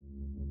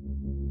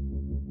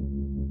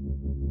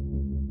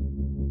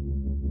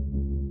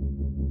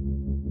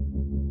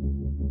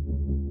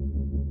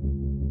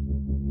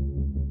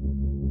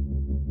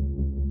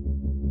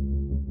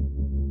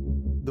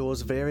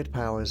those varied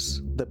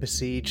powers that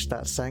besieged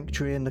that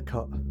sanctuary in the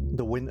cut,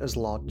 the Winter's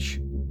Lodge,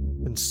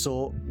 and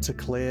sought to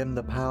claim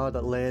the power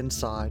that lay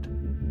inside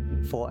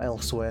for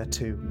elsewhere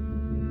too.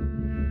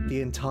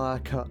 The entire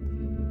cut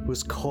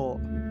was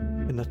caught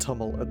in the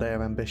tumult of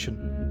their ambition.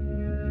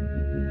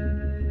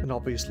 And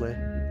obviously,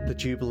 the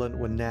Jubilant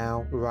were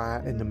now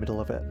right in the middle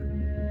of it.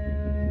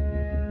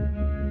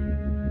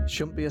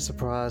 Shouldn't be a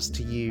surprise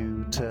to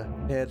you to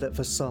hear that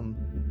for some,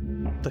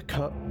 the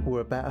cut were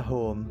a better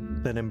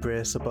home than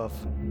Embrace above.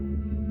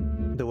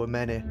 There were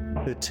many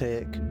who'd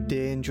take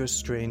dangerous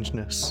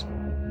strangeness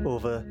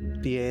over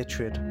the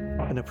hatred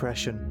and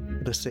oppression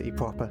of the city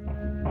proper.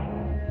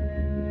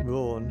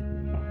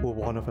 Roan were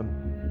one of them.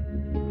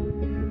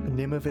 A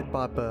Nimovid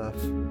by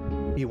birth,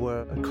 he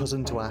were a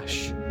cousin to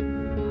Ash.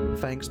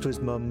 Thanks to his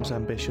mum's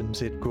ambitions,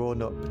 he'd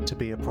grown up to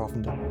be a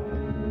Provender.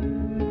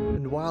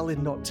 And while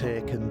he'd not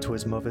taken to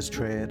his mother's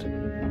trade,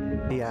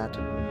 he had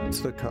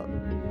to the cut.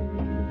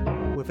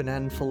 With an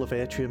handful of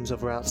atriums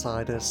of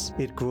outsiders,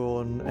 he'd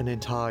grown an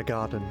entire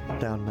garden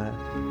down there.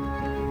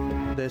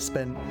 They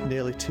spent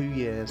nearly 2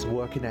 years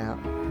working out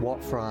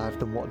what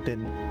thrived and what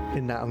didn't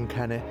in that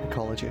uncanny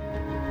ecology.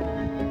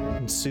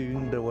 And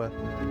soon there were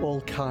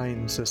all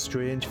kinds of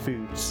strange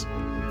foods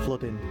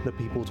flooding the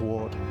people's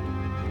ward.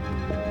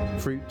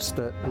 Fruits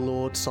that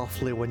glowed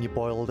softly when you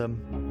boiled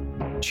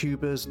them,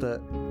 tubers that,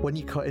 when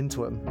you cut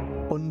into them,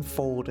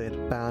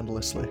 unfolded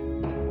boundlessly,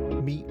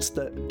 meats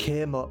that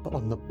came up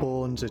on the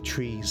bones of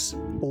trees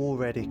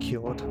already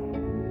cured.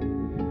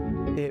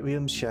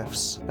 Atrium's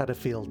chefs had a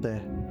field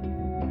day,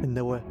 and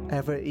they were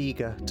ever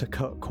eager to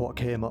cook what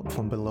came up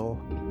from below.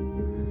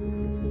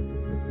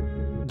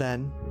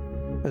 Then,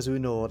 as we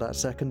know, that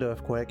second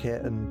earthquake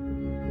hit,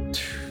 and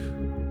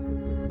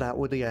that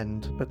was the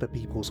end of the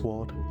People's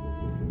Ward.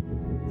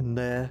 And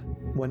there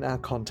went our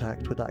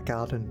contact with that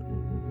garden.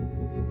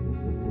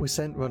 We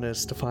sent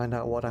runners to find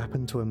out what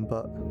happened to him,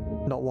 but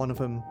not one of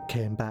them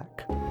came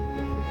back.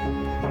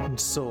 And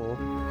so,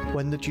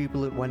 when the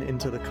Jubilant went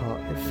into the cut,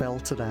 it fell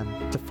to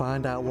them to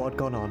find out what had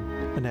gone on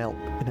and help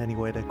in any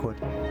way they could.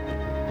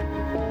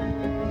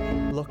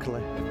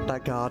 Luckily,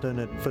 that garden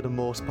had for the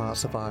most part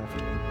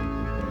survived.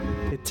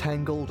 It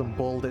tangled and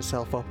balled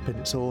itself up in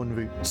its own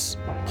roots,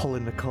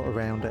 pulling the cut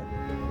around it,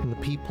 and the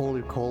people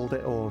who called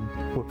it home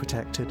were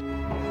protected.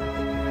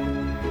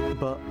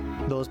 But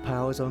those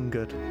powers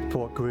ungud for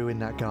what grew in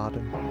that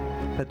garden.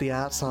 At the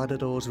outside of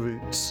those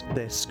roots,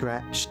 they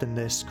scratched and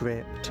they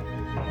scraped.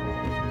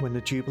 When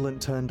the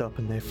Jubilant turned up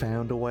and they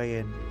found a way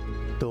in,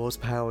 those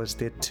powers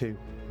did too.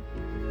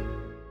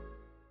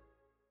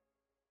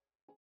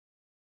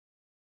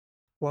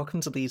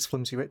 Welcome to These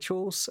Flimsy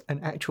Rituals, an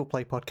actual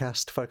play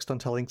podcast focused on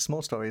telling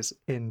small stories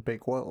in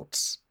big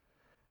worlds.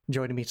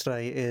 Joining me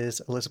today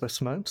is Elizabeth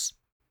Simones.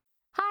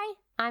 Hi,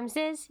 I'm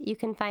Ziz. You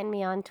can find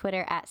me on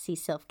Twitter at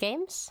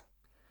CSilfGames.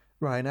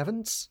 Ryan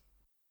Evans.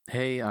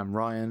 Hey, I'm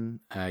Ryan.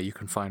 You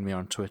can find me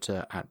on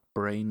Twitter at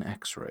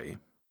BrainXray.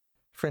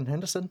 Thrin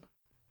Henderson.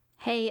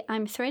 Hey,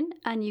 I'm Thrin,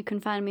 and you can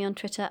find me on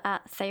Twitter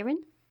at Therin.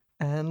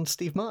 And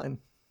Steve Martin.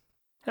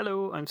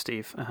 Hello, I'm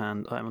Steve,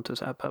 and I'm on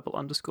Twitter at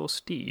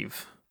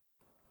purple_Steve.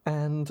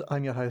 And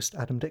I'm your host,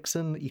 Adam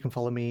Dixon. You can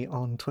follow me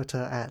on Twitter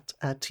at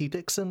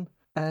 @TDixon,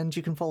 and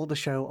you can follow the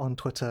show on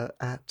Twitter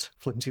at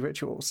Flimsy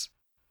Rituals.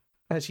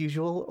 As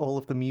usual, all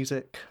of the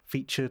music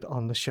featured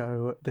on the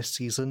show this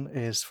season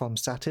is from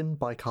Satin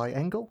by Kai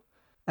Engel,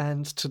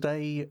 and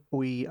today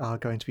we are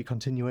going to be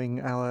continuing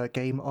our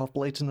game of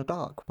Blades in the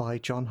Dark by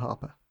John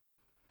Harper.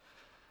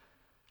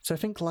 So I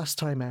think last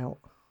time out,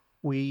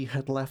 we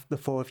had left the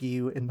four of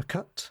you in the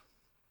cut.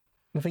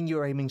 The thing you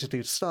were aiming to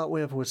do to start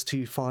with was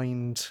to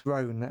find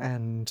Roan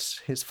and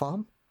his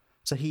farm.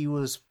 So he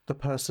was the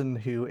person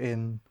who,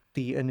 in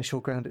the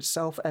initial Ground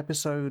Itself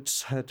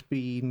episodes, had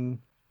been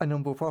a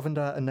number of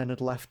Provender and then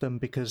had left them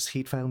because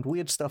he'd found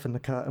weird stuff in the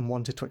cut and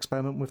wanted to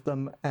experiment with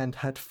them, and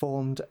had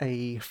formed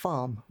a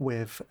farm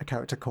with a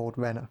character called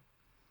Renna.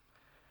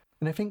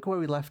 And I think where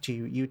we left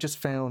you, you just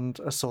found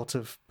a sort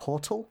of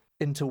portal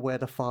into where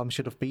the farm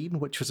should have been,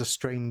 which was a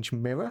strange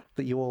mirror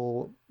that you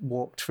all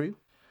walked through.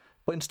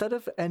 But instead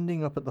of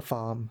ending up at the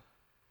farm,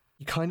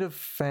 you kind of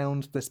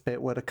found this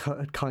bit where the cut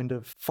had kind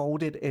of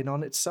folded in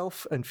on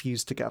itself and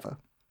fused together.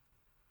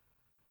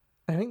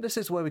 I think this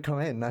is where we come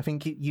in. I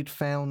think you'd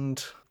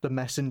found the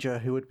messenger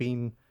who had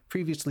been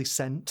previously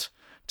sent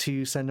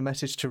to send a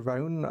message to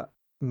Roan,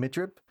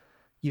 Midrib.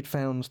 You'd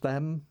found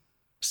them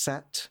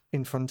sat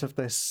in front of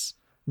this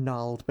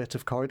gnarled bit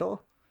of corridor.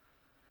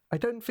 I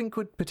don't think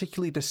we'd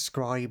particularly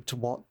described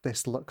what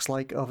this looks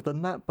like other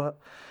than that, but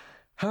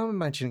how I'm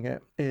imagining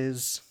it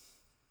is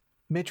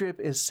Midrib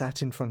is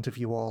sat in front of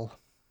you all,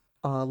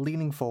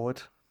 leaning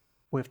forward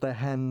with their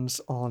hands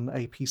on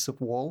a piece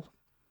of wall.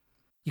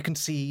 You can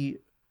see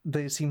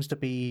there seems to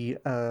be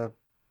a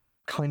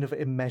kind of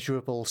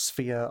immeasurable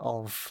sphere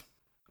of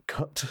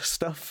cut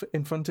stuff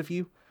in front of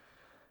you.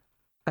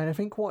 And I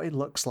think what it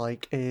looks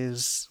like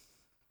is,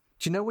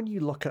 do you know when you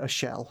look at a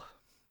shell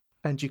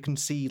and you can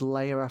see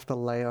layer after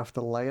layer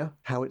after layer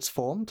how it's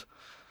formed?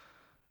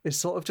 is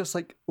sort of just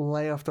like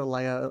layer after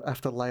layer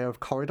after layer of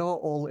corridor,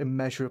 all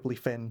immeasurably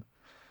thin,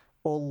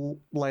 all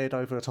layered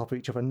over the top of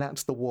each other, and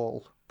that's the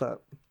wall that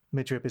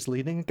Midrib is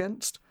leaning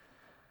against.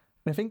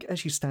 And I think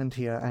as you stand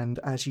here and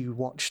as you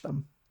watch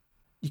them,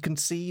 you can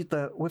see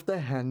that with their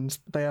hands,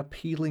 they are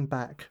peeling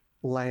back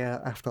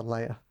layer after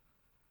layer.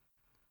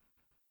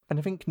 And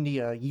I think,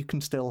 Nia, you can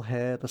still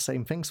hear the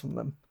same things from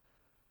them.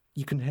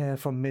 You can hear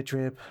from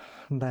Midrib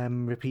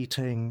them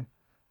repeating,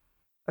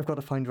 I've got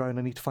to find Roan,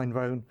 I need to find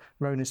Roan.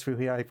 Roan is through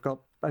here, I've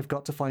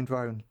got to find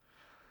Roan.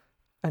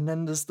 And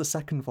then there's the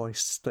second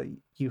voice that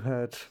you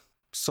heard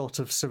sort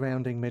of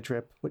surrounding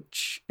Midrib,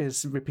 which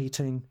is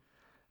repeating,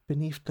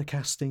 beneath the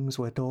castings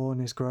where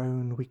dawn is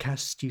grown, we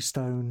cast you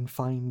stone,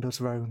 find us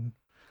Roan.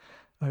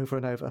 Over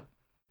and over.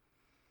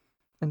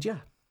 And yeah,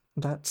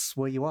 that's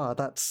where you are.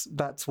 That's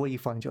where you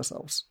find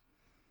yourselves.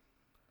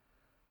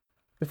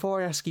 Before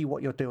I ask you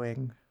what you're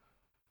doing,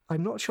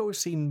 I'm not sure we've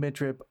seen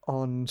Midrib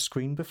on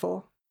screen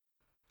before.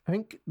 I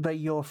think they're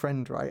your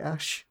friend, right,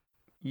 Ash?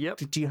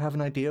 Yep. Do you have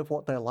an idea of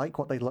what they're like,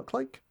 what they look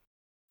like?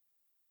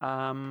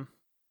 They've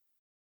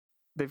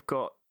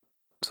got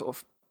sort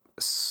of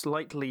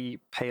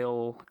slightly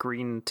pale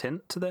green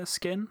tint to their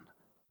skin,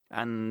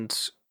 and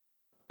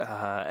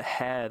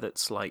hair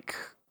that's like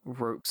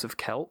ropes of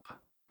kelp,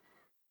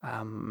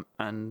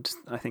 and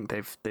I think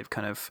they've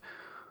kind of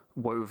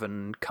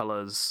woven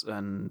colours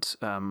and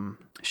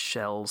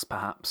shells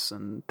perhaps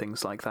and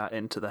things like that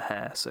into the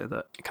hair, so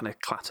that it kind of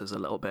clatters a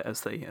little bit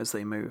as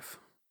they move.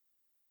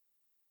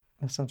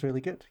 That sounds really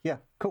good. Yeah,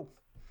 cool.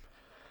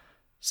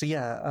 So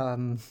yeah,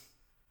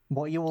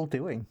 what are you all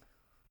doing?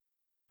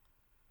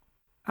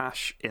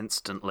 Ash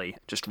instantly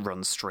just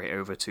runs straight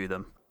over to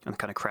them and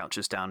kind of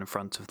crouches down in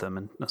front of them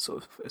and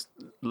sort of is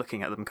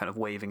looking at them, kind of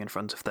waving in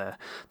front of their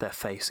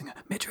face. And,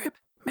 Midrib,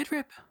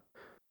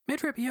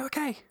 are you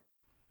okay?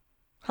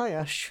 Hi,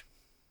 Ash.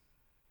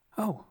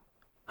 Oh,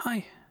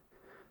 hi.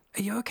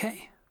 Are you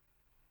okay?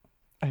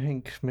 I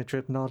think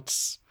Midrib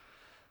nods.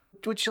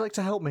 Would you like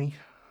to help me?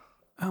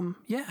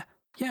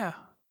 Yeah.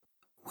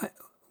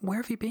 Where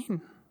have you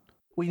been?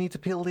 We need to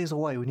peel these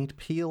away.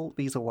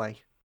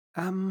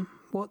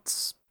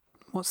 What's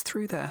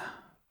through there?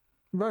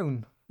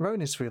 Roan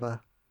is through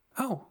there.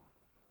 Oh,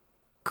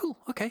 cool.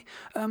 Okay.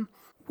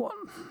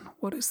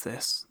 What is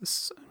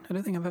this? I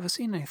don't think I've ever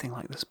seen anything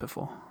like this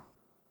before.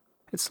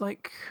 It's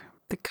like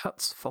the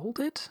cut's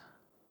folded.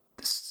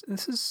 This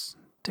is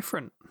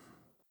different.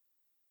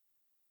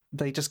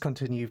 They just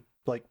continue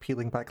like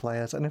peeling back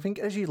layers, and I think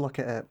as you look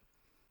at it,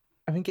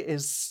 I think it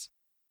is.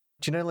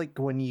 Do you know, like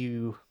when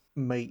you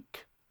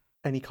make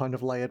any kind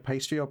of layered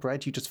pastry or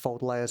bread, you just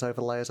fold layers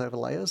over layers over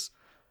layers,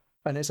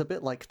 and it's a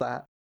bit like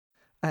that.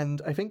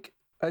 And I think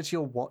as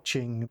you're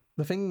watching,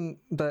 the thing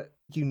that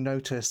you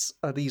notice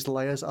are these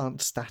layers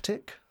aren't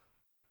static.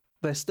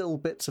 There's still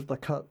bits of the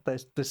cut.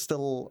 There's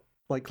still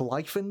like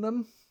life in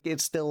them.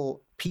 It's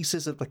still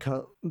pieces of the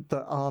cut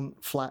that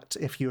aren't flat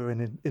if you're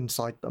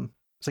inside them.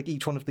 It's like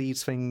each one of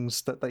these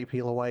things that they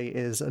peel away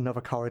is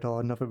another corridor,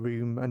 another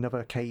room,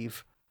 another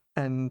cave.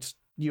 And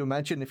you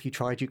imagine if you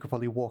tried, you could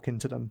probably walk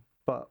into them,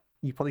 but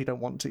you probably don't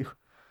want to.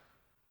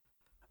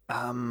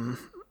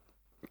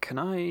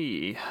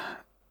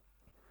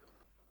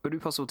 Would it be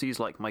possible to use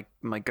like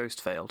my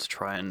ghost veil to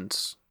try and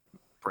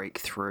break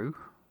through?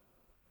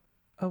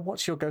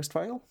 What's your ghost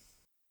veil?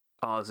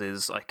 Ours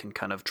is I can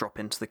kind of drop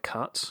into the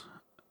cut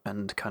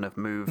and kind of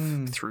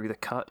move through the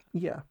cut.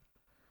 Yeah.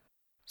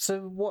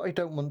 So what I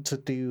don't want to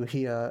do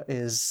here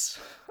is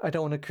I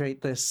don't want to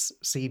create this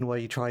scene where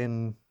you try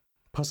and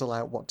puzzle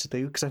out what to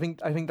do, because I think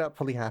that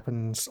probably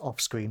happens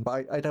off screen,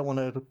 but I don't want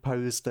to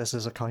pose this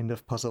as a kind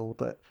of puzzle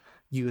that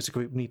you as a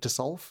group need to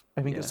solve.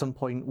 I think at some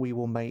point we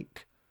will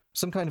make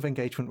some kind of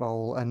engagement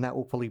roll, and that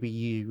will probably be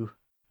you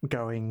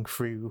going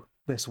through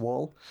this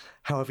wall,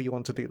 however you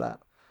want to do that.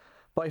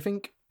 But I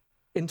think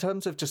in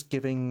terms of just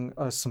giving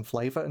us some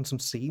flavour and some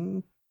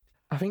scene,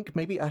 I think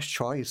maybe Ash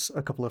tries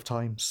a couple of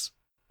times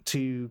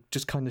to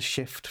just kind of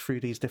shift through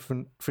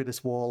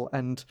this wall,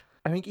 and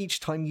I think each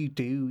time you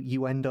do,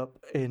 you end up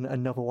in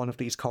another one of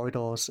these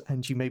corridors,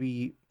 and you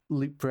maybe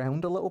loop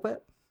round a little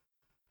bit,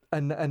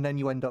 and then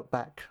you end up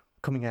back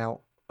coming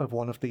out of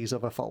one of these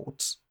other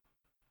folds.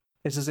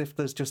 It's as if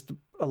there's just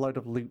a load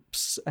of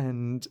loops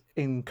and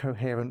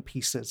incoherent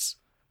pieces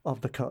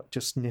of the cut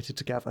just knitted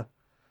together.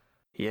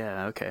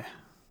 Yeah, okay.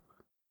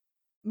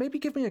 Maybe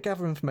give me a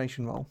gather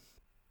information roll.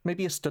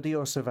 Maybe a study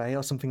or a survey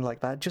or something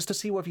like that, just to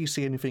see whether you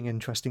see anything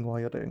interesting while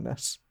you're doing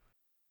this.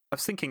 I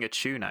was thinking a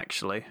tune,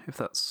 actually, if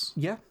that's...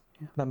 Yeah,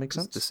 that makes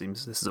sense. This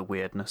is a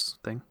weirdness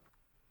thing.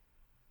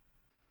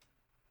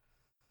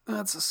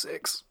 That's a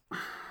 6.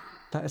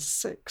 That is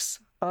 6.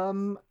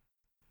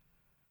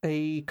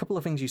 A couple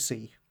of things you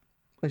see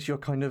as you're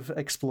kind of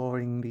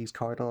exploring these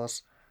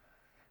corridors.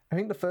 I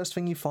think the first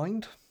thing you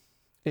find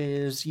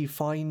is you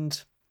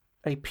find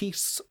a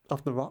piece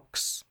of the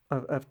rocks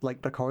of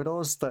like the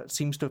corridors that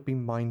seems to have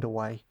been mined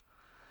away.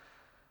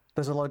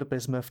 There's a load of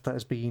bismuth that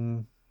has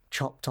been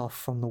chopped off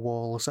from the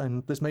walls,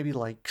 and there's maybe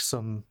like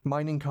some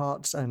mining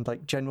carts and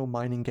like general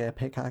mining gear,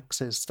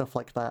 pickaxes, stuff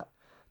like that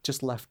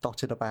just left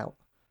dotted about.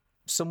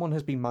 Someone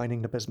has been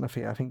mining the bismuth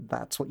here. I think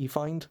that's what you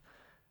find.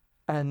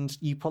 And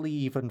you probably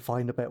even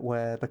find a bit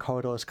where the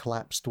corridors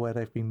collapsed where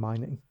they've been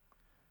mining.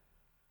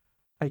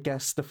 I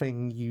guess the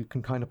thing you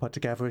can kind of put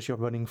together as you're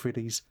running through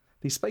these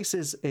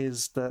spaces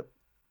is that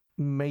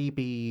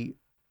maybe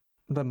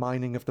the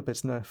mining of the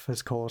bismuth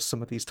has caused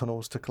some of these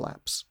tunnels to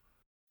collapse.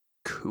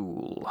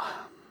 Cool.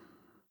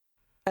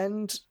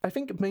 And I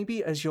think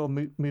maybe as you're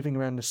moving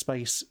around the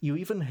space, you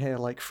even hear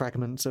like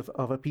fragments of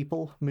other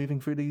people moving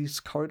through these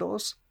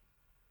corridors.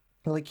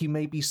 Like you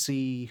maybe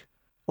see,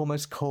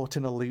 almost caught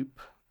in a loop,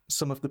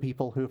 some of the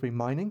people who have been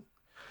mining.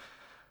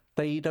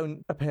 They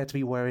don't appear to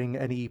be wearing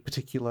any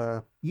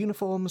particular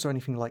uniforms or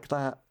anything like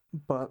that,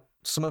 but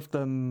some of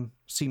them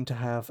seem to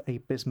have a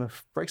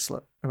bismuth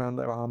bracelet around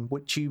their arm,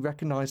 which you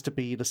recognize to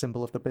be the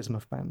symbol of the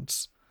Bismuth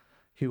Bands,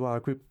 who are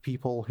a group of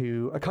people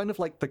who are kind of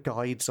like the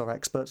guides or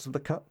experts of the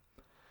cut.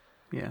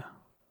 Yeah.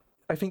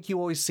 I think you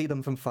always see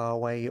them from far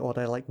away, or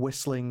they're like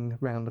whistling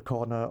round the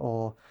corner,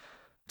 or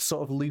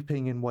sort of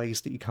looping in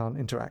ways that you can't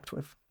interact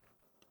with.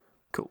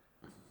 Cool.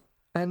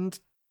 And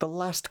the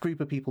last group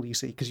of people you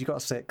see, because you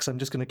got 6, I'm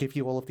just going to give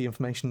you all of the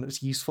information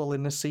that's useful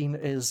in this scene,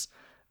 is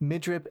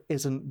Midrib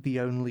isn't the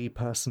only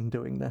person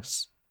doing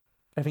this.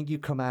 I think you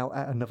come out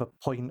at another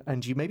point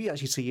and you maybe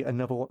actually see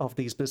another of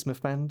these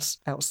bismuth bands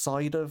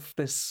outside of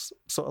this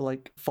sort of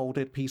like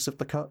folded piece of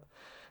the cut,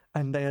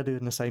 and they are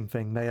doing the same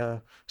thing. They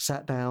are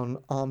sat down,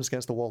 arms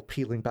against the wall,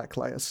 peeling back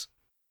layers.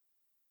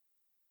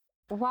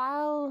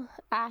 While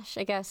Ash,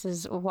 I guess,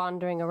 is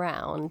wandering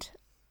around,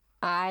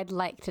 I'd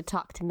like to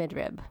talk to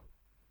Midrib.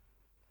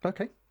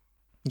 Okay.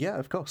 Yeah,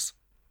 of course.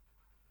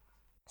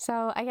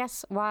 So I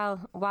guess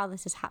while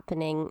this is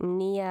happening,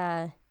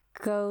 Nia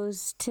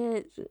goes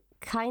to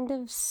kind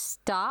of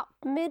stop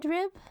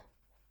Midrib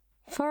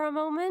for a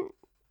moment.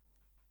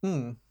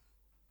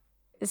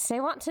 So I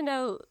want to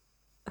know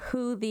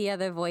who the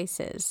other voice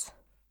is.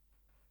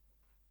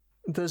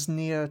 Does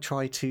Nia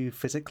try to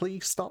physically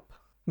stop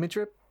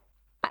Midrib?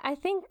 I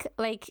think,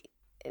 like,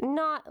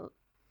 not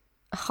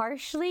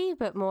harshly,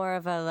 but more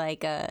of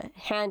a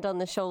hand on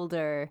the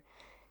shoulder,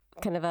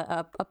 kind of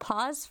a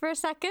pause for a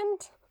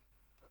second.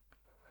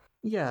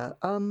 Yeah,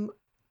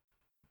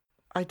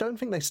 I don't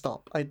think they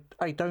stop.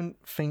 I don't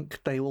think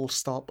they will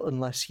stop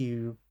unless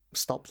you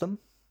stop them.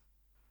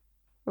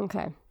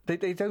 Okay.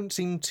 They don't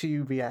seem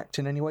to react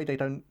in any way. They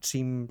don't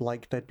seem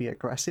like they'd be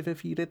aggressive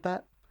if you did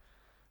that.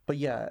 But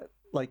yeah,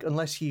 like,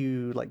 unless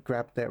you, like,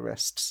 grab their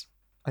wrists,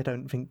 I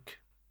don't think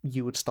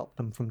you would stop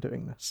them from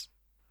doing this.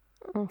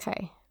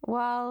 Okay.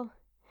 Well,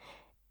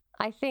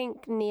 I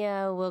think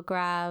Nia will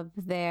grab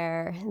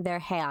their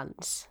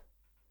hands.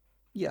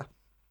 Yeah.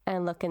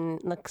 And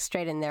look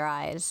straight in their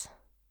eyes.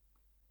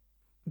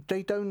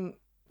 They don't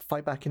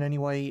fight back in any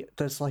way.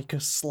 There's like a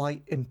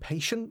slight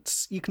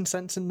impatience you can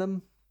sense in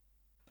them.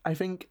 I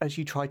think as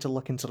you try to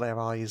look into their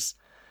eyes,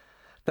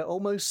 they're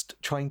almost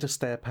trying to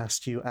stare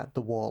past you at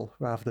the wall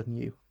rather than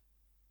you.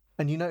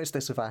 And you notice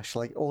this with Ash,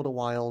 like all the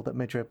while that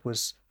Midrib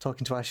was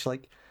talking to Ash,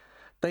 like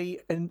they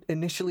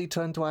initially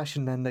turned to Ash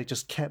and then they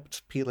just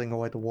kept peeling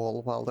away the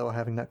wall while they were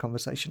having that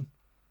conversation.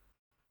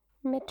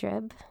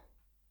 Midrib,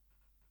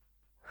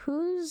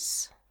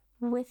 who's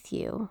with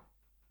you?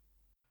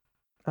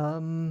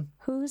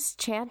 Who's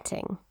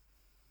chanting?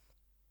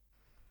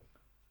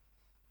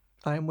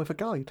 I am with a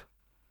guide.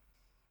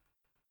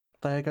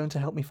 They are going to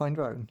help me find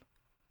Roan.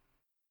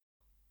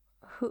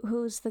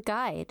 Who's the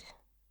guide?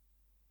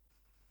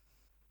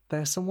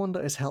 There's someone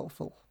that is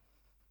helpful,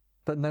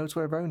 that knows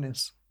where Roan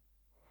is.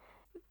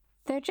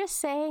 They're just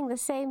saying the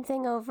same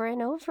thing over and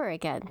over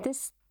again.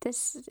 This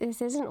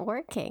isn't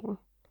working.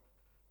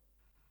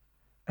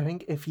 I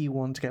think if you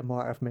want to get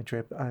more out of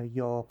Midrib,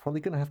 you're probably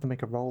going to have to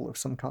make a roll of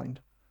some kind.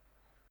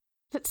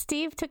 But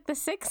Steve took the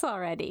 6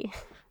 already.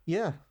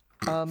 Yeah.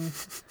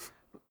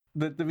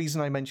 The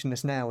reason I mention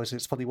this now is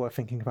it's probably worth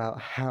thinking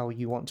about how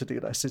you want to do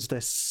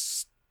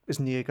this. Is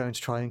Nia going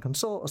to try and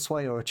consort, or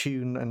sway, or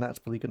attune, and that's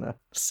probably going to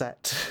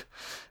set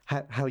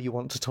how you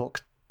want to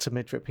talk to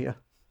Midrib here.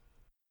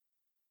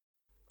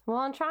 Well,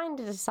 I'm trying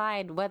to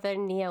decide whether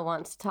Nia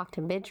wants to talk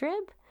to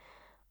Midrib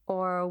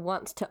or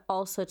wants to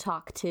also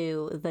talk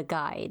to the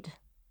guide.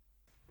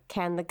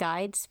 Can the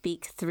guide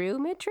speak through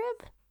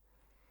Midrib?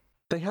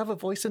 They have a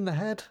voice in the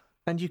head,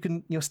 and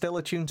you're still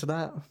attuned to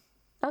that.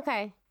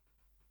 Okay.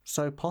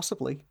 So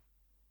possibly.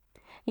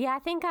 Yeah, I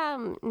think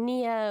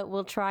Nia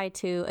will try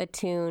to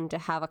attune to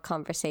have a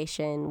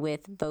conversation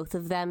with both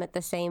of them at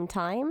the same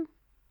time.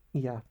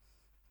 Yeah.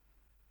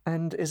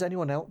 And is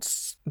anyone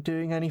else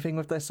doing anything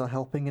with this or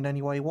helping in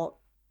any way? What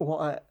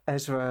are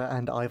Ezra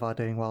and Ivar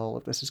doing while all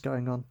of this is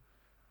going on?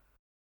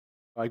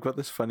 I got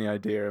this funny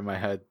idea in my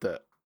head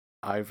that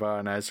Ivar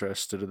and Ezra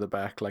stood at the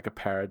back like a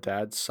pair of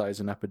dads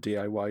sizing up a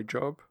DIY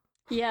job.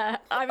 Yeah,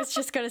 I was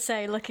just going to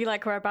say, looking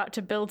like we're about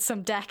to build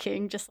some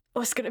decking, just,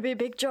 it's going to be a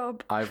big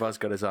job. Ivar's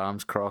got his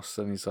arms crossed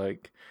and he's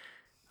like,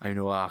 I'm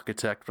no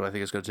architect, but I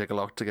think it's going to take a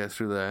lot to get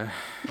through there.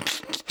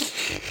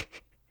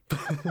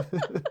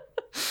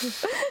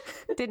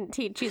 Didn't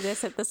teach you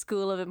this at the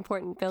School of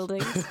Important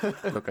Buildings.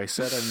 Look, I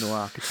said I'm no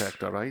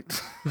architect, all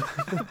right?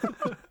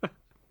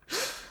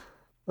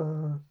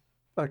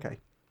 Okay.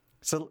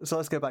 So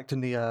let's go back to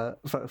Nia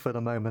for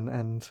the moment,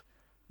 and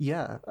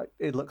yeah,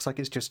 it looks like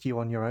it's just you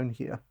on your own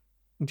here.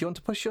 Do you want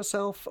to push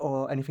yourself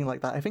or anything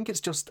like that? I think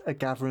it's just a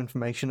gather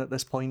information at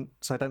this point,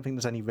 so I don't think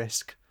there's any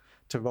risk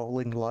to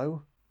rolling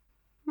low.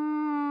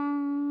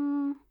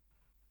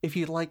 If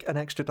you'd like an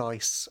extra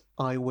dice,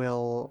 I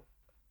will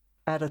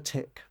add a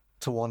tick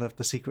to one of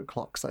the secret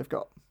clocks I've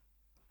got.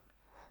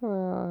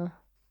 A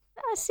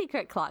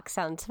secret clock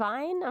sounds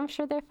fine. I'm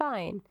sure they're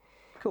fine.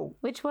 Cool.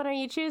 Which one are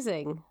you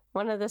choosing?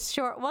 One of the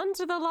short ones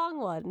or the long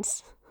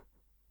ones?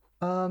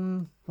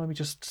 Let me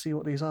just see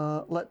what these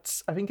are.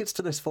 I think it's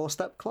to this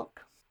 4-step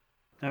clock.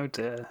 Oh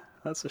dear,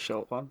 that's a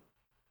short one.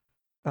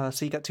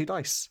 So you get 2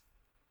 dice.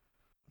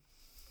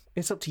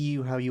 It's up to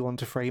you how you want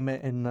to frame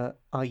it in that,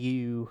 are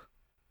you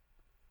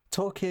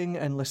talking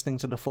and listening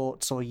to the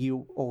thoughts, or are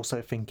you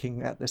also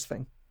thinking at this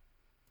thing?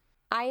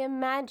 I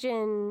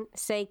imagine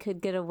Say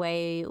could get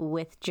away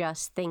with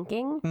just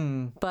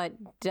thinking, but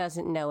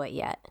doesn't know it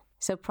yet.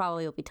 So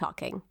probably will be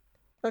talking.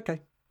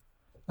 Okay.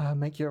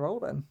 Make your roll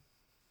then.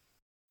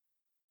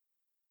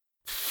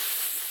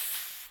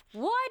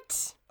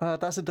 What?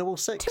 That's a double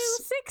 6. 2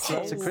 sixes. So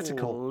that's a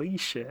critical. Holy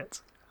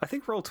shit. I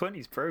think roll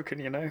 20's broken,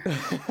 you know?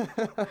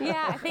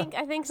 Yeah, I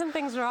think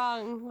something's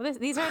wrong.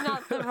 These are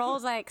not the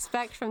rolls I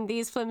expect from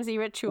these flimsy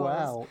rituals.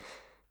 Wow.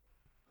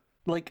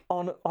 Like,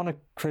 on a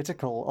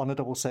critical, on a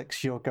double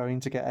 6, you're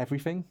going to get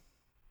everything.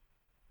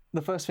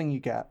 The first thing you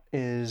get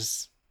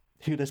is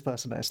who this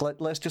person is.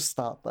 Let's just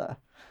start there.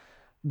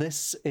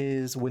 This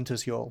is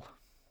Winter's Yule,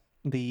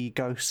 the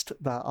ghost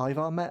that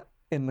Ivar met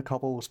in the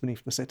cobbles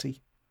beneath the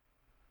city.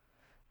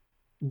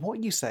 What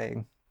are you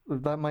saying?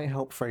 That might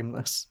help frame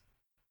this.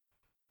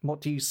 What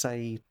do you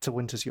say to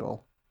Winter's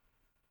Yule?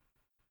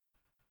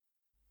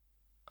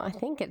 I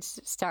think it's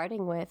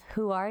starting with,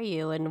 who are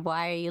you and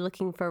why are you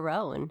looking for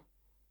Rowan?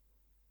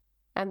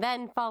 And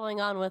then following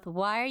on with,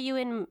 why are you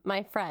in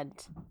my friend?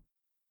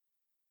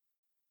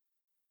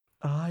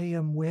 I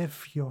am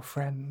with your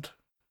friend.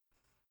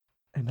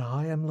 And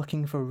I am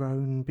looking for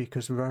Rowan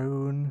because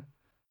Rowan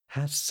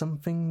has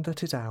something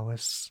that is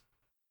ours.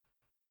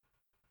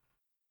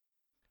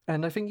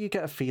 And I think you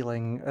get a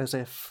feeling as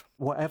if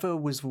whatever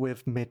was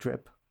with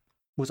Midrib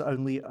was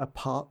only a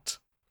part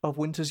of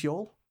Winter's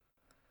Yule.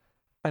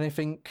 And I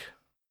think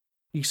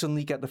you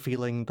suddenly get the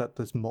feeling that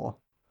there's more.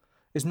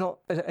 It's not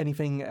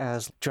anything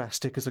as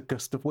drastic as a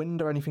gust of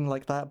wind or anything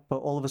like that, but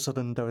all of a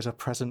sudden there is a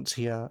presence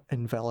here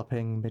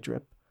enveloping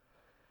Midrib.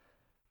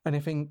 And I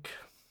think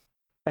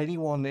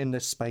anyone in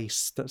this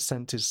space that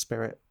senses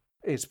spirit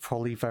is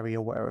probably very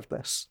aware of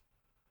this.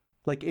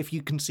 Like, if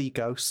you can see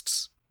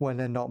ghosts when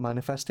they're not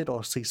manifested,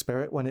 or see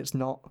spirit when it's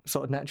not,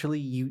 sort of naturally,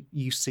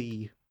 you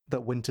see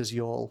that Winter's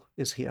Yule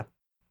is here.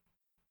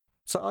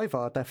 So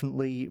Ivar,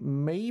 definitely,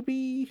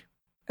 maybe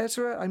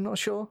Ezra, I'm not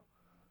sure.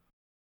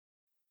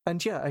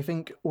 And yeah, I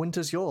think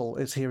Winter's Yule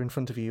is here in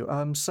front of you.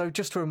 So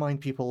just to remind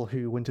people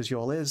who Winter's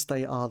Yule is,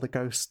 they are the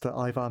ghosts that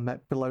Ivar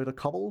met below the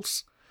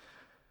cobbles.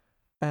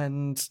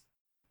 And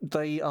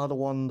they are the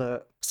one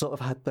that sort of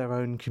had their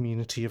own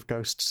community of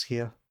ghosts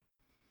here.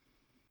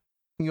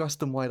 You asked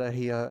them why they're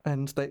here,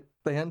 and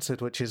they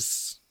answered, which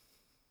is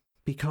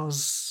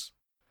because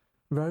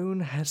Rowan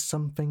has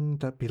something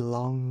that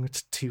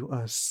belonged to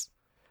us.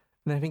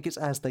 And I think it's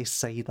as they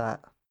say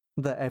that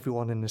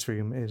everyone in this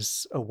room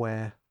is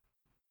aware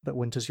that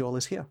Winter's Yule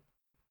is here.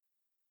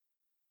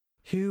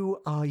 Who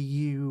are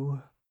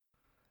you,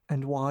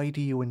 and why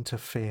do you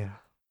interfere?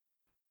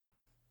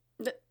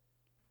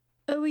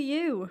 Who are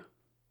you?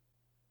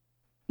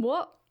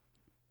 What?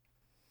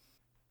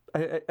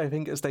 I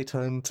think as they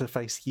turn to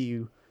face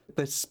you,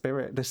 this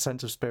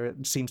sense of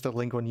spirit seems to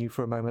linger on you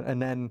for a moment,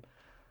 and then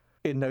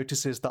it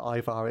notices that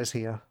Ivar is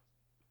here,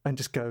 and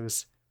just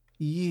goes,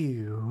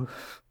 you.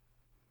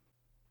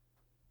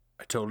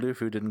 I told you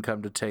if you didn't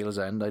come to Tail's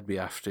End, I'd be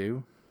after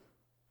you.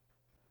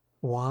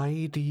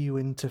 Why do you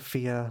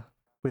interfere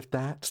with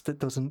that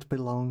doesn't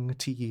belong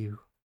to you?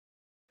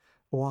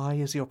 Why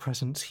is your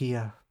presence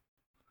here,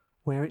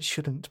 where it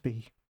shouldn't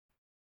be?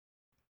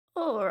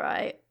 All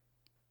right.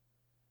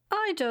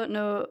 I don't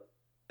know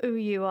who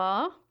you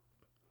are,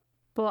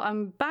 but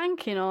I'm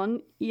banking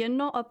on you're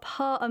not a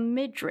part of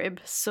Midrib,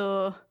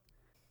 so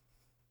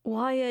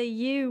why are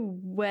you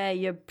where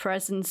your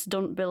presence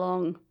don't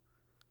belong?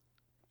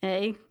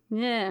 Eh?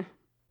 Yeah.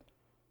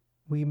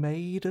 We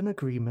made an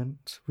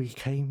agreement. We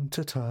came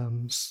to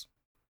terms.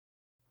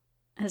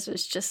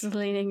 Ezra's just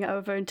leaning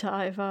over into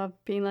Ivar,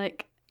 being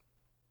like,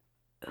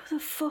 who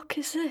the fuck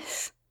is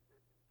this?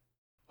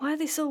 Why are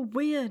they so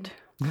weird?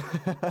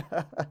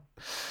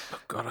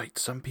 Look, alright,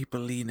 some people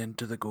lean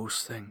into the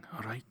ghost thing,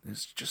 alright?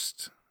 It's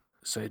just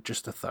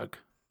a thug.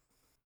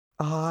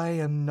 I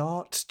am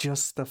not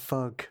just a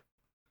thug.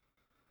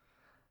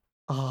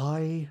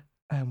 I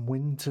am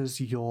Winter's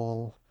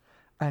Yule,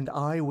 and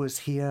I was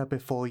here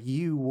before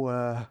you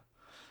were,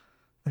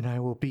 and I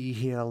will be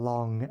here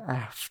long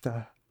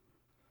after.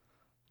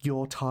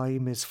 your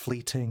time is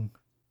fleeting,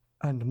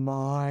 and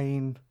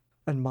mine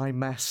and my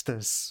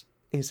master's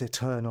is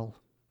eternal.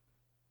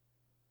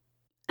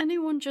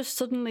 Anyone just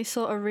suddenly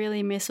sort of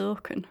really miss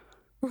Oaken?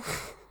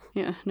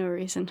 Yeah, no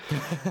reason.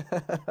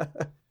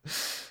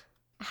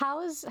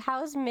 How's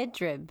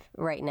Midrib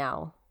right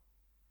now?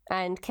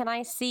 And can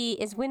I see,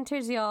 is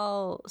Winters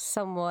Y'all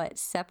somewhat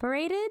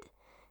separated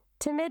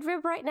to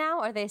Midrib right now?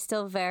 Or are they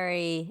still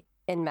very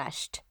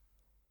enmeshed?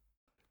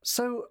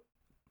 So,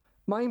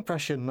 my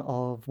impression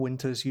of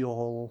Winter's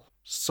Y'all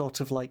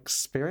sort of like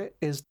spirit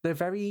is they're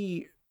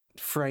very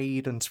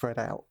frayed and spread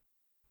out.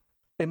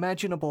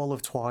 Imagine a ball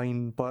of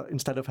twine, but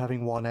instead of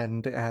having one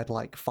end, it had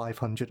like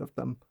 500 of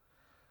them.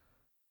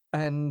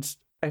 And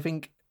I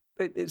think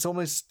it's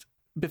almost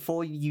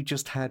before you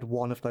just had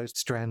one of those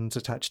strands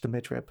attached to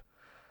Midrib.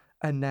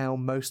 And now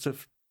most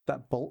of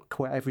that bulk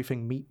where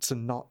everything meets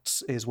and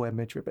knots is where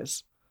Midrib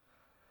is.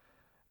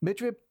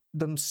 Midrib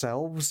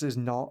themselves is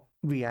not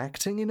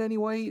reacting in any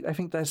way. I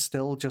think they're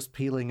still just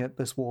peeling at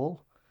this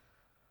wall.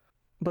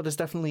 But there's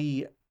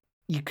definitely,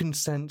 you can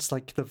sense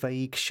like the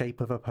vague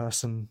shape of a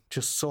person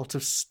just sort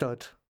of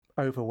stood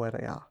over where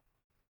they are.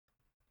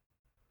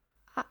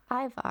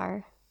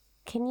 Ivar,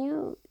 can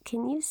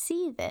you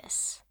see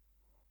this?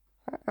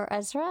 Or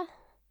Ezra?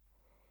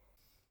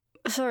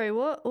 Sorry,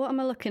 what am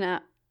I looking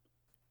at?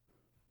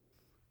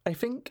 I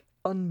think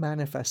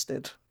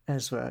unmanifested,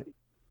 Ezra.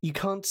 You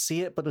can't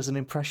see it, but there's an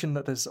impression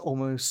that there's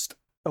almost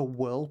a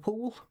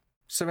whirlpool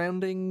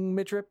surrounding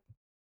Midrib.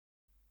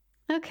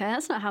 Okay,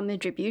 that's not how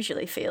Midrib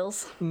usually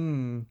feels.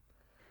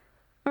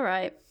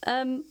 Alright.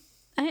 I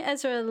think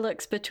Ezra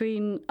looks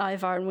between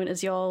Ivar and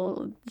Winter's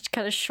Y'all,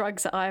 kind of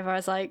shrugs at Ivar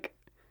as like,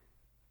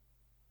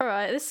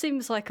 alright, this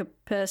seems like a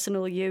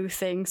personal you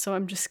thing, so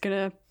I'm just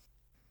gonna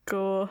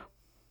go.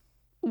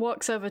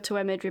 Walks over to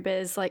where Midrib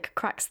is, like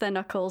cracks their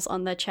knuckles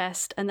on their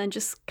chest, and then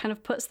just kind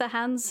of puts their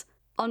hands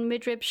on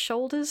Midrib's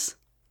shoulders.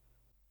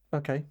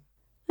 Okay.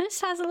 And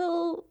just has a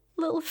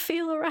little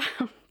feel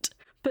around,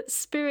 but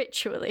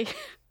spiritually.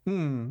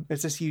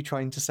 Is this you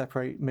trying to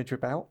separate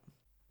Midrib out?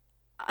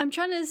 I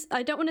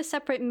don't want to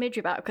separate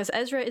Midrib out, because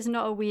Ezra is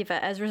not a weaver,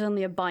 Ezra's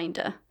only a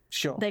binder.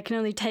 Sure. They can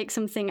only take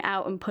something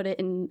out and put it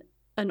in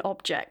an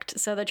object,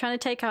 so they're trying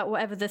to take out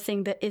whatever the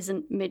thing that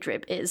isn't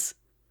Midrib is.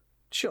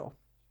 Sure.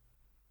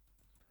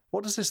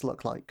 What does this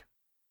look like?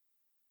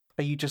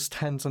 Are you just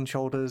hands on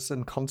shoulders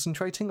and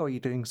concentrating, or are you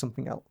doing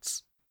something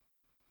else?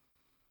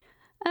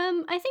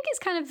 I think it's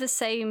kind of the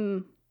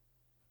same,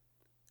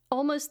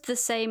 almost the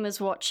same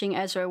as watching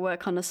Ezra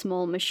work on a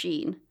small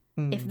machine,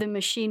 if the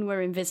machine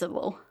were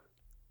invisible.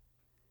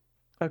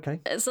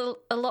 Okay. It's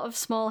a lot of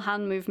small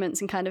hand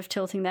movements and kind of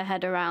tilting their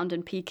head around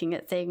and peeking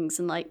at things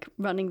and like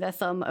running their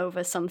thumb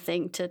over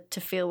something to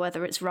feel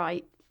whether it's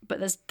right, but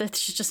there's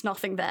just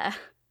nothing there.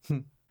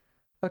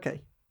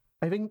 Okay.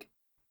 I think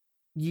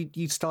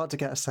you start to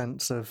get a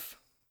sense of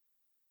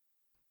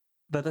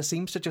that there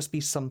seems to just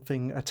be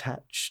something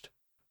attached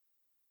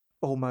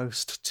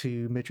almost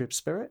to Midrib's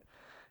spirit.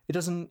 It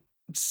doesn't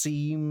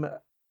seem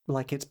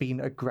like it's been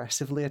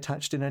aggressively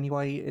attached in any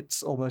way.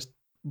 It's almost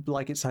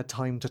like it's had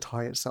time to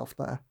tie itself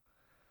there.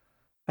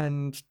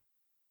 And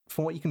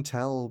from what you can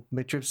tell,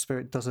 Midrib's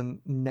spirit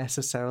doesn't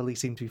necessarily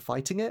seem to be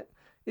fighting it.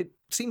 It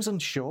seems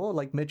unsure,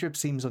 like Midrib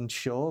seems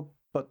unsure,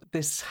 but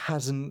this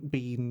hasn't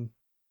been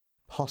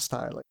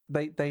hostile.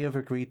 They have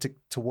agreed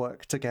to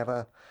work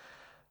together,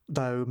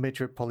 though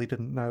Midrib probably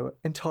didn't know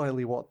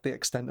entirely what the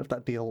extent of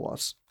that deal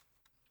was.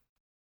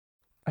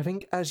 I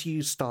think as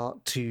you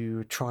start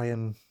to try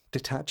and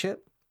detach it,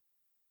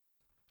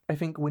 I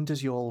think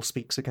Winter's Y'all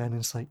speaks again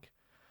and it's like,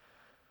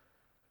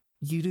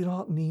 you do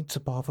not need to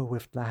bother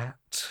with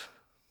that.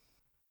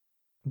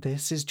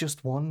 This is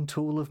just one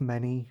tool of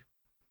many.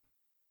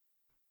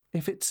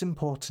 If it's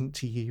important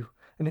to you,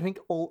 and I think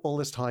all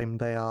this time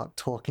they are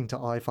talking to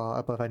Ivar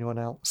above anyone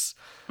else.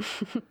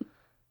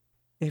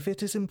 If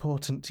it is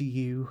important to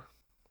you,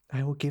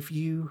 I will give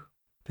you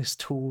this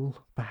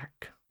tool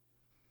back.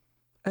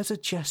 As a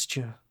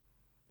gesture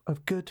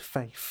of good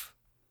faith.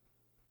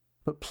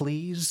 But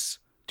please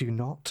do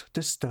not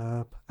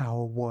disturb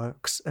our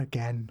works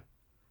again.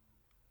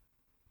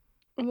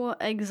 What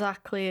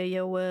exactly are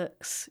your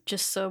works?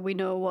 Just so we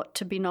know what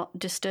to be not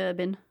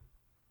disturbing.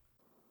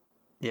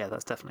 Yeah,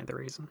 that's definitely the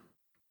reason.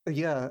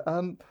 Yeah,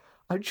 I'm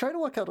trying to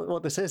work out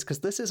what this is, because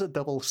this is a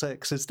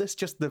 666. Is this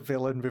just the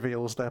villain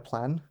reveals their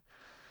plan?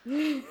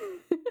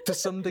 To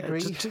some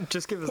degree.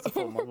 Just give us the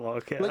full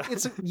monologue,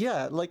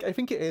 yeah. Like I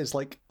think it is.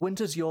 Like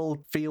Winter's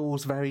Y'all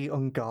feels very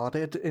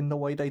unguarded in the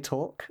way they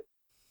talk.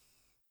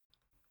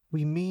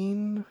 We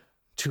mean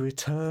to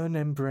return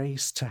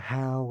embrace to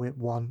how it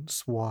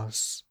once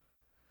was,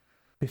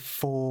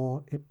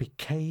 before it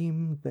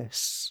became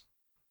this.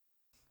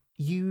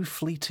 You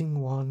fleeting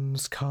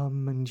ones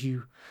come and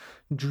you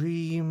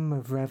dream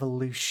of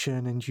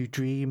revolution and you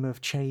dream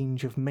of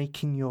change, of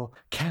making your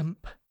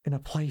camp in a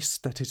place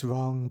that is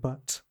wrong,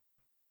 but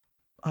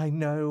I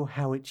know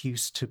how it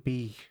used to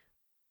be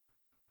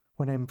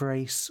when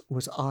Embrace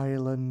was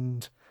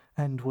island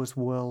and was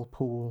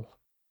whirlpool.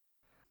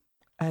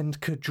 And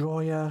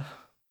Kedroya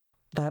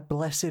that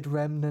blessed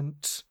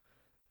remnant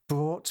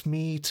brought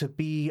me to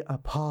be a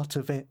part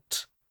of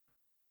it.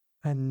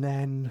 And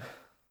then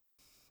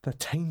the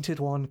Tainted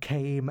One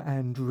came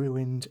and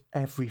ruined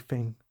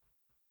everything.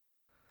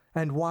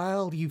 And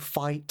while you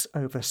fight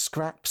over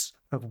scraps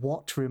of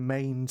what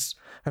remains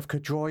of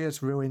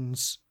Kedroya's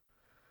ruins,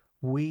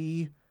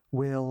 we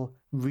will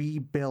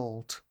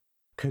rebuild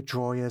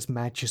Kedroya's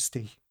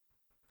majesty.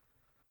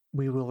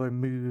 We will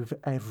remove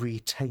every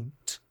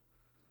taint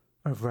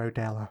of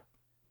Rodella.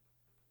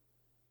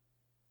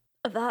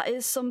 That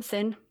is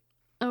something.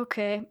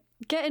 Okay.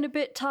 Getting a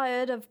bit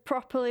tired of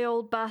properly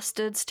old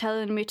bastards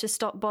telling me to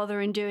stop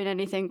bothering doing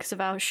anything because of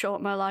how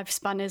short my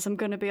lifespan is, I'm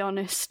going to be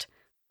honest.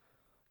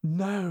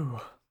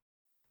 No.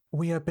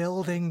 We are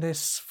building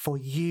this for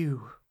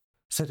you,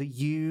 so that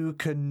you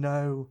can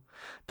know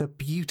the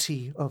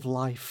beauty of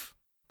life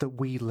that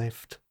we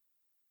lived.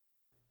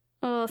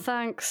 Oh,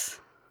 thanks,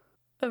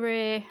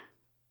 Ray,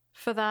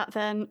 for that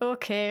then.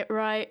 Okay,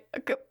 right.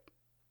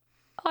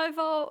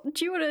 Ivor,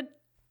 do you want to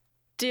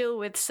deal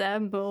with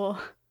Sem or...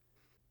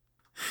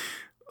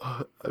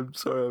 Oh, I'm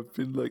sorry, I've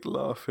been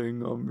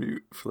laughing on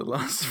mute for the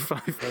last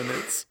 5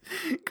 minutes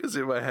because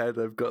in my head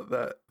I've got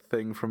that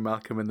thing from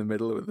Malcolm in the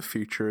Middle where the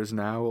future is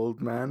now,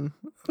 old man.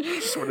 I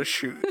just want to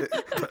shoot it,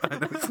 but I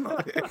know it's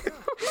not it.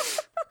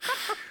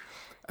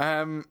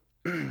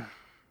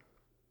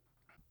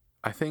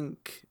 I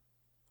think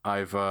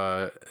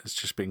Ivor has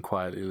just been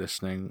quietly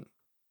listening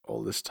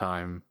all this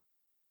time,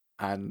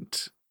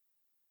 and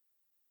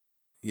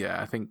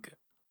yeah, I think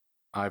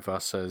Ivor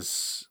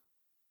says,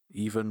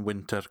 even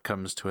winter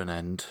comes to an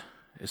end.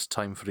 It's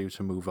time for you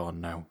to move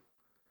on now.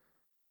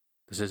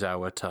 This is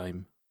our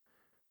time.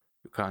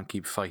 You can't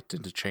keep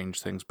fighting to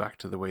change things back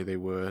to the way they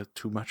were.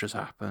 Too much has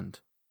happened.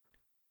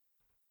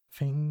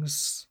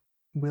 Things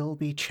will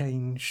be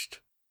changed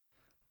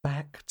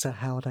back to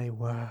how they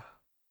were.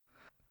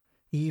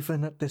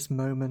 Even at this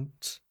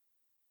moment,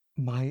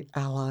 my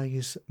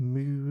allies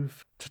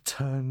move to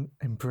turn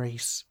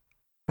Embrace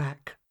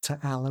back to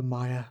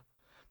Alamaya,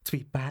 to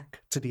be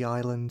back to the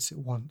islands it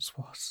once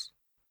was,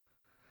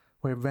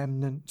 where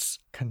remnants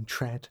can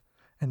tread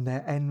and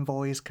their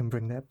envoys can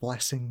bring their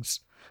blessings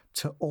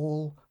to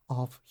all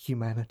of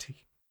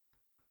humanity.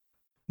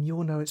 You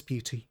will know its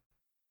beauty,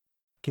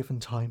 given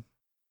time.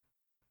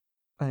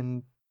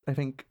 And I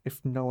think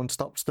if no one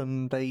stops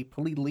them, they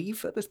probably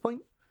leave at this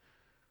point.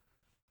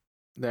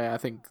 Yeah, I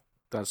think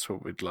that's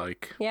what we'd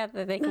like. Yeah,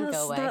 they can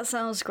go away. That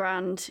sounds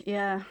grand,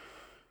 yeah.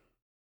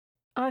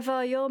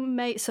 Ivor, your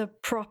mates are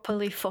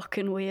properly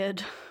fucking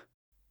weird.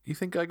 You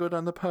think I go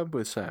down the pub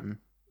with Sem?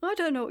 I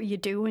don't know what you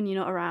do when you're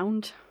not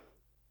around.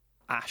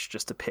 Ash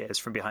just appears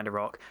from behind a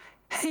rock.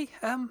 Hey,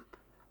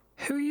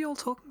 who are you all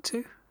talking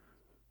to?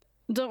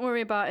 Don't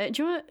worry about it.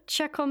 Do you want to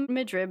check on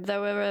Midrib?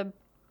 There were a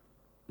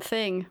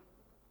thing.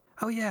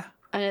 Oh, yeah.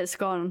 And it's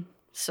gone,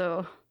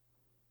 so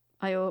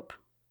I hope.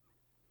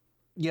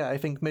 Yeah, I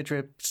think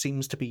Midrib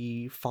seems to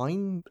be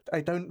fine.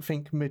 I don't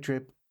think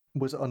Midrib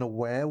was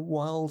unaware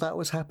while that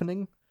was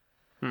happening.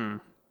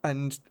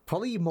 And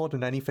probably more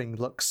than anything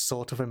looks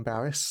sort of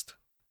embarrassed.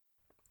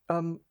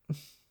 I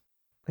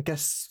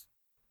guess,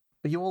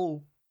 are you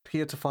all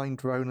here to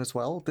find Roan as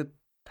well?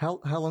 How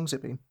long's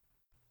it been?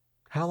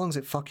 How long's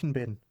it fucking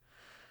been?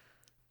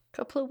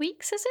 Couple of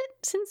weeks, is it,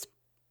 since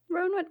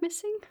Roan went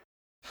missing?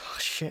 Oh,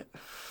 shit.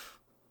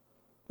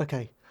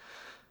 Okay,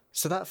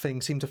 so that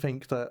thing seemed to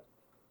think that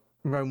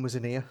Roan was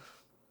in here.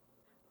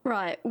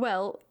 Right,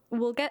 well,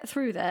 we'll get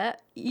through there.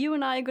 You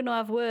and I are going to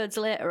have words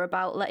later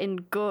about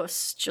letting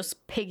ghosts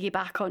just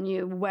piggyback on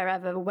you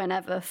wherever,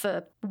 whenever,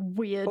 for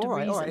weird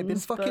reasons. All right, it's been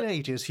fucking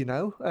ages, you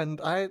know,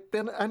 and I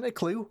hadn't a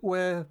clue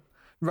where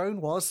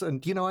Roan was,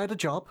 and, you know, I had a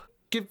job.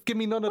 Give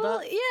me none of Well,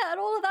 that. yeah, and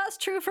all of that's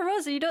true for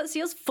us. You don't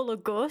see us full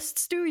of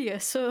ghosts, do you?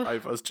 So I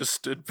was just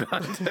stood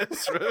behind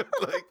Ezra,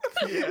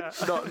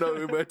 not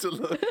knowing where to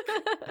look.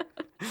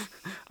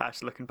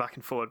 Ash looking back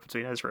and forward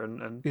between Ezra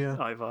and Yeah.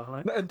 Ivor.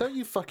 Like, And don't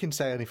you fucking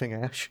say anything,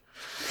 Ash.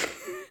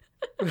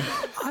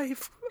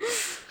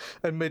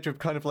 And Midrib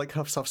kind of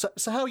huffs off.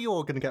 So how are you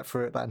all going to get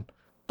through it then?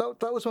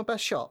 That was my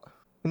best shot.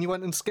 And you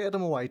went and scared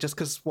them away just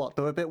because, what,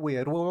 they were a bit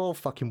weird? We're all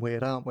fucking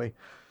weird, aren't we?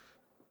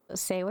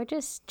 Say we're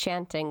just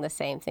chanting the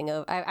same thing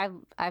over.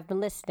 I've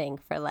been listening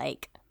for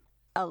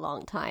a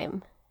long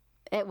time.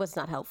 It was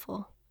not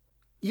helpful.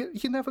 You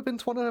never been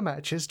to one of the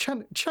matches?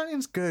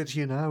 Chanting's good,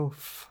 you know.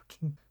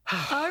 Fucking...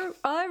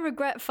 I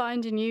regret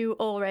finding you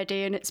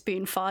already, and it's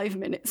been 5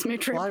 minutes,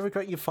 Midrib. Well, I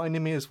regret you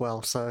finding me as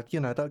well, so, you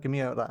know, don't give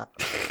me out of that.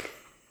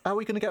 How are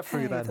we going to get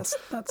through then?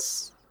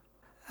 That's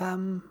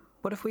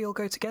what if we all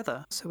go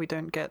together so we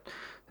don't get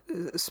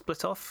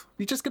split off?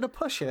 You're just going to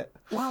push it?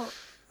 Well,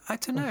 I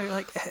don't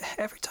know,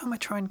 every time I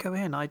try and go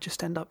in, I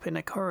just end up in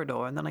a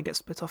corridor and then I get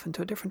split off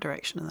into a different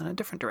direction and then a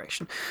different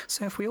direction.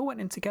 So if we all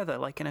went in together,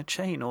 in a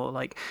chain or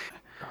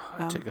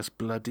It'd take us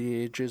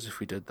bloody ages if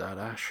we did that,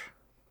 Ash.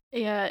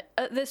 Yeah,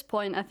 at this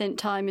point, I think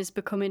time is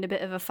becoming a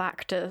bit of a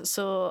factor,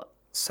 so...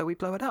 So we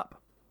blow it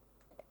up?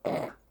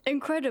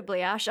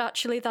 Incredibly, Ash,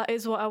 actually, that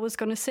is what I was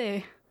going to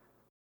say.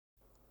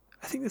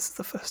 I think this is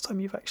the first time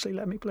you've actually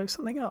let me blow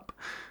something up.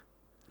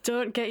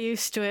 Don't get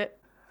used to it.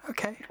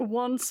 Okay.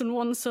 Once and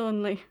once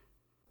only.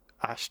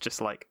 Ash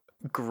just like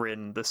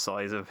grin the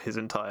size of his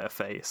entire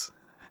face.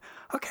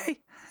 Okay,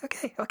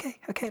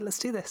 let's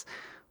do this.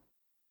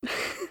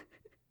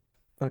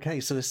 Okay,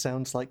 so this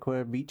sounds like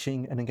we're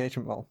reaching an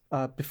engagement roll.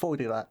 Before we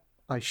do that,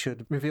 I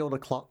should reveal the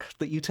clock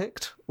that you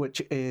ticked,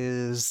 which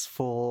is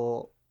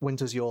for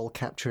Winter's Yawl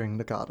capturing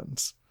the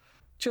gardens.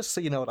 Just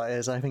so you know what that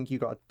is, I think you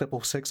got a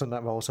double 6 on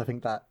that roll, so I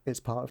think that is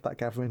part of that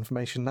gather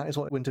information. That is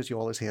what Winter's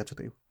Yawl is here to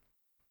do.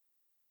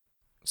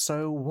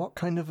 So what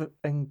kind of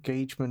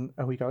engagement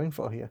are we going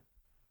for here?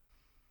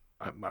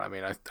 I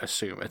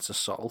assume it's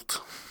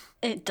assault.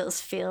 It does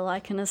feel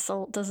like an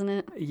assault, doesn't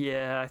it?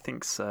 Yeah, I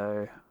think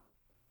so.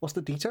 What's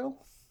the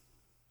detail?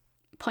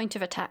 Point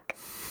of attack.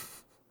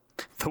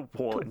 The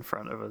wall in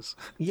front of us.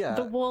 Yeah.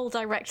 The wall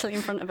directly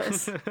in front of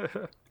us.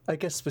 I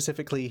guess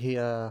specifically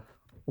here,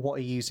 what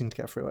are you using to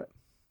get through it?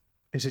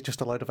 Is it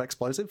just a load of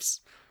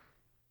explosives?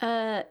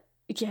 Yeah.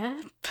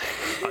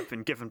 I've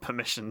been given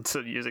permission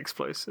to use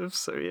explosives,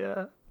 so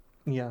yeah.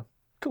 Yeah.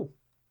 Cool.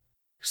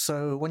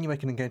 So when you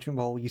make an engagement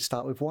roll, you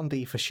start with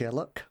 1d for sheer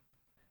luck.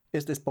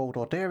 Is this bold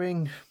or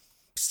daring?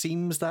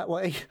 Seems that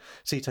way.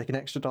 So you take an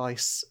extra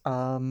dice.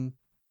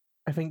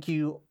 I think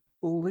you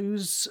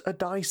lose a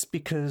dice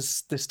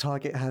because this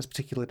target has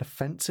particular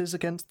defenses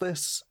against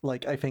this.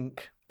 Like, I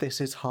think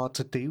this is hard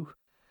to do.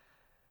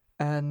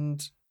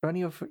 And are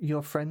any of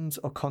your friends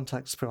or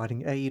contacts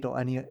providing aid, or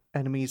any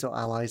enemies or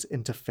allies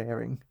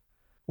interfering?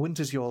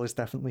 Winter's Yawl is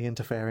definitely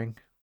interfering.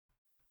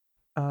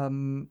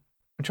 I'm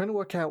trying to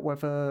work out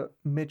whether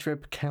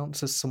Midrib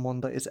counts as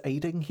someone that is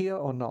aiding here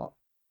or not.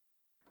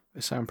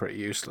 They sound pretty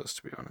useless,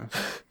 to be honest.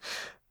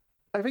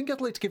 I think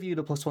I'd like to give you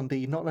the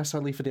 +1d, not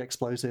necessarily for the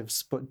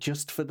explosives, but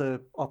just for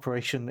the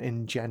operation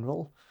in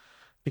general,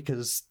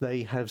 because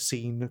they have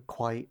seen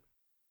quite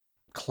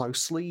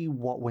closely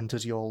what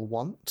Winter's Yawl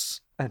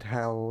wants and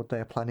how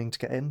they're planning to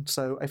get in,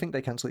 so I think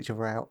they cancel each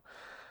other out,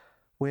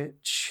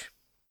 which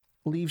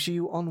leaves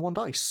you on 1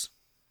 dice.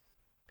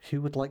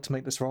 Who would like to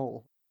make this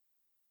roll?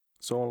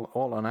 It's all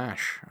on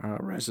Ash, our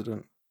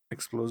resident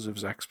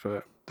explosives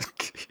expert.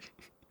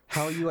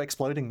 How are you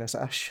exploding this,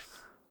 Ash?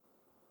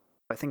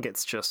 I think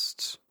it's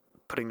just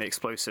putting the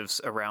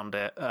explosives around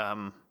it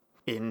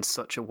in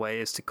such a way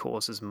as to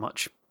cause as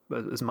much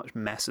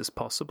mess as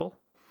possible,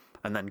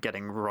 and then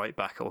getting right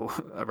back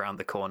around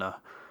the corner.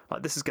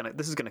 Like, this is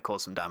gonna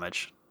cause some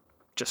damage.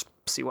 Just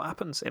see what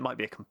happens. It might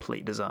be a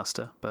complete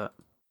disaster, but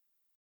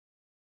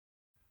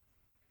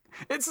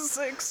it's a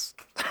 6.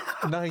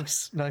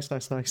 Nice.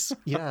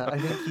 Yeah, I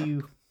think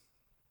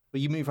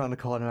you move around the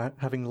corner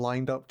having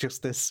lined up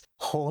just this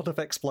horde of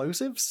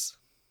explosives.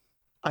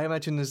 I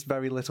imagine there's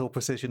very little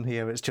precision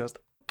here. It's just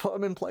put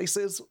them in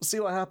places, see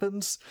what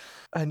happens.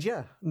 And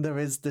yeah, there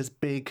is this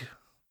big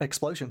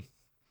explosion.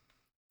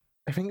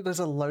 I think there's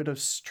a load of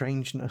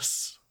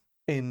strangeness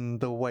in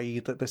the way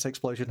that this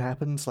explosion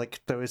happens.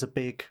 Like, there is a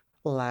big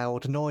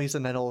loud noise,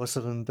 and then all of a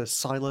sudden there's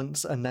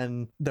silence, and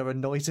then there are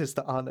noises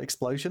that aren't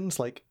explosions.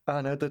 Like,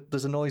 I don't know,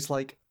 there's a noise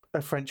like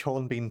a French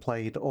horn being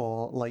played,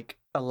 or like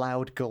a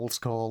loud gull's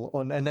call,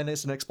 and then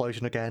it's an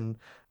explosion again,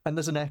 and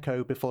there's an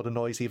echo before the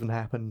noise even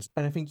happens.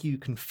 And I think you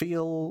can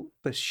feel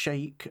the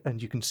shake,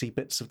 and you can see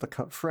bits of the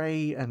cut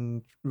fray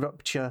and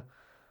rupture.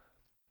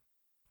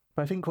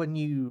 But I think when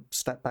you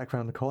step back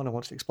around the corner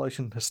once the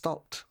explosion has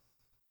stopped,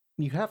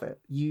 you have it.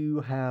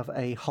 You have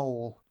a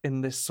hole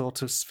in this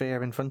sort of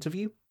sphere in front of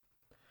you.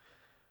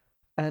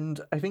 And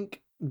I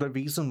think the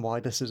reason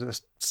why this is a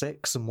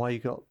 6 and why you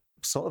got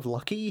sort of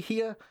lucky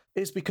here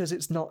is because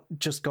it's not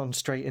just gone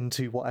straight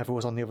into whatever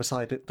was on the other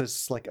side.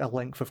 There's like a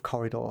length of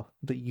corridor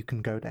that you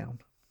can go down.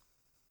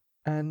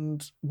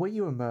 And where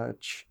you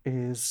emerge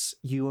is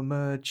you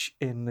emerge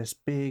in this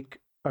big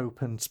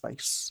open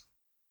space.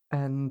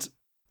 And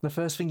the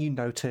first thing you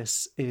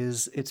notice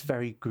is it's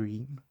very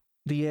green.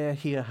 The air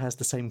here has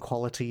the same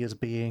quality as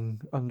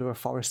being under a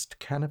forest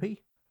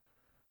canopy.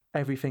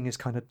 Everything is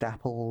kind of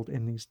dappled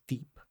in these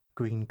deep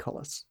green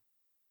colours.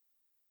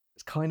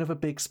 It's kind of a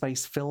big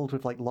space filled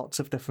with like lots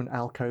of different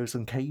alcoves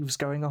and caves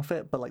going off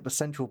it, but like the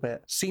central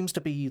bit seems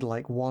to be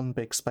like one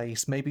big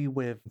space, maybe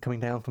with, coming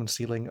down from the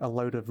ceiling, a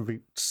load of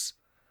roots.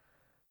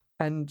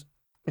 And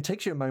it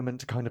takes you a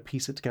moment to kind of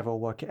piece it together or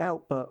work it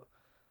out, but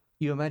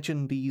you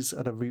imagine these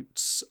are the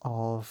roots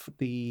of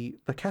the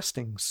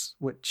castings,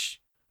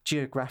 which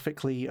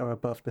geographically are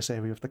above this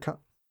area of the cut.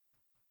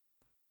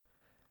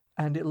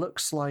 And it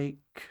looks like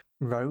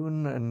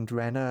Roan and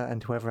Renna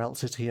and whoever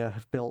else is here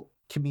have built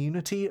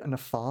community and a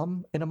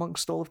farm in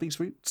amongst all of these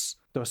roots.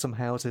 There are some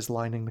houses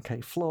lining the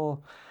cave floor,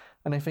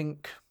 and I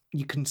think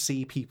you can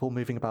see people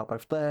moving about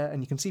both there,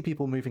 and you can see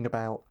people moving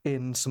about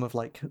in some of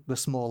like the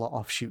smaller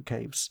offshoot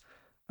caves.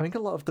 I think a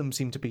lot of them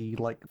seem to be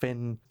like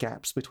thin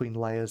gaps between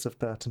layers of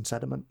dirt and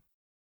sediment.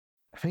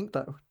 I think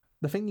though,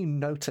 the thing you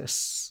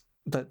notice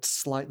that's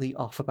slightly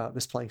off about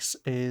this place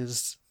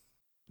is,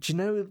 do you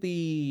know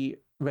the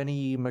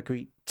Rennie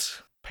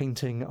Magritte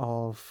painting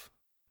of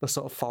the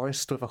sort of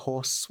forest with a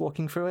horse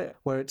walking through it,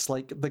 where it's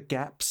like the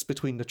gaps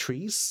between the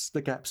trees,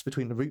 the gaps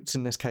between the roots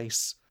in this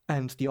case,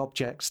 and the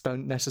objects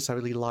don't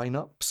necessarily line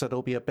up, so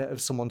there'll be a bit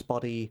of someone's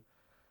body,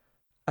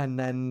 and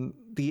then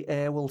the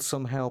air will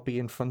somehow be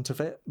in front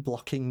of it,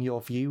 blocking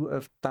your view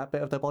of that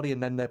bit of their body,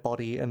 and then their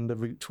body and the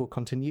route will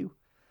continue.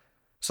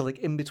 So, like,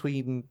 in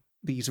between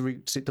these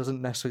routes, it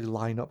doesn't necessarily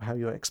line up how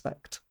you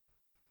expect.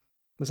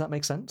 Does that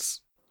make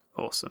sense?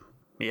 Awesome.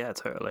 Yeah,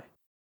 totally.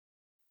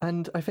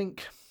 And I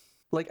think,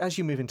 like, as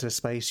you move into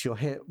space, you're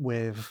hit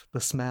with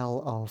the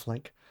smell of,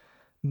 like,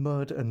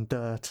 mud and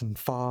dirt and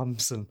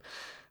farms, and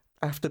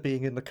after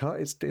being in the cut,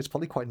 it's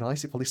probably quite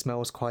nice. It probably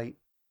smells quite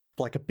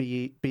like a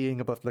being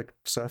above the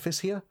surface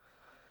here.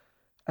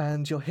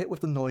 And you're hit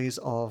with the noise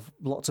of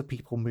lots of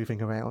people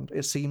moving around.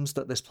 It seems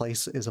that this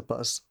place is a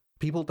buzz.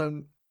 People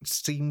don't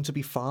seem to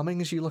be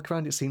farming as you look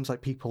around. It seems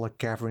like people are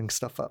gathering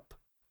stuff up,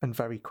 and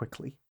very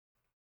quickly.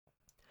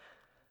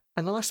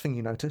 And the last thing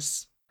you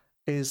notice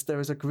is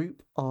there is a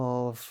group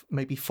of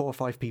maybe 4 or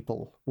 5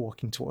 people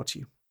walking towards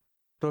you.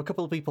 There are a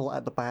couple of people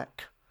at the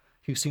back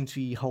who seem to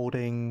be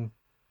holding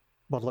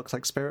what looks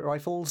like spirit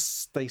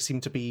rifles. They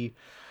seem to be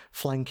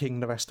flanking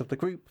the rest of the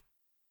group.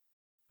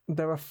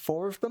 There are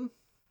 4 of them,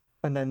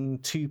 and then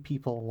 2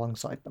 people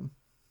alongside them.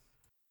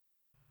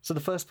 So the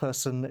first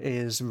person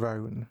is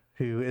Roan,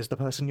 who is the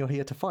person you're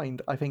here to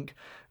find. I think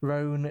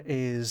Roan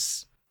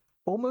is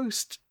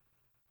almost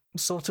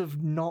sort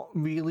of not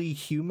really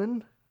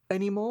human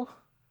anymore.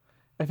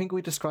 I think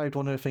we described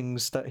one of the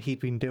things that he'd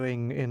been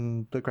doing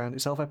in the Ground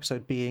Itself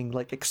episode being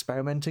like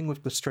experimenting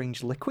with the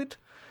strange liquid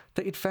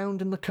that he'd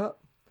found in the cut,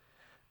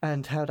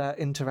 and how that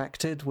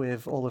interacted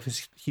with all of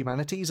his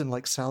humanities in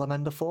like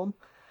salamander form.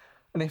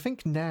 And I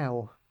think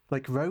now,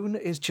 like, Roan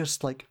is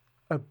just like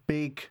a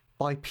big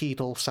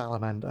bipedal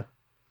salamander.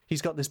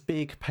 He's got this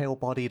big pale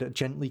body that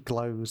gently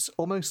glows,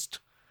 almost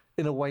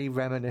in a way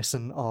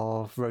reminiscent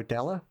of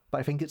Rodella, but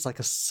I think it's like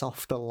a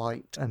softer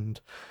light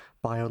and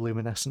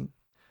bioluminescent.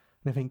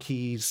 And I think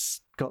he's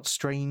got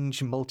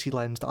strange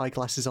multi-lensed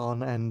eyeglasses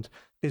on and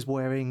is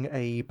wearing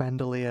a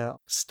bandolier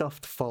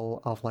stuffed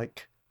full of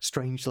like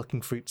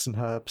strange-looking fruits and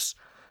herbs.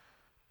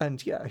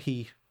 And yeah,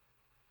 he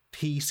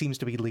seems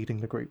to be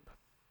leading the group.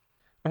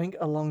 I think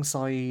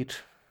alongside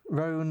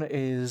Roan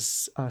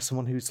is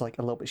someone who's like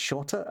a little bit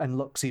shorter and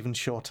looks even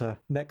shorter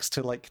next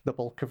to like the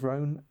bulk of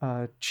Roan.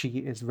 She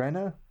is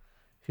Renna,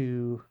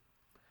 who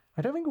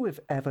I don't think we've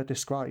ever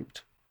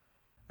described.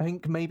 I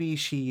think maybe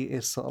she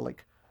is sort of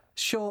like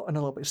short and a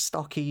little bit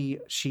stocky.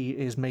 She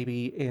is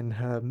maybe in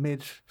her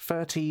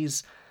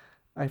mid-30s.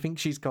 I think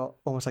she's got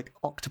almost like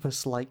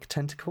octopus-like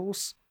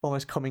tentacles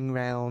almost coming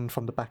round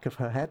from the back of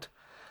her head.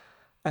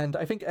 And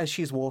I think as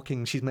she's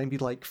walking, she's maybe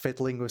like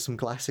fiddling with some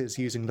glasses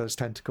using those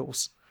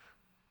tentacles.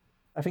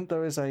 I think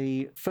there is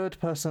a third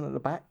person at the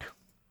back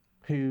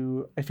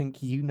who I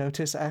think you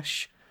notice,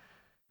 Ash.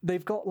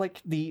 They've got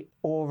like the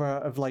aura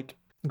of like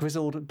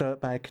grizzled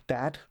dirtbag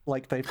dad.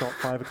 Like they've got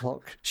 5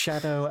 o'clock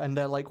shadow, and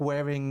they're like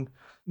wearing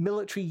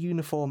military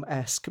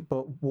uniform-esque,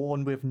 but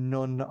worn with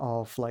none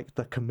of like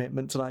the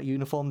commitment to that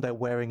uniform. They're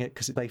wearing it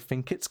because they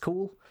think it's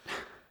cool.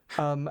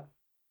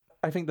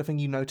 I think the thing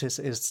you notice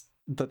is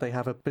that they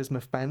have a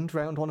bismuth band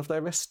round one of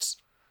their wrists,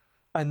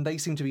 and they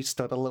seem to be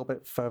stood a little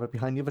bit further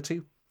behind the other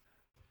 2.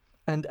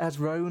 And as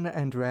Roan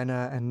and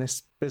Renna and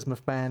this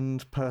bismuth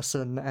band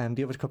person and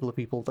the other couple of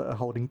people that are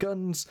holding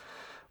guns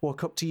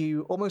walk up to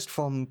you, almost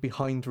from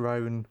behind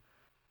Roan,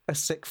 a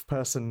 6th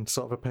person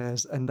sort of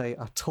appears, and they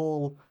are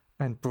tall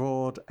and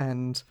broad,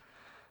 and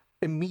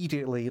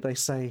immediately they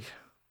say,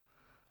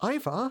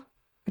 "Ivar,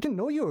 I didn't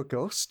know you were a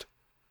ghost.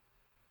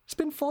 It's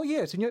been 4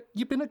 years and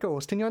you've been a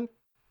ghost and you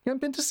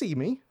haven't been to see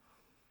me."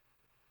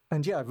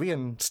 And yeah,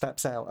 Rian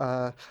steps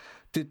out.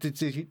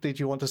 Did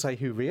you want to say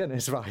who Rian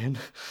is, Ryan?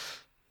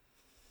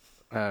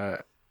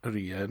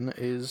 Rian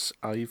is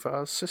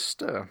Ivar's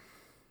sister.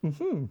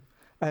 Mm-hmm.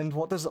 And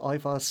what does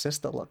Ivar's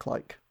sister look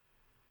like?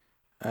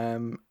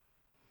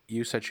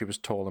 You said she was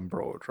tall and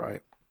broad,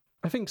 right?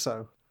 I think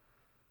so.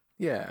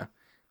 Yeah,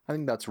 I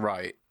think that's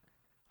right.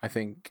 I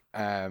think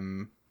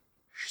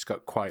she's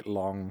got quite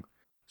long,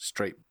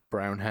 straight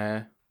brown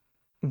hair.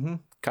 Mm-hmm.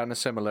 Kind of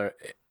similar.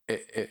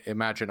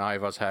 Imagine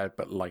Ivar's hair,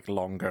 but like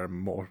longer,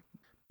 more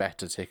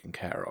better taken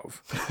care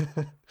of.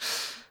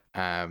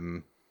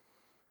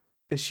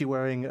 Is she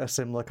wearing a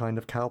similar kind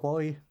of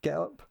cowboy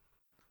getup?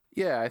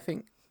 Yeah, I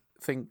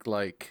think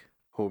like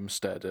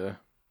homesteader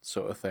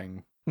sort of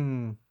thing.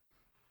 Mm.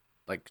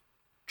 Like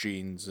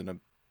jeans and a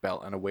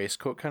belt and a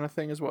waistcoat kind of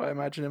thing is what I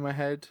imagine in my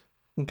head.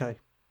 Okay.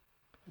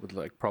 With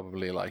like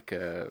probably like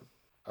a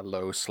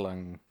low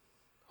slung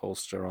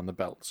holster on the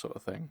belt sort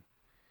of thing.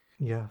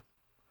 Yeah.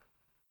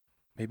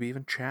 Maybe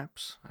even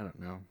chaps? I don't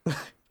know.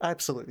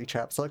 Absolutely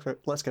chaps.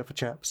 Let's go for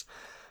chaps.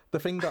 The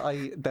thing that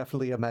I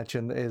definitely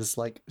imagine is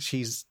like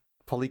she's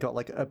probably got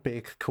like a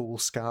big cool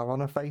scar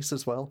on her face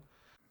as well.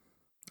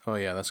 Oh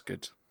yeah, that's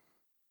good.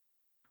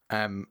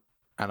 And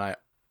I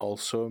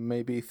also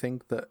maybe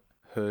think that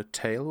her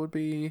tail would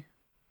be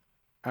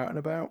out and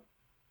about.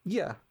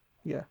 Yeah.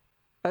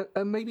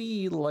 And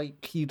maybe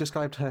like you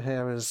described her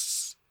hair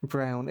as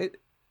brown.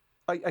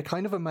 I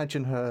kind of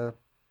imagine her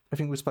I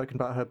think we've spoken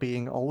about her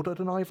being older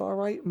than Ivar,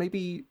 right?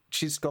 Maybe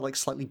she's got like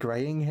slightly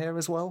greying hair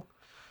as well.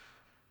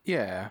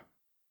 Yeah.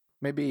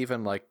 Maybe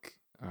even like,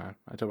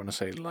 I don't want to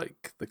say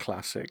like the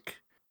classic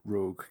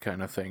rogue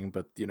kind of thing,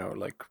 but,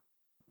 like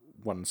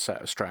one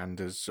set of strand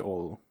is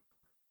all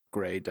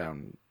grey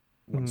down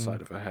one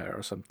side of her hair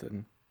or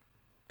something.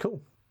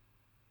 Cool.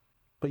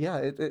 But yeah,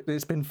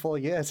 it's been 4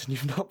 years and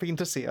you've not been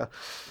to see her.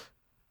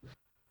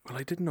 Well,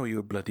 I didn't know you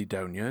were bloody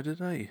down here, did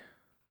I?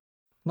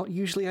 Not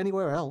usually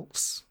anywhere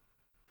else.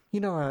 You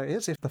know how it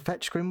is. If the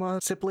Fetch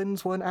Grimoire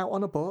siblings weren't out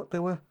on a boat, they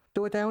were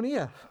down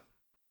here.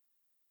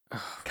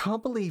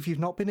 Can't believe you've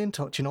not been in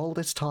touch in all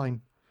this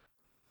time.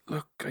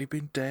 Look, I've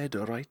been dead,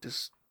 alright?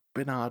 It's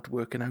been hard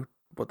working out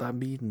what that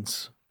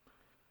means.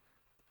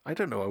 I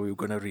don't know how we were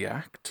going to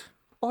react.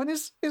 Oh, and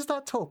is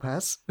that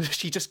Topaz?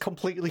 She just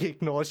completely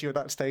ignores you at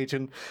that stage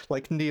and,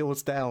 like,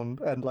 kneels down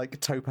and, like,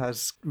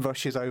 Topaz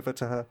rushes over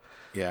to her.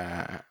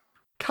 Yeah.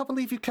 Can't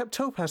believe you kept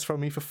Topaz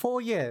from me for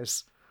 4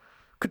 years.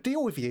 Could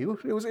deal with you.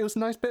 It was a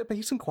nice bit of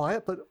peace and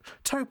quiet, but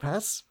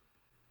Topaz,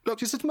 look,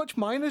 she's as much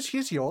mine as she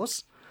is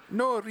yours.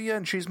 No,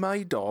 Rian, she's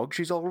my dog.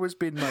 She's always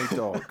been my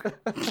dog.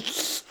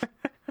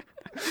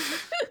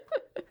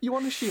 You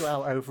want to shoot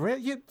out over it?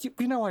 You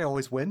know I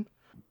always win.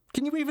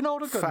 Can you even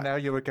hold a gun now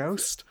you're a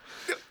ghost?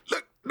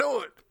 Look,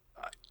 no.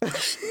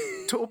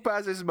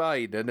 Topaz is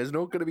mine, and there's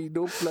not going to be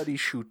no bloody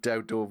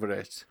shootout over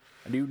it.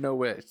 And you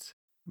know it.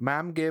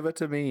 Mam gave it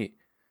to me.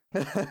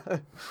 I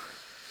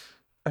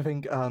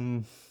think,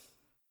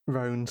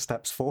 Roan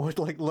steps forward,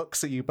 like,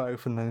 looks at you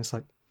both, and then it's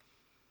like,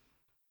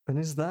 and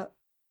is that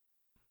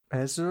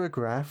Ezra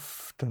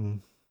Graft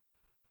and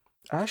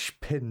Ash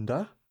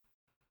Pinder?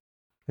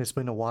 It's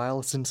been a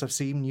while since I've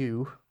seen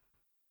you.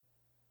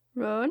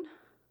 Roan?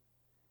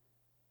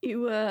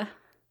 You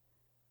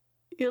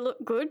look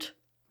good.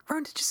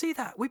 Roan, did you see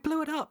that? We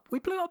blew it up. We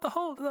blew up the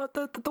whole,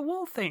 the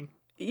wall thing.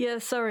 Yeah,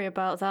 sorry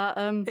about that.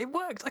 It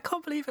worked. I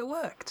can't believe it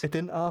worked. It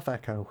didn't half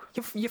echo.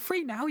 You're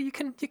free now. You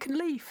can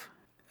leave.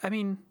 I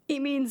mean, he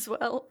means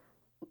well.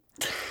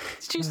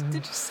 did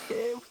you see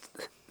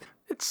it?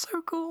 It's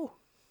so cool.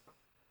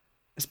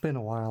 It's been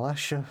a while,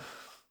 Asher.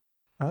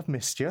 I've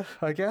missed you,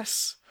 I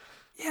guess.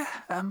 Yeah.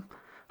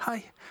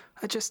 Hi.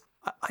 I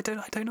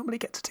don't normally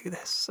get to do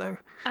this, so.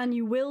 And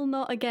you will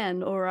not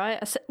again, all right?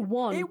 I said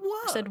one. It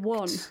worked. I said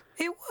one.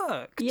 It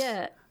worked.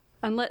 Yeah,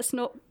 and let's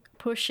not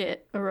push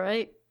it, all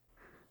right?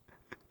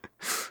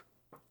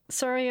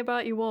 Sorry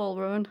about you all,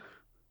 Roan.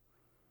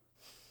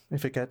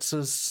 If it gets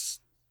us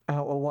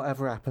out of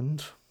whatever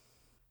happened,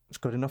 it's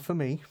good enough for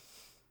me.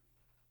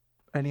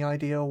 Any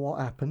idea what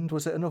happened?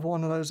 Was it another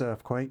one of those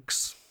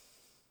earthquakes?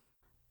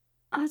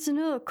 I don't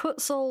know.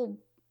 Cut's all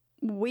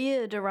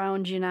weird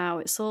around you now.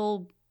 It's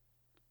all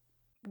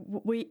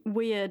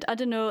weird. I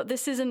don't know.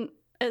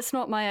 It's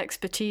not my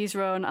expertise,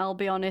 Roan, I'll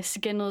be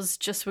honest. Ginnels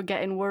just were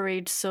getting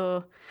worried,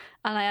 so.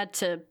 And I had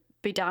to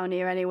be down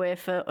here anyway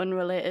for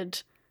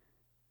unrelated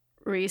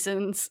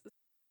reasons.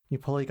 You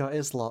probably got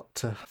his lot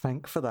to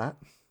thank for that.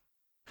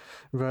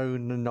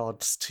 Roan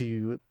nods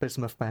to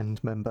Bismuth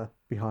Band member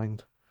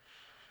behind.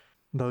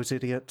 Those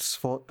idiots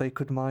thought they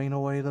could mine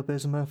away the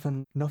bismuth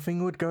and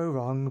nothing would go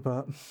wrong,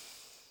 but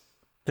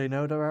they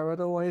know there are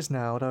other ways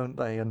now, don't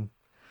they? And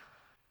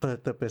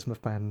the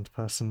Bismuth Band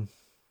person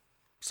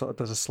sort of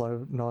does a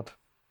slow nod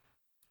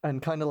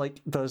and kind of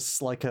like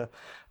does like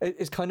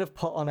it's kind of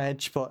put on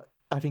edge, but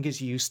I think is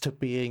used to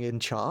being in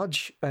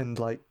charge and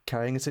like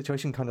carrying a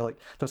situation, kind of like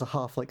does a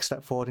half like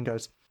step forward and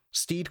goes,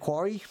 Steed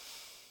Quarry,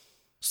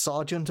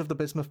 Sergeant of the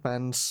Bismuth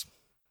Bands.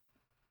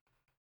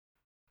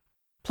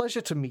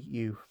 Pleasure to meet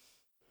you.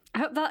 I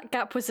hope that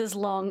gap was as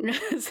long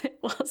as it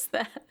was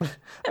there.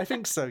 I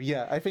think so,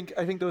 yeah. I think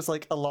there was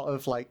like a lot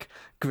of like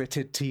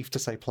gritted teeth to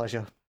say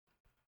pleasure.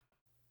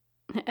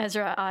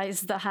 Ezra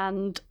eyes the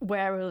hand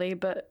warily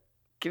but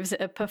gives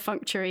it a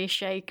perfunctory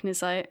shake and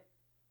is like,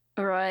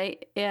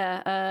 alright,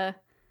 yeah,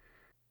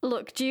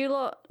 look, do you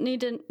lot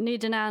need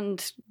an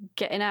hand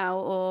getting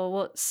out, or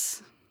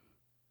what's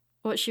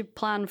your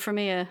plan from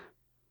here?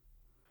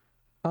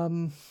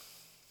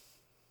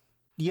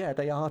 Yeah,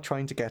 they are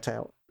trying to get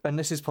out. And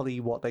this is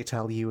probably what they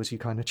tell you as you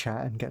kind of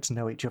chat and get to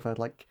know each other.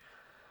 Like,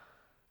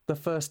 the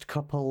first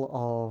couple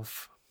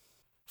of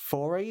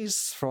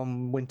forays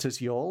from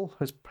Winter's Yawl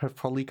have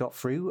probably got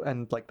through,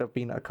 and, like, there have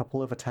been a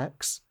couple of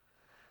attacks.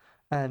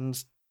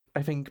 And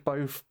I think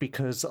both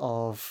because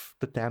of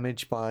the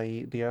damage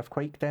by the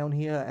earthquake down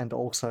here, and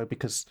also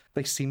because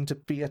they seem to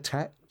be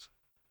attacked,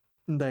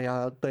 they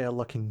are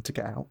looking to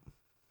get out.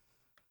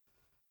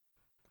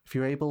 If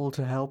you're able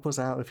to help us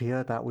out of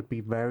here, that would be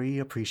very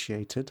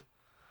appreciated.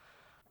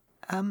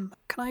 Can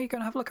I go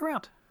and have a look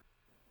around?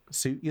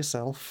 Suit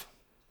yourself.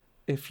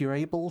 If you're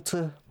able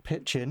to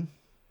pitch in,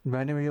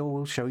 Renariel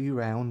will show you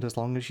round as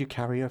long as you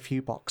carry a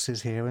few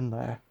boxes here and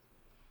there.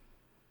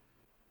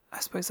 I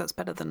suppose that's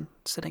better than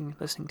sitting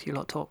listening to you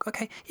lot talk.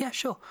 Okay, yeah,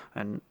 sure.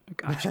 And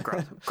actually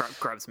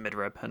grabs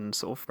mid-rib and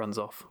sort of runs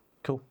off.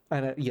 Cool.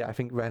 And yeah, I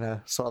think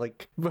Renna sort of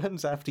like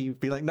runs after you,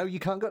 be like, no, you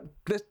can't go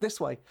this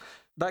way.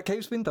 That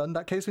cave's been done.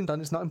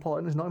 It's not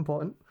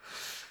important.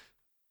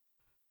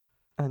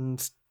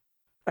 And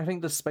I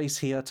think there's space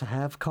here to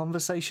have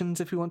conversations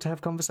if we want to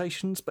have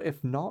conversations, but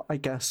if not, I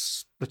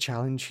guess the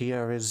challenge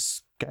here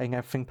is getting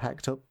everything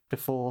packed up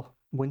before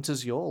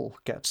Winter's Yawl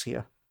gets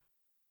here.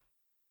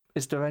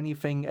 Is there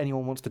anything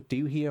anyone wants to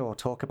do here or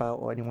talk about,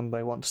 or anyone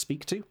they want to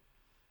speak to?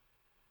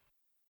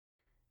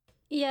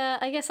 Yeah,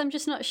 I guess I'm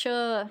just not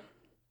sure,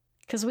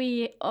 because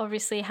we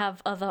obviously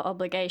have other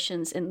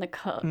obligations in the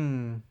cut,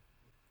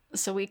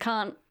 so we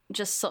can't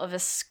just sort of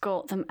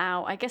escort them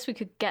out. I guess we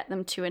could get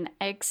them to an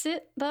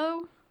exit,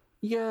 though.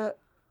 Yeah,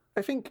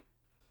 I think,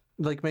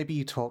 like, maybe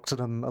you talk to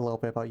them a little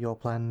bit about your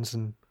plans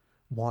and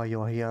why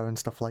you're here and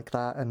stuff like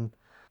that, and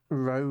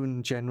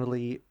Roan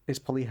generally is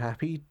probably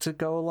happy to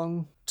go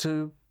along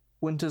to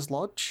Winter's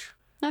Lodge.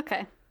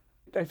 Okay.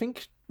 I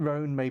think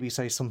Roan maybe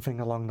say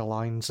something along the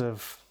lines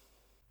of,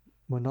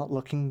 we're not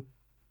looking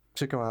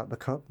to go out the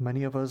cup.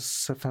 Many of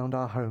us have found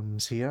our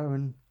homes here,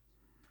 and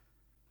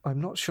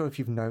I'm not sure if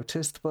you've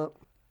noticed, but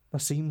there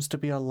seems to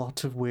be a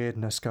lot of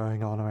weirdness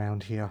going on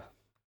around here.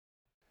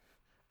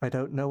 I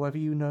don't know whether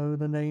you know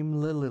the name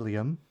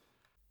Lililium.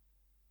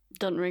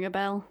 Doesn't ring a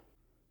bell.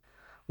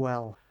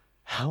 Well,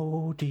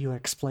 how do you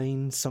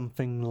explain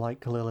something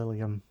like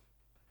Lililium?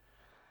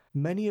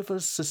 Many of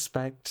us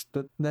suspect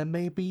that there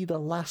may be the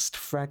last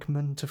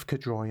fragment of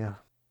Kedroya.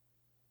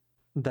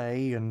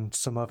 They and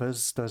some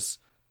others, there's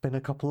been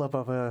a couple of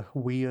other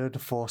weird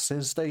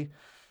forces, they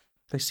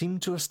seem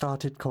to have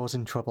started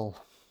causing trouble.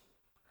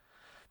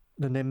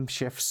 The Nim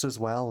shifts as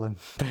well, and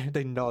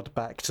they nod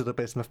back to the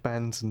bismuth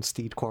bands, and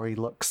Steed Quarry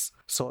looks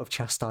sort of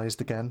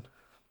chastised again.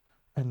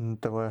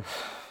 And there was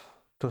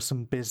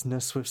some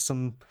business with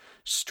some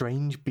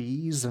strange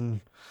bees,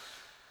 and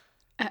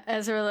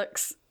Ezra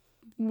looks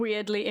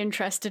weirdly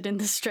interested in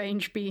the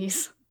strange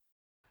bees.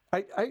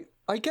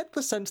 I get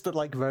the sense that,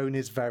 like, Roan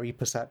is very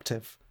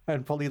perceptive,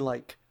 and probably,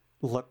 like,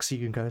 looks at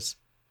you and goes,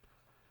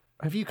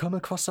 have you come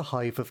across a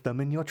hive of them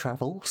in your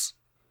travels?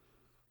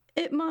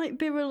 It might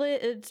be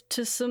related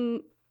to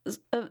some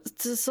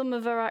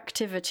of our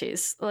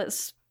activities.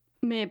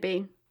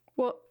 Maybe.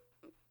 What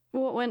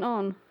went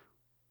on?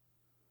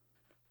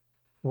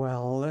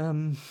 Well,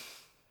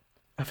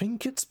 I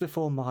think it's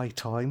before my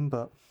time,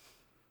 but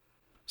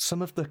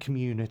some of the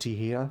community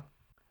here,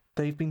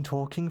 they've been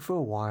talking for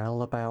a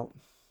while about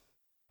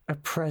a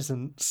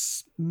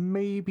presence,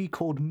 maybe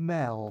called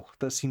Mel,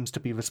 that seems to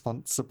be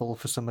responsible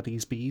for some of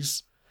these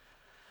bees.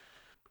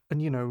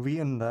 And,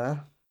 Rian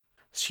there,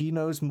 she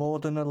knows more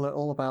than a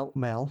little about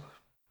Mel.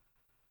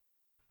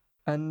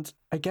 And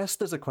I guess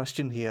there's a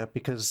question here,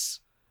 because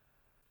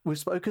we've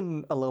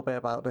spoken a little bit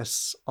about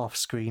this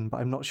off-screen,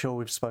 but I'm not sure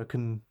we've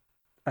spoken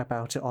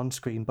about it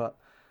on-screen, but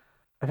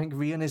I think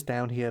Rian is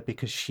down here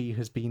because she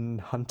has been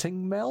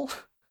hunting Mel.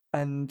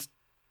 And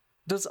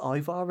does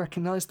Ivar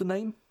recognize the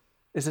name?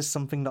 Is this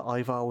something that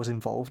Ivar was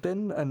involved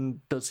in, and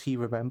does he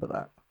remember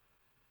that?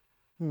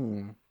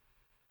 It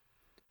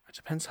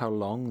depends how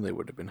long they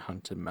would have been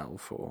hunting Mel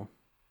for.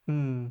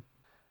 I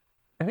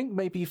think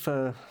maybe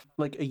for,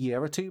 like, a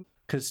year or two,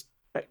 because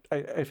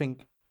I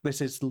think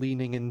this is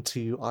leaning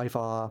into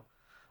Ivar.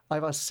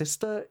 Ivar's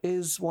sister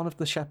is one of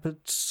the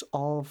shepherds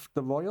of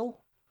the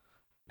Royal,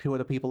 who are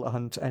the people that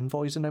hunt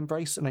envoys and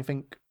Embrace, and I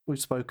think we've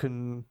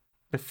spoken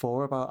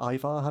before about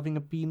Ivar having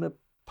been a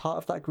part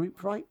of that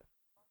group, right?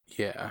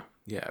 Yeah,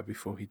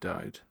 before he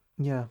died.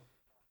 Yeah.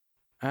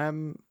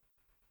 Well,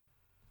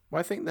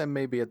 I think then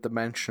maybe at the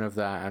mention of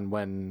that, and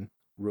when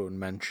Roan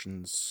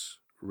mentions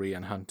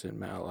Rian hunting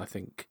Mel, I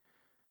think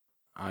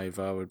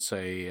Ivar would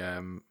say,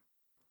 I'm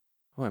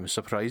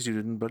surprised you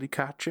didn't bloody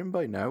catch him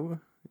by now.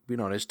 You've been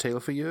on his tail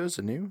for years,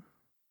 haven't you?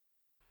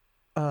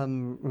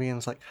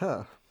 Rian's like,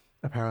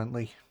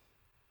 apparently.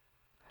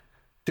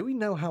 Do we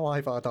know how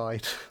Ivar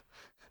died?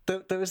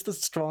 There is the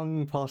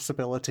strong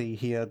possibility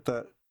here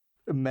that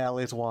Mel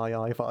is why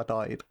Ivar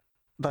died.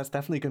 That's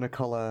definitely going to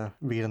colour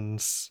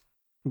Rian's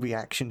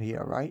reaction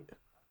here, right?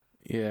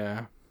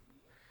 Yeah.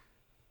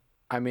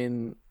 I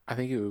mean, I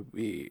think it would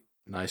be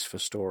nice for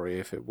story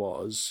if it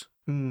was.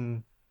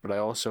 But I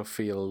also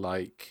feel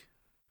like,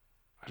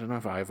 I don't know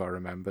if Ivar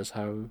remembers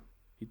how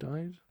he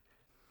died.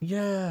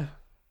 Yeah.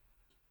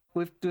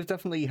 We've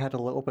definitely had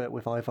a little bit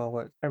with Ivar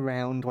where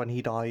around when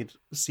he died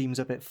seems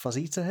a bit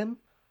fuzzy to him.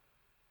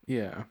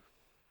 Yeah.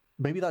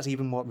 Maybe that's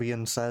even what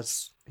Rian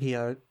says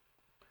here.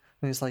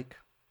 And he's like,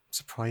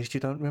 surprised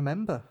you don't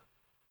remember.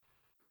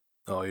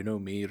 Oh, you know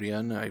me,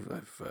 Rian.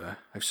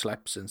 I've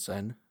slept since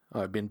then.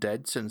 Oh, I've been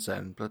dead since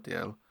then. Bloody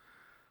hell.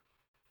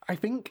 I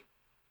think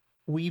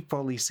we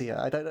probably see her.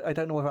 I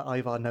don't know whether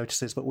Ivar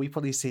notices, but we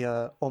probably see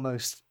her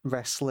almost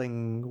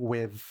wrestling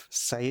with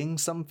saying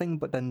something,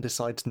 but then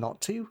decides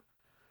not to.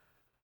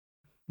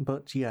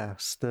 But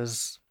yes,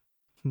 there's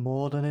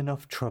more than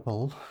enough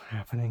trouble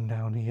happening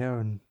down here,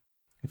 and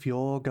if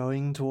you're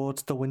going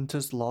towards the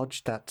Winter's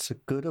Lodge, that's as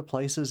good a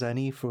place as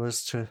any for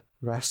us to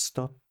rest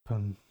up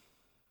and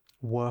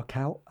work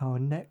out our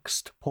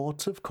next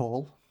port of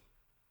call.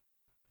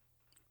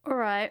 All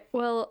right.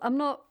 Well, I'm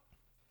not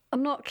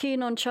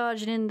keen on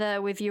charging in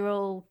there with your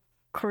old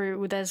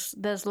crew.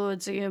 There's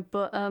loads of you,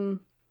 but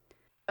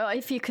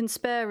if you can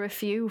spare a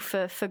few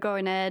for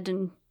going ahead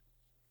and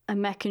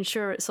and making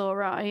sure it's all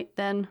right,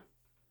 then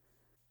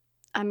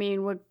I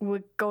mean,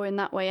 we're going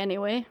that way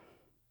anyway.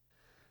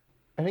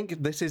 I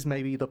think this is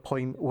maybe the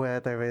point where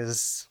there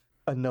is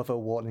another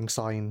warning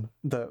sign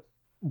that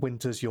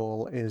Winter's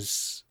Yawl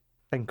is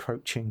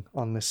encroaching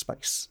on this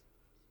space.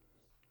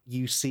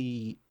 You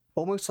see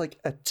almost like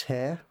a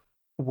tear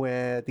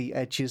where the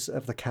edges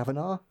of the cavern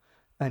are,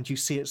 and you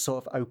see it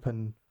sort of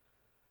open.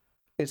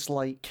 It's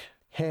like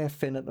hair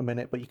thin at the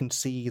minute, but you can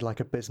see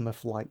like a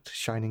bismuth light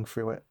shining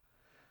through it.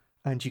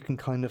 And you can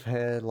kind of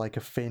hear like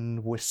a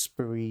thin,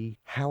 whispery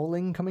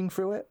howling coming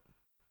through it.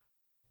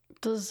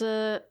 Does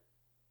that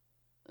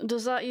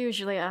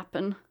usually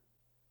happen?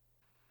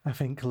 I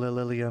think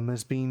Lililium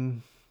has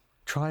been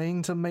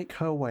trying to make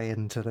her way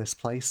into this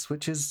place,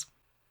 which is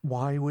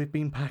why we've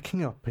been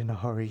packing up in a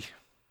hurry.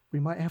 We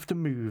might have to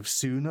move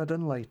sooner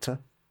than later.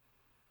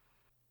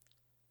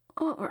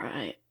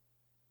 Alright.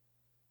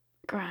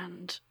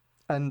 Grand.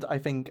 And I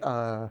think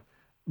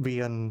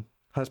Rian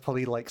has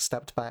probably like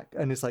stepped back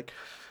and is like,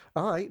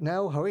 alright,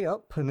 now hurry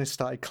up, and has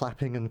started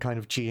clapping and kind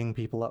of geeing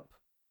people up.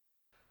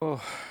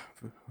 Oh,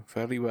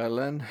 very well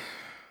then.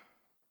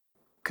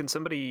 Can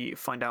somebody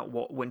find out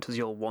what Winter's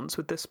Yawl wants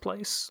with this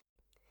place?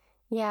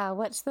 Yeah,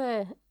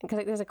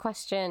 because there's a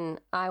question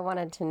I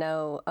wanted to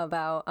know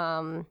about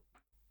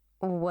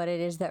what it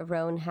is that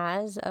Roan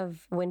has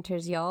of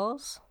Winter's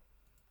Yawls.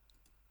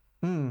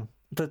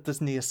 Does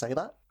Nia say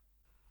that?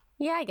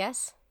 Yeah, I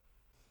guess.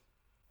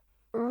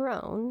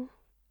 Roan,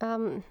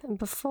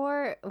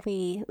 before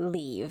we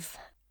leave,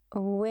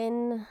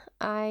 when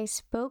I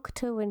spoke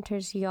to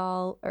Winter's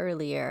Yawl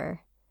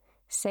earlier,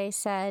 Say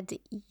said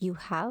you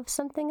have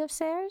something of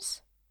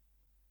Sayre's?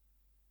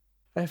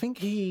 I think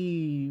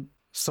he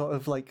sort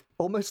of like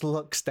almost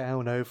looks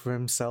down over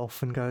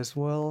himself and goes,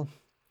 well,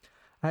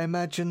 I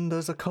imagine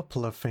there's a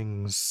couple of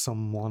things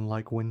someone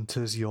like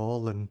Winter's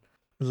Yawl and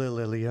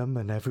Lililium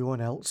and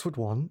everyone else would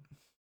want.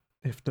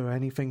 If they're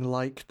anything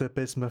like the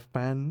Bismuth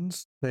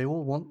bands, they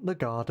will want the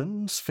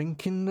gardens,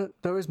 thinking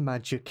that there is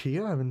magic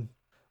here, and,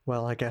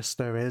 well, I guess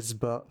there is,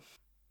 but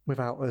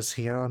without us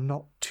here, I'm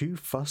not too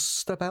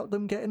fussed about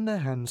them getting their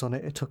hands on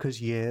it. It took us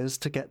years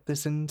to get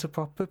this into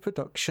proper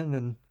production,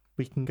 and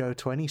we can go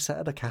to any set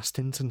of the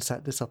castings and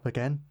set this up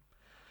again.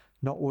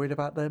 Not worried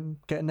about them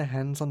getting their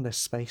hands on this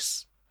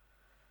space.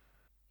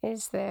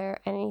 Is there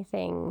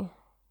anything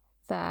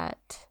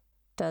that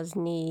does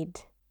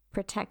need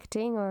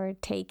protecting or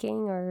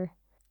taking or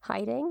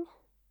hiding?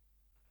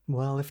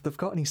 Well, if they've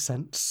got any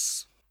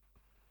sense,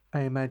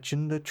 I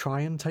imagine they'd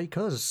try and take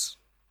us.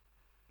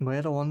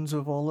 We're the ones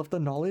with all of the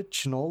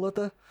knowledge and all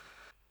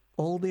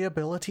the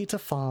ability to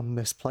farm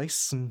this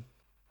place, and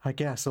I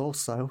guess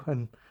also,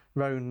 and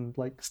Roan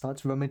like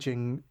starts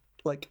rummaging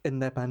like in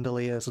their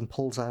bandoliers and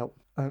pulls out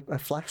a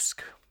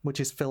flask which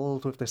is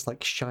filled with this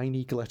like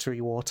shiny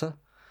glittery water.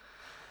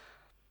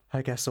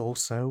 I guess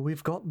also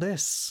we've got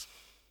this.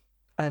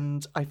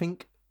 And I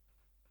think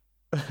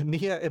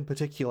Nia in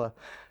particular,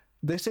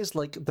 this is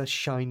like the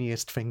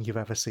shiniest thing you've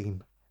ever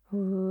seen.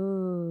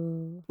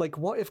 Ooh. Like,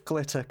 what if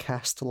glitter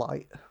cast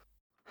light?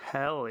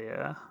 Hell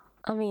yeah.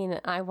 I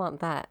mean, I want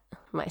that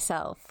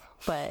myself,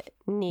 but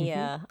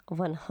Nia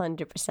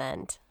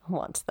 100%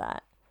 wants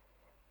that.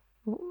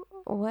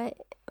 What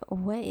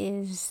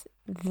is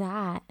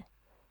that?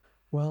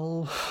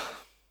 Well,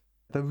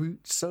 the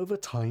roots over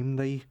time,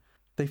 they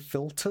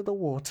filter the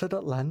water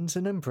that lands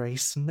in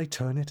Embrace and they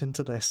turn it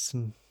into this.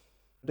 And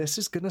this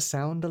is going to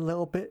sound a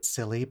little bit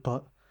silly,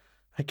 but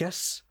I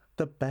guess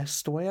the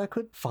best way I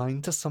could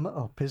find to sum it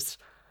up is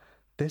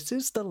this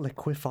is the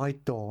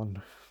liquefied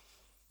dawn.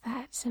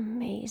 That's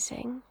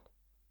amazing.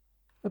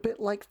 A bit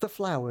like the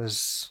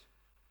flowers.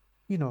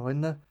 You know, in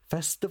the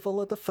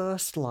Festival of the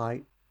First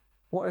Light.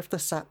 What if they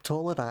sapped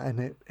all of that and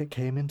it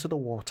came into the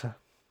water?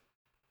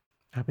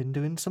 I've been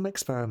doing some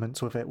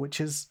experiments with it, which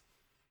is...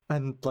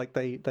 And, like,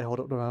 they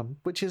hold up their arm,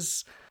 which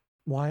is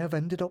why I've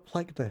ended up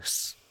like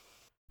this.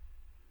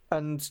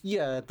 And,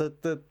 yeah,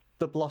 the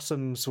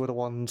blossoms were the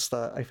ones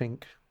that I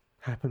think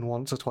happen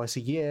once or twice a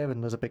year,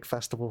 and there's a big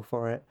festival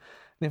for it.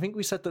 And I think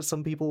we said that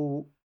some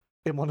people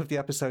in one of the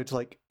episodes,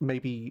 like,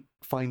 maybe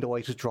find a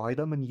way to dry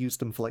them and use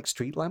them for, like,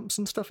 street lamps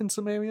and stuff in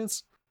some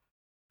areas.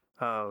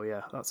 Oh,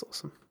 yeah, that's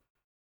awesome.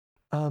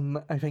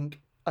 I think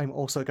I'm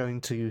also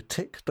going to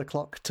tick the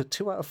clock to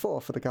 2 out of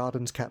 4 for the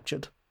gardens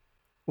captured.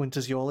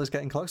 Winter's Yawl is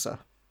getting closer.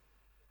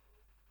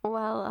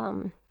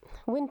 Well,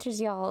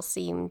 Winter's Yawl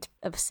seemed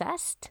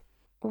obsessed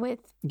with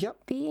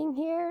being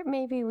here.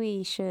 Maybe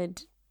we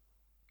should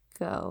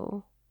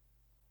go.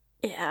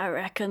 Yeah, I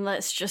reckon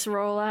let's just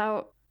roll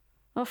out.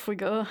 Off we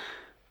go.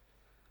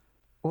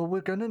 Well,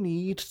 we're gonna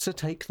need to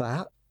take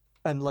that.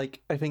 And,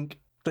 like, I think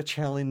the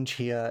challenge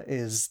here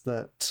is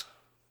that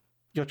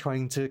you're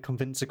trying to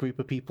convince a group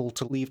of people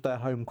to leave their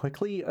home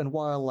quickly, and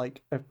while,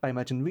 like, I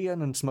imagine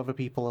Rian and some other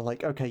people are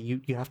like, okay,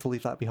 you have to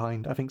leave that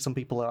behind, I think some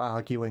people are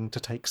arguing to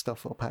take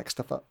stuff or pack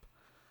stuff up.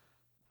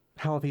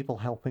 How are people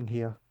helping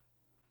here?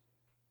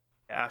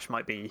 Ash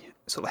might be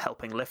sort of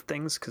helping lift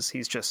things, because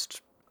he's just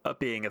a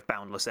being of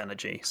boundless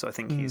energy, so I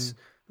think he's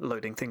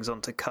loading things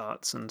onto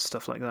carts and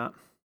stuff like that.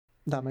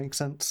 That makes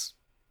sense.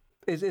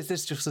 Is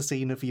this just a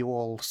scene of you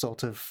all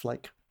sort of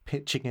like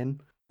pitching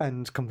in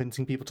and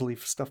convincing people to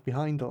leave stuff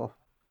behind, or?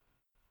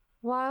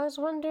 Well, I was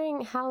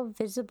wondering how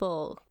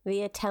visible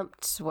the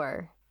attempts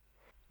were.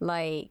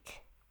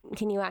 Like,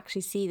 can you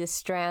actually see the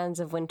strands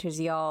of Winter's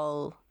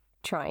Yawl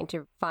trying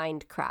to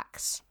find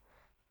cracks?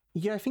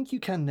 Yeah, I think you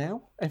can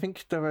now. I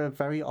think there are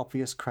very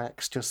obvious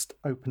cracks just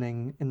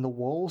opening in the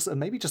walls and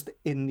maybe just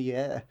in the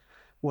air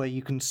where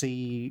you can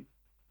see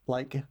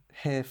like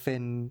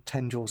hair-thin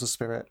tendrils of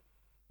spirit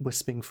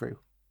wisping through.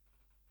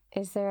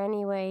 Is there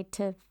any way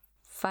to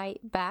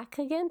fight back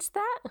against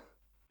that?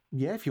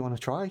 Yeah, if you want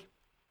to try.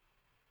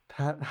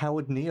 How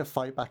would Nia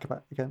fight back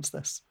against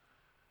this?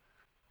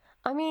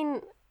 I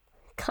mean,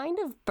 kind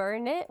of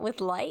burn it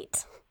with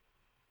light.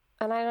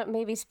 And I don't,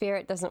 maybe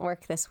spirit doesn't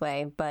work this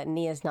way, but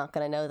Nia's not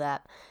going to know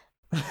that.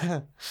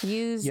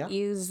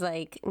 Use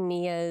like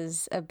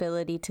Nia's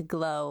ability to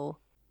glow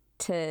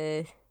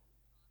to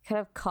kind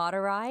of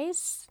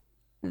cauterize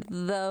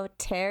the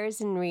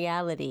tears in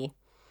reality.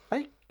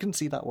 I can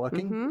see that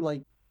working. Mm-hmm.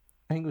 Like,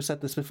 I think we've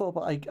said this before,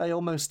 but I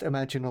almost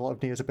imagine a lot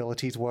of Nia's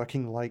abilities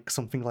working like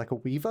something like a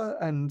weaver,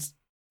 and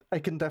I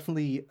can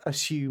definitely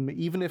assume,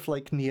 even if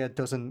like Nia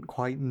doesn't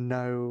quite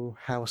know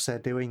how they're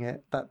doing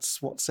it,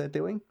 that's what they're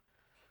doing.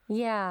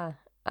 Yeah,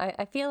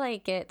 I feel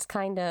like it's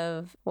kind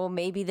of, well,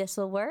 maybe this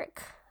will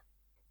work.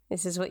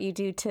 This is what you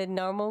do to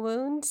normal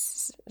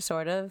wounds,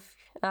 sort of.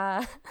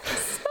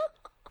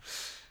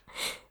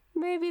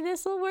 Maybe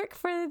this will work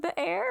for the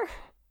air.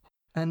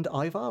 And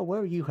Ivar,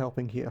 where are you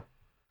helping here?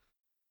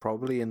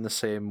 Probably in the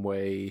same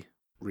way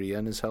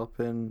Rian is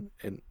helping,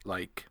 in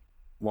like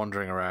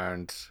wandering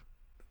around,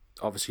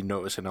 obviously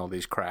noticing all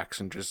these cracks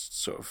and just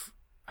sort of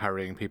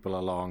hurrying people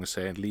along,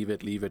 saying, leave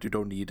it, you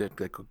don't need it,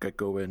 get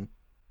going.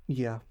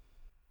 Yeah.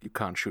 You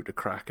can't shoot a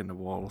crack in the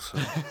wall, so...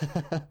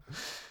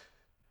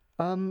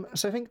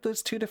 So I think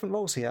there's two different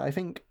roles here. I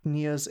think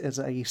Nia's is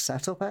a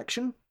setup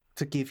action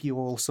to give you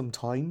all some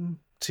time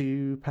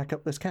to pack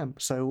up this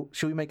camp. So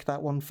should we make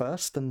that one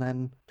first and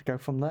then go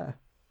from there?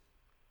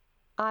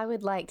 I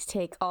would like to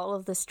take all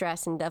of the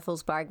stress and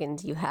devil's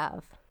bargains you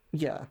have.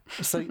 Yeah.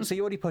 So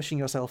you're already pushing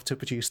yourself to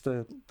produce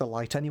the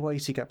light anyway,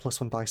 so you get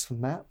 +1 dice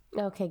from that.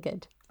 Okay,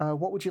 good.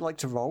 What would you like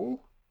to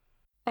roll?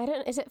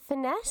 Is it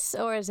finesse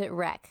or is it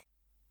wreck?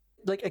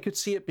 Like, I could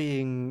see it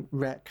being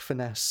rec,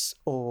 finesse,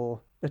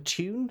 or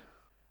attune.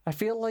 I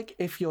feel like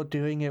if you're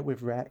doing it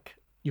with rec,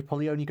 you're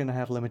probably only going to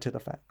have limited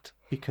effect,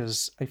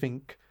 because I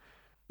think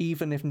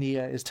even if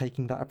Nia is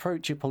taking that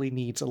approach, it probably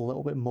needs a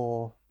little bit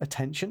more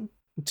attention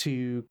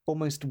to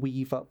almost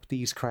weave up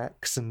these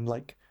cracks and,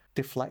 like,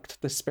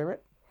 deflect the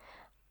spirit.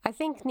 I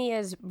think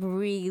Nia's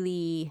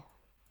really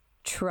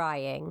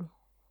trying.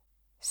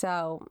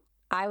 So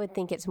I would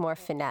think it's more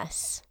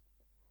finesse.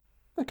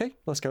 Okay,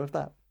 let's go with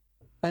that.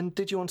 And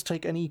did you want to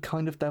take any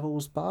kind of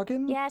devil's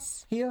bargain?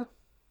 Yes. Here?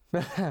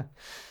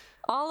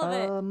 All of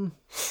it.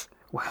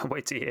 Well,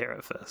 wait till you hear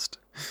it first.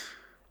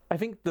 I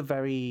think the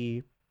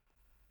very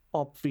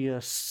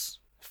obvious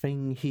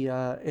thing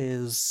here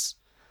is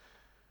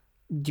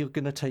you're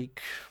going to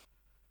take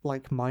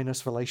like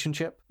minus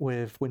relationship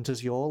with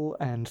Winter's Yawl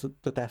and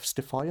the Death's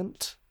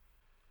Defiant.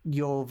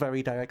 You're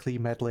very directly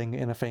meddling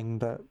in a thing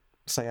that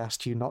Say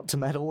asked you not to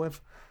meddle with.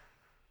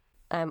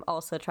 I'm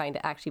also trying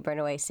to actually burn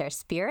away Sarah's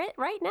spirit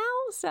right now,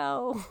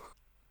 so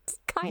it's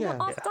kind of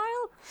hostile.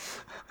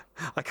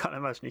 Yeah. I can't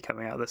imagine you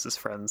coming out of this as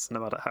friends, no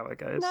matter how it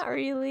goes. Not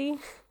really.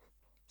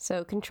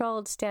 So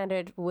controlled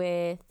standard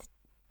with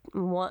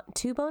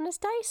 2 bonus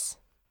dice?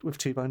 With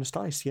 2 bonus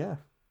dice, yeah.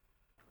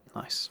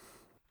 Nice.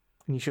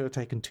 And you should have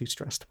taken 2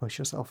 stress to push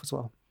yourself as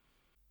well.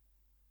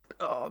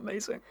 Oh,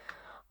 amazing.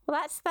 Well,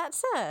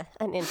 that's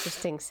an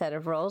interesting set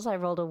of rolls. I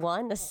rolled a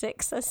 1, a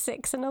 6, a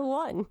 6, and a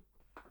 1.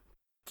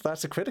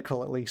 That's a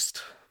critical, at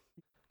least.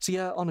 So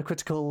yeah, on a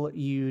critical,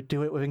 you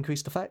do it with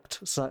increased effect,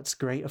 so that's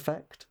great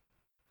effect.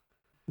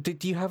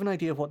 Do you have an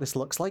idea of what this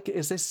looks like?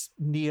 Is this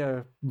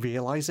Nia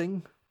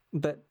realizing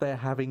that they're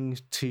having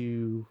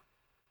to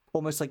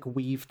almost like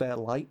weave their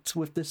light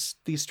with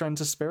these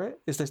strands of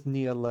spirit? Is this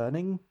Nia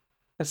learning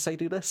as they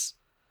do this?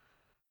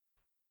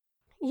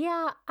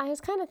 Yeah, I was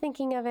kind of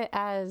thinking of it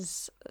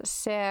as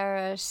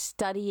Sarah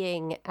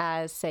studying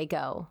as they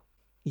go.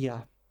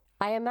 Yeah.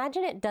 I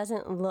imagine it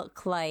doesn't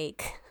look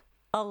like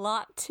a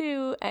lot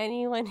to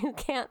anyone who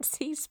can't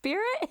see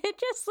spirit. It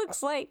just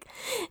looks like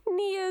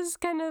Nia's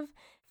kind of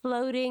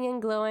floating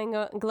and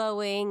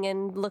glowing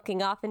and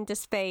looking off into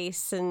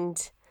space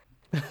and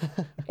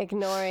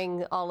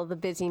ignoring all of the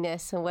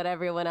busyness and what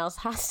everyone else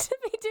has to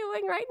be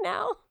doing right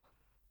now.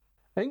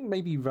 I think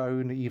maybe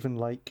Roan even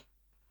like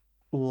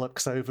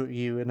looks over at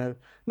you in a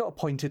not a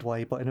pointed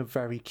way, but in a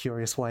very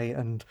curious way,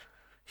 and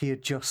he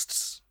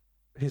adjusts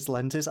his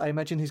lenses. I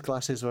imagine his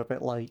glasses are a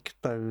bit like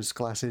those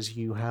glasses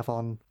you have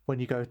on when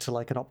you go to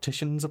like an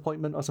optician's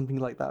appointment or something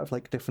like that, with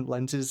like different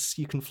lenses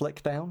you can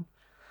flick down.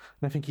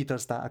 And I think he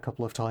does that a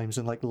couple of times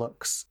and like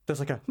looks, there's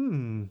like a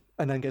and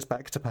then gets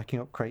back to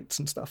packing up crates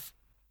and stuff.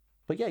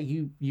 But yeah,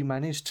 you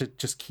manage to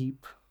just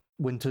keep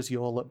Winter's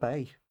Yawl at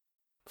bay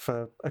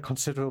for a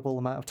considerable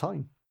amount of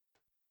time.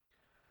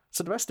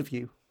 So the rest of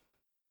you,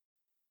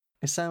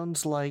 it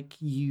sounds like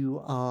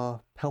you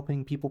are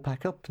helping people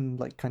pack up and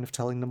like kind of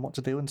telling them what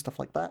to do and stuff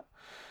like that.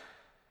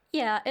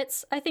 Yeah,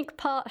 it's, I think,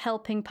 part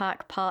helping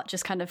pack, part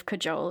just kind of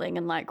cajoling,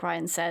 and like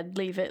Ryan said,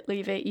 leave it,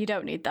 you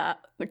don't need that.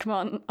 Come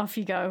on, off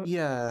you go.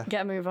 Yeah.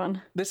 Get a move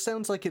on. This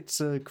sounds like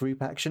it's a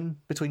group action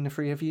between the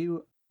three of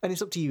you, and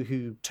it's up to you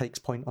who takes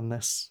point on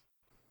this.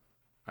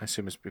 I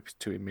assume it's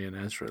between me and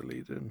Ezra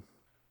leading.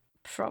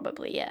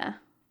 Probably, yeah.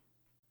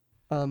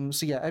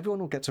 So yeah,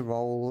 everyone will get to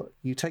roll.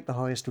 You take the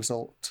highest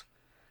result,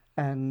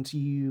 and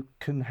you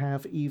can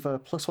have either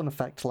 +1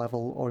 effect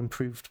level or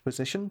improved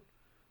position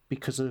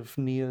because of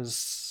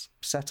Nia's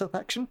setup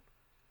action.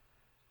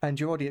 And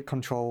you're already at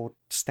controlled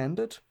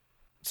standard,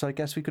 so I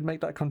guess we could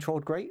make that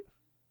controlled great.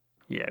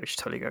 Yeah, we should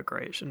totally go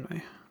great, shouldn't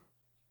we?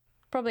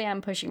 Probably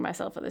am pushing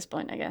myself at this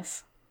point, I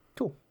guess.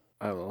 Cool.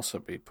 I'll also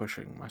be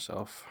pushing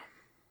myself.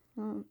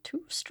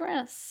 Too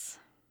stress.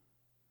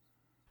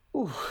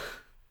 Ooh.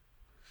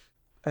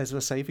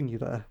 Ezra saving you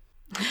there.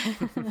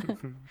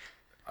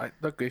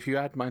 Look, if you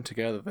add mine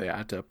together, they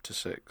add up to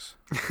 6.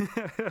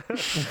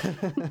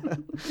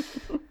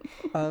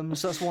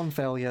 So that's one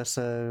failure,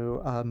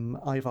 so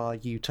Ivar,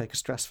 you take a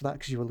stress for that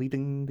because you were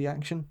leading the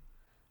action.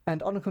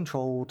 And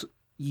uncontrolled,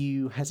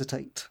 you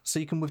hesitate. So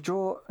you can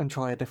withdraw and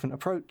try a different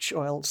approach,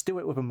 or else do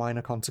it with a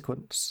minor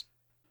consequence.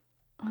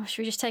 Oh, should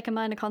we just take a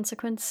minor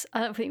consequence?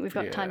 I don't think we've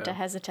got time to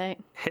hesitate.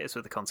 Hit us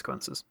with the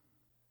consequences.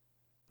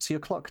 So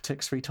your clock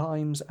ticks 3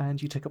 times,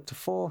 and you tick up to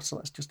 4, so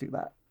let's just do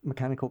that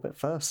mechanical bit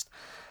first.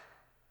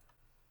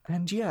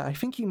 And yeah, I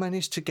think you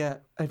managed to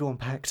get everyone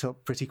packed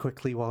up pretty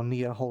quickly while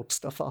Nia holds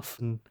stuff off,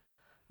 and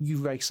you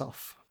race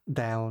off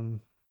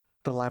down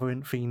the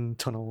labyrinthine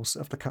tunnels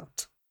of the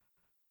cut.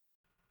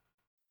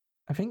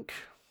 I think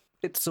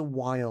it's a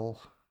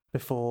while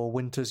before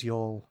Winter's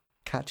Yawl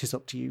catches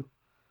up to you,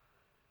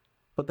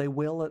 but they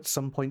will at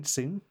some point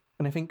soon.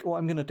 And I think what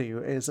I'm going to do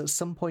is at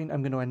some point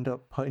I'm going to end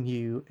up putting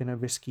you in a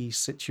risky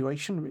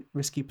situation,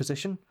 risky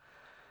position.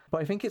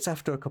 But I think it's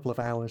after a couple of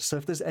hours, so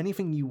if there's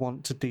anything you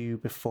want to do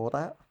before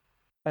that,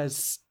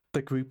 as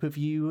the group of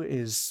you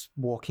is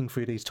walking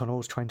through these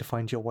tunnels trying to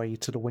find your way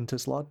to the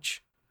Winter's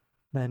Lodge,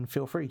 then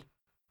feel free.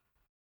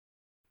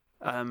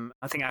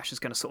 I think Ash is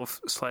going to sort of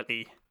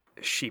slightly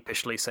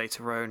sheepishly say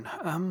to Roan,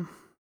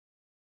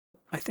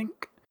 I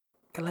think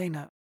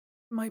Galena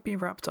might be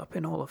wrapped up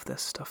in all of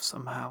this stuff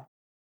somehow.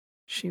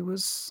 She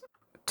was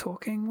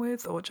talking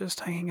with or just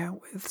hanging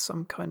out with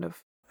some kind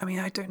of... I mean,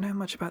 I don't know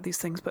much about these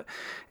things, but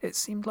it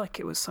seemed like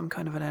it was some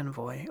kind of an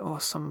envoy or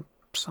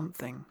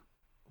something.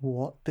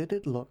 What did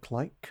it look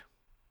like?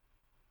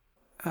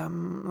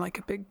 Like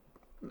a big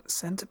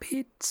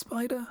centipede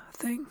spider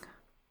thing?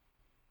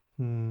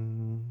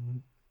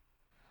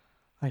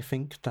 I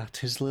think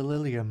that is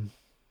Lililium.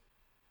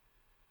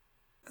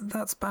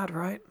 That's bad,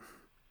 right?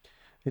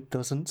 It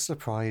doesn't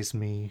surprise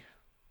me.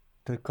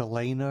 The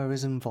Galena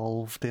is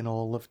involved in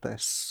all of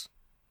this.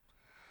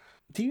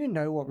 Do you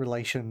know what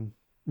relation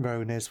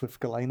Roan is with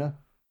Galena?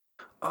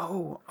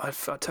 Oh,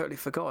 I've totally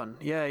forgotten.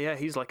 Yeah,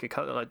 he's like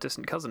a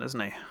distant cousin, isn't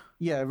he?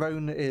 Yeah,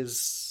 Roan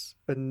is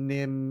a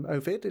Nim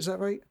Ovid, is that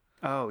right?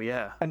 Oh,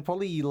 yeah. And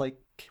probably, like,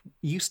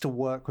 used to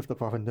work with the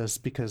Provenders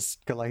because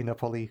Galena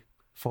probably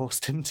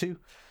forced him to.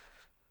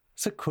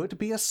 So could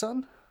be a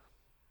son?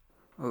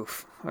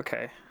 Oof,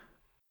 okay.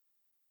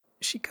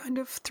 She kind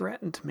of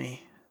threatened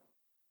me.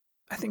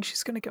 I think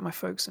she's going to get my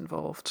folks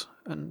involved,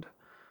 and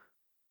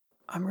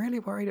I'm really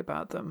worried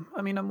about them.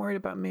 I mean, I'm worried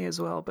about me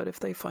as well, but if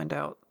they find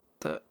out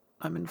that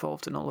I'm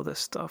involved in all of this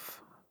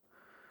stuff...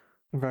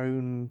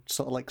 Roan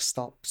sort of, like,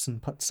 stops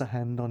and puts a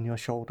hand on your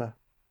shoulder.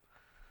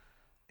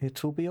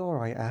 It will be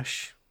alright,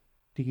 Ash.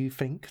 Do you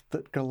think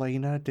that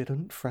Galena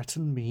didn't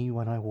threaten me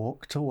when I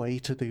walked away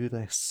to do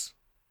this?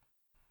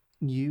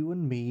 You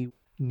and me,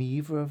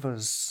 neither of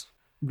us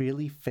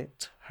really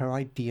fit her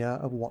idea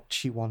of what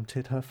she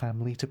wanted her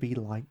family to be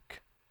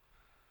like.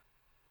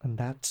 And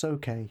that's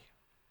okay.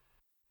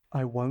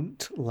 I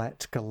won't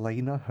let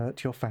Galena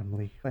hurt your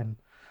family. And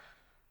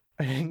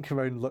I think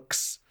Roan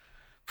looks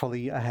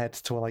probably ahead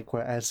to like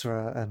where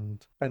Ezra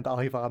and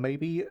Ivar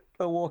maybe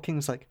are walking.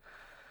 It's like,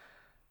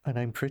 and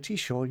I'm pretty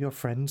sure your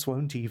friends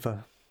won't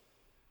either.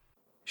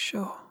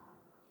 Sure.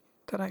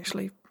 That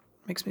actually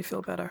makes me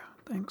feel better.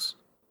 Thanks.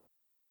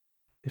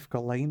 If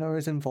Galena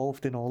is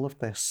involved in all of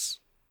this,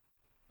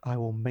 I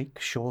will make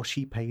sure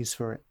she pays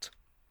for it.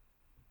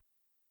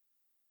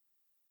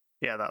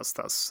 Yeah, that's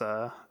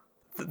the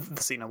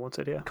scene I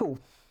wanted, yeah. Cool.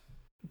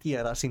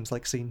 Yeah, that seems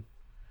like scene.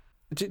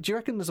 Do you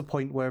reckon there's a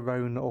point where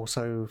Roan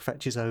also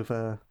fetches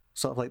over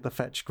sort of like the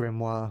Fetch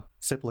Grimoire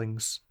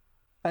siblings?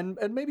 And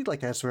maybe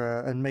like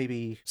Ezra and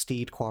maybe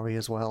Steed Quarry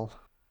as well.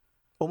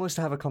 Almost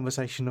to have a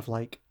conversation of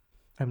like,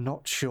 I'm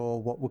not sure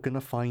what we're going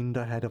to find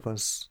ahead of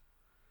us.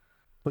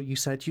 But you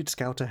said you'd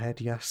scout ahead,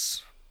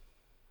 yes?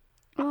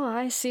 Oh,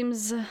 aye,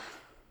 seems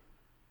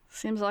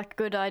like a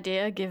good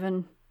idea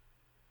given,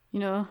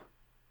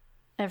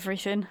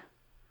 everything.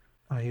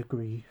 I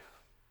agree.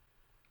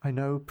 I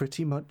know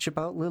pretty much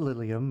about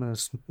Lililium,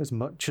 as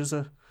much as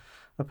a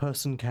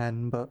person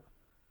can, but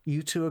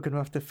you two are going to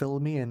have to fill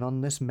me in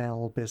on this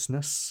Mel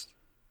business.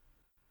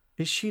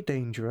 Is she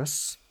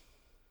dangerous?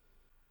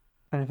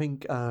 And I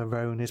think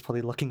Rowan is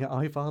probably looking at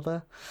Ivar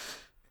there.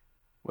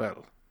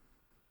 Well,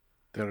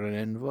 they're an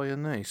envoy,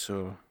 aren't they? So,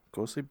 of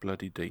course they're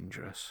bloody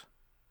dangerous.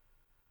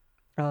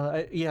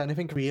 Yeah, and I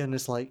think Rian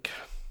is like,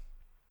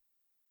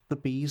 the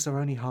bees are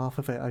only half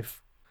of it.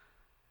 I've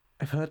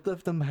heard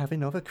of them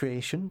having other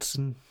creations,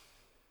 and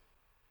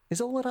is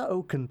all of that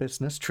Oaken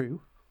business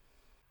true?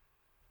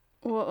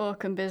 What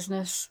Oaken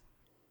business?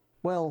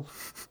 Well,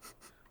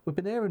 we've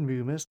been hearing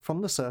rumours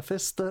from the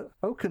surface that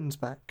Oaken's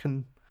back,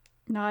 and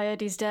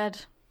Naiad, he's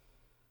dead.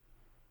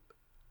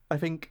 I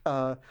think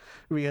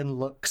Rian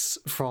looks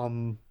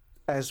from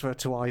Ezra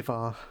to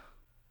Ivar.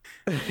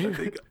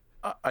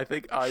 I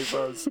think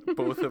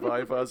both of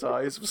Ivar's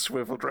eyes have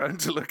swiveled round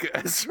to look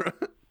at Ezra.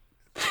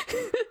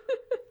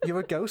 You're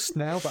a ghost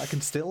now, but I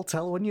can still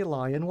tell when you're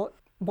lying.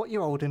 What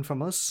you're holding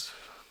from us?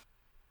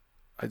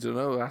 I don't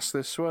know, ask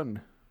this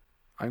one.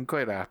 I'm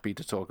quite happy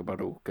to talk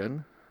about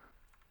Oaken.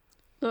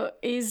 Look,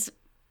 he's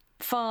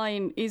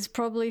fine. He's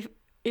probably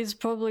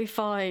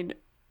fine.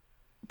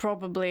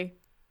 Probably.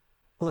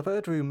 Well, I've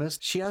heard rumours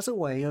she has a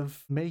way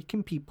of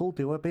making people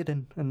do her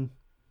bidding, and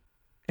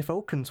if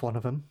Oaken's one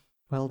of them,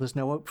 well, there's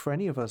no hope for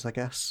any of us, I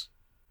guess.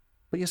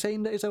 But you're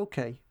saying that he's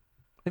okay.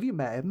 Have you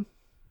met him?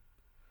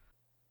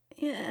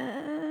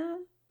 Yeah.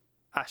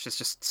 Ash is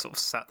just sort of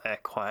sat there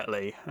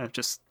quietly,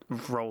 just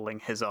rolling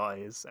his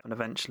eyes, and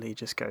eventually he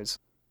just goes,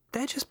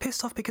 "They're just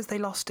pissed off because they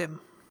lost him."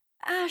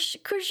 Ash,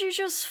 could you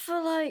just for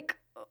like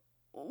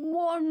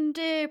one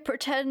day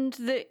pretend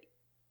that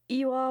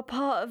you are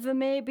part of a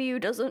maybe who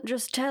doesn't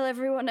just tell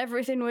everyone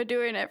everything we're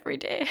doing every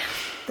day?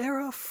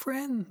 They're our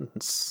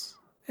friends.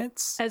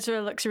 It's...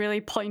 Ezra looks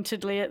really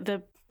pointedly at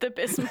the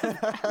bismuth.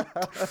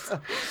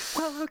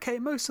 Well, okay,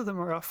 most of them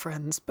are our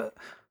friends, but...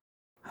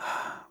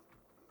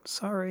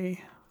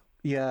 Sorry.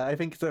 Yeah, I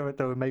think there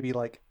were maybe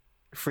like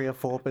 3 or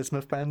 4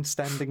 bismuth bands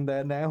standing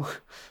there now.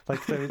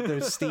 Like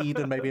there's Steed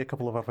and maybe a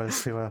couple of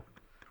others who are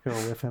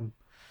with him.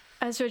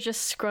 Ezra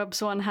just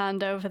scrubs one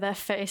hand over their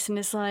face and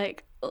is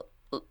like,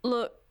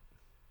 look,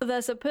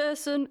 there's a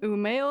person who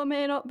may or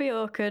may not be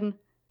Oaken,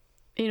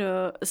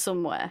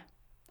 somewhere.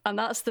 And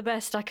that's the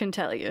best I can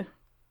tell you.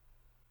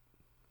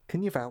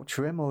 Can you vouch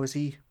for him, or is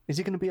he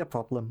going to be a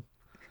problem?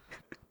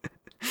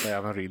 I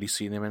haven't really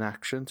seen him in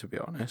action, to be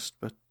honest,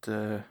 but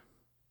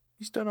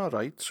he's done all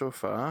right so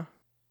far.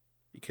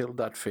 He killed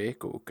that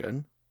fake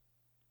Oaken.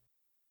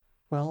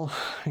 Well,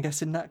 I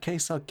guess in that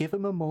case I'll give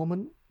him a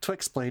moment to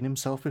explain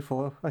himself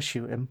before I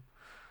shoot him.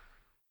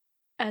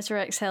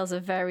 Ezra exhales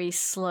a very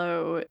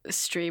slow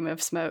stream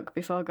of smoke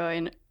before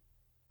going,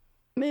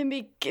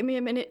 maybe give me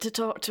a minute to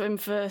talk to him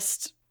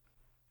first,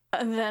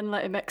 and then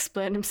let him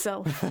explain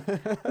himself.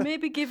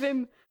 Maybe give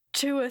him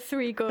 2 or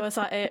 3 goes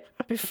at it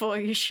before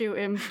you shoot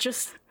him.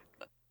 Just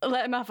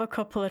let him have a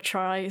couple of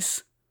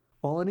tries.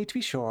 All I need to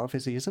be sure of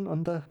is he isn't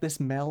under this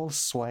Mel's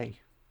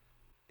sway.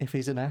 If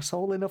he's an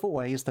asshole in other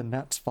ways, then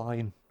that's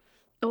fine.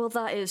 Well,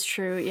 that is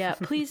true, yeah.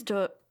 Please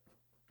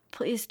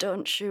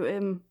don't shoot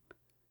him.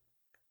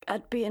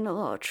 I'd be in a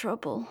lot of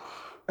trouble.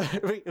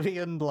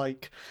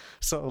 Rian,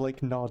 sort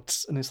of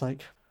nods and is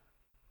like,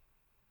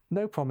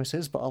 no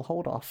promises, but I'll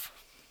hold off.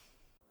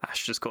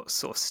 Ash just got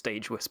sort of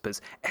stage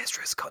whispers,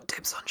 Ezra's got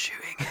dibs on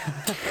shooting.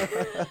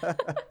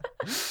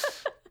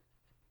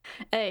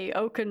 Hey,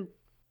 Oaken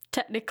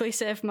technically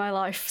saved my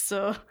life,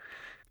 so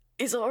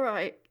he's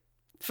alright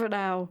for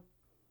now.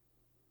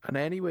 And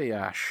anyway,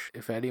 Ash,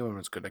 if anyone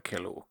was going to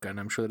kill Oaken,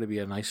 I'm sure there'd be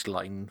a nice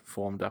line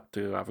formed up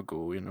to have a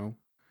go,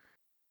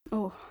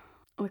 Oh,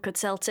 we could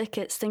sell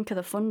tickets, think of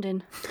the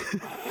funding.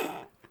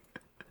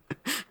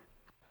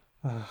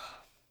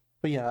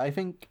 But yeah, I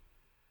think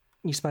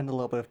you spend a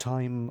little bit of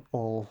time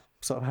all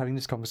sort of having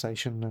this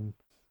conversation, and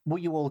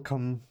what you all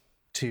come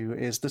to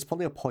is there's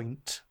probably a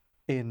point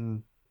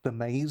in the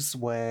maze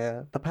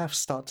where the paths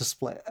start to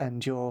split,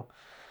 and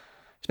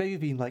it's maybe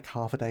been like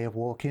half a day of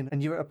walking,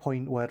 and you're at a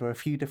point where there are a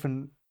few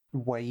different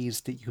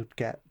ways that you could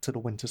get to the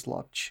Winter's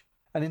Lodge.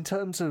 And in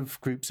terms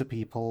of groups of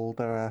people,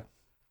 there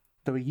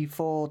are you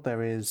 4,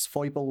 there is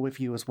Foible with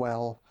you as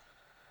well.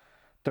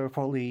 There are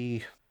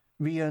probably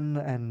Rian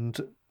and,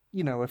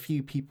 a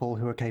few people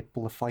who are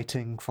capable of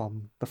fighting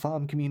from the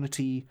farm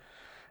community,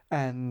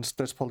 and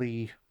there's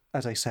probably,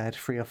 as I said,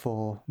 3 or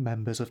 4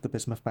 members of the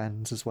Bismuth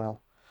bands as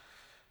well.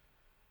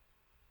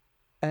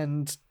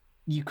 And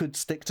you could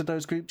stick to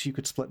those groups, you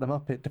could split them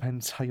up, it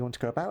depends how you want to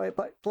go about it,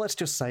 but let's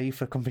just say,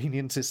 for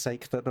convenience's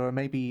sake, that there are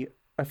maybe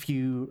a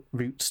few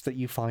routes that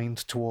you find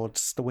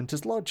towards the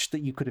Winter's Lodge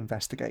that you could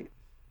investigate.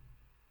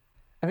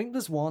 I think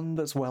there's one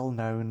that's well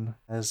known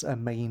as a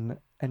main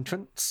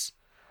entrance,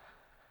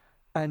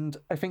 and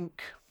I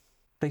think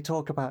they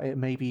talk about it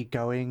maybe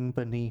going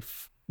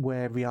beneath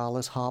where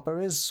Riala's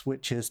harbour is,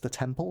 which is the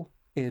temple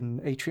in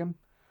Atrium.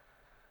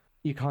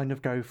 You kind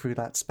of go through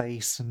that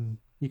space, and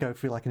you go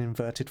through like an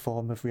inverted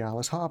form of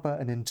Riala's harbour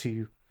and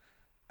into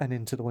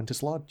the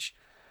Winter's Lodge.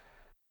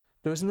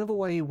 There is another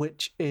way,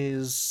 which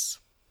is,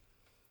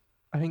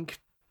 I think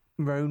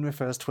Roan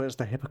refers to it as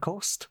the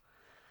Hippocaust.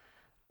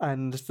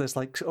 And there's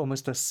like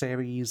almost a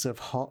series of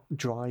hot,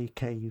 dry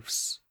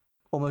caves,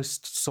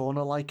 almost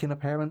sauna-like in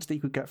appearance that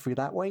you could get through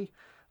that way.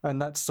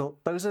 And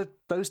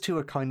those two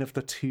are kind of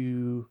the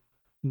two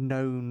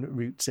known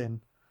routes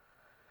in.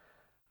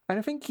 And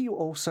I think you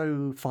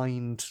also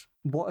find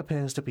what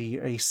appears to be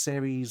a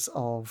series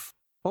of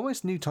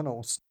almost new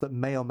tunnels that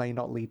may or may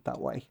not lead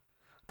that way,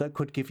 that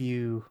could give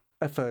you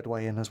a third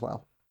way in as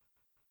well.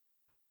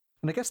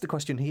 And I guess the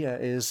question here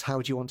is,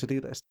 how do you want to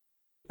do this?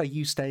 Are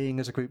you staying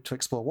as a group to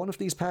explore one of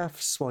these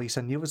paths while you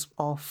send the others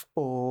off,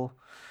 or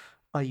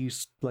are you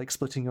like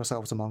splitting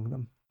yourselves among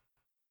them?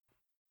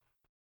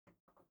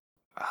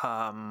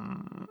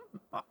 I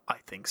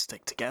think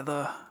stick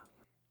together.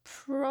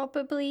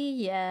 Probably,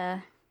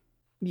 yeah.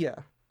 Yeah.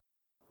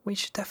 We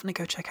should definitely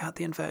go check out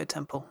the inverted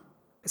temple.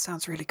 It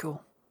sounds really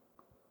cool.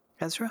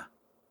 Ezra?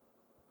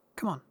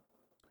 Come on.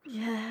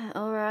 Yeah,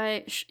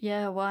 alright.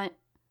 Yeah, why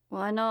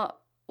not?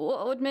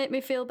 What would make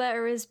me feel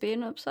better is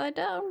being upside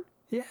down.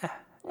 Yeah,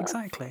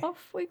 exactly.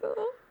 Off we go.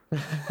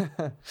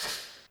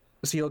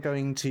 So you're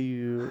going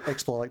to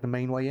explore like the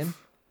main way in?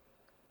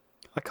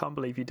 I can't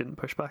believe you didn't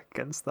push back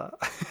against that.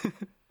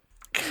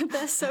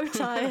 They're so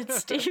tired,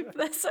 Steve.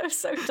 They're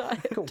so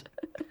tired. Cool.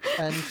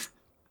 And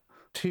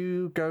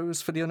who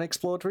goes for the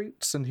unexplored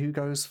routes and who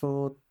goes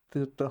for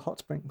the hot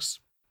springs?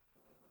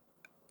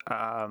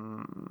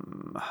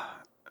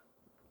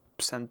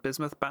 Send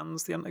Bismuth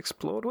bans the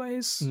unexplored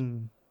ways,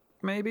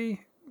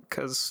 maybe?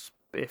 Because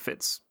if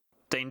it's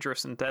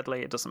dangerous and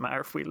deadly, it doesn't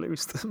matter if we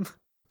lose them.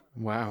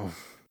 Wow.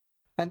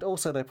 And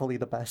also, they're probably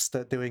the best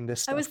at doing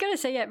this stuff. I was going to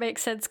say, yeah, it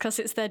makes sense because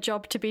it's their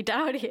job to be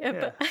down here,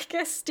 but I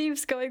guess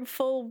Steve's going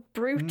full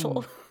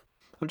brutal.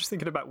 I'm just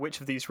thinking about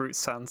which of these routes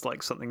sounds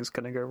like something's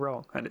going to go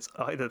wrong, and it's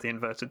either the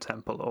inverted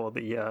temple or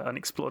the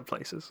unexplored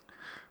places.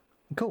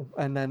 Cool.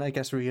 And then I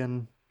guess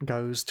Rian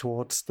goes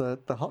towards the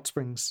hot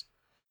springs.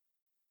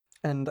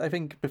 And I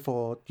think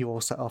before you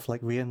all set off,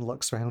 like, Rian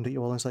looks around at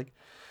you all and is like,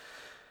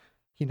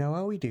 you know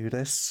how we do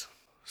this?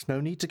 There's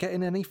no need to get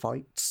in any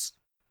fights.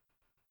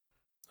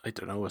 I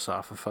don't know, it's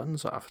half the fun,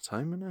 it's half the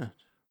time, isn't it?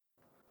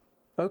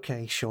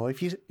 Okay, sure.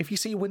 If you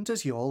see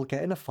Winter's Yawl,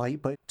 get in a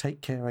fight, but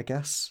take care, I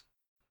guess.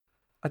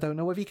 I don't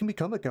know whether you can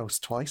become a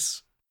ghost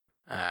twice.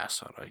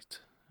 That's alright.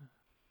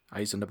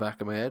 Eyes in the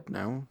back of my head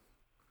now.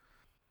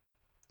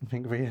 I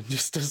think Rian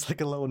just does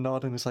like a little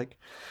nod and is like,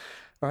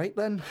 right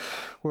then,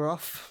 we're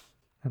off,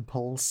 and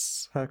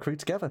pulls her crew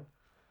together.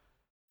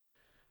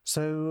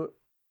 So,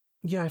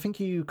 yeah, I think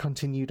you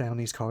continue down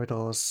these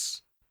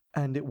corridors,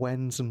 and it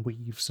wends and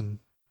weaves, and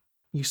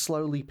you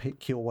slowly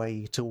pick your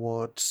way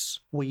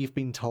towards where you've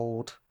been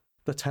told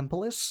the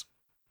temple is.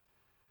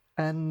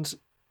 And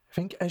I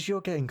think as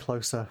you're getting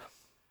closer,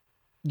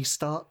 you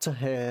start to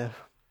hear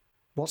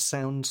what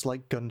sounds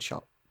like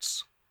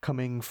gunshots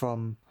coming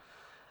from,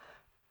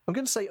 I'm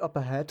going to say up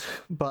ahead,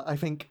 but I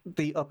think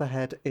the up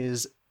ahead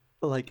is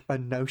like a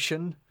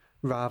notion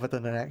rather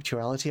than an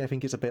actuality. I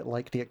think it's a bit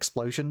like the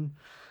explosion.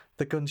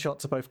 The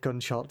gunshots are both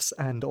gunshots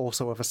and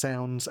also other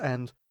sounds,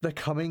 and they're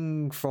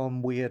coming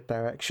from weird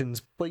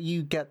directions, but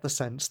you get the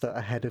sense that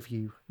ahead of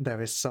you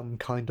there is some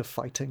kind of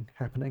fighting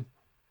happening.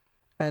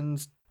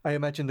 And I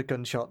imagine the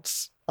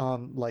gunshots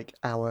aren't like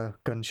our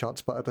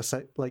gunshots, but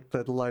are like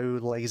the low,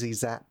 lazy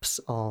zaps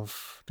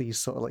of these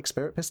sort of like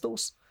spirit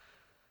pistols.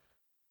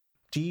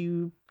 Do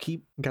you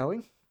keep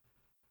going?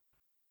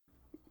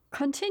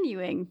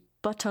 Continuing,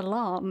 but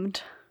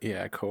alarmed.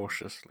 Yeah,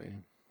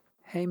 cautiously.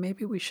 Hey,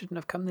 maybe we shouldn't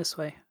have come this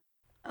way.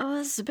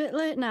 Oh, it's a bit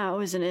late now,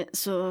 isn't it?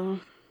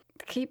 So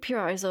keep your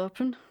eyes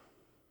open.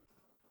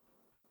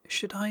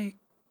 Should I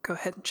go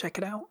ahead and check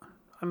it out?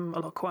 I'm a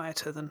lot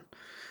quieter than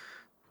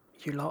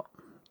you lot.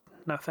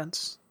 No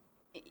offense.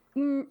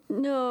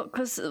 No,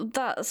 because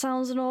that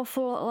sounds an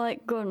awful lot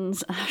like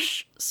guns,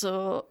 Ash.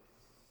 So,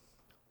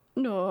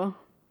 no.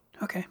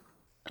 Okay.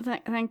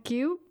 Thank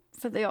you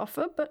for the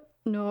offer, but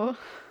no.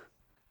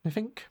 I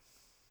think.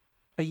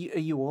 Are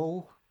you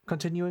all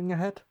continuing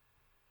ahead?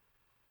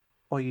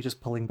 Or are you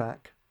just pulling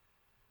back?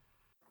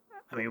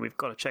 I mean, we've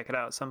got to check it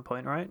out at some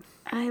point, right?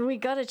 We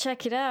gotta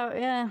check it out,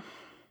 yeah.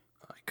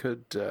 I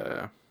could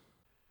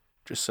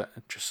just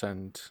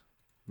send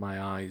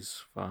my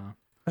eyes far.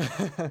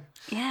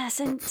 Yeah,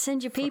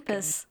 send your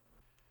peepers.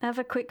 Have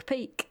a quick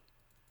peek.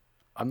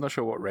 I'm not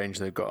sure what range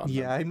they've got on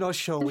Yeah, I'm not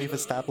sure we've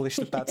established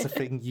that that's a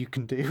thing you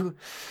can do.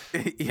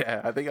 them.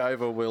 Yeah, I think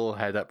Ivor will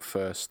head up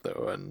first,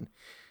 though, and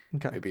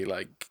Okay. maybe,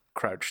 like,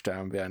 crouch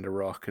down behind a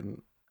rock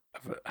and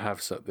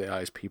have the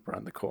eyes peep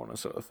around the corner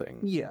sort of thing.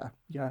 Yeah.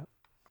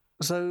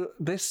 So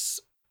this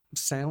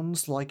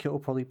sounds like it'll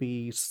probably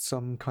be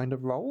some kind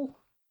of roll.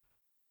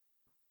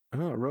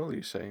 Oh, a roll,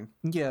 you saying?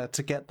 Yeah,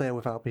 to get there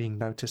without being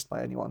noticed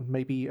by anyone.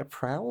 Maybe a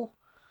prowl?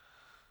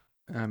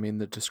 I mean,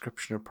 the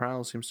description of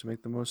prowl seems to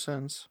make the most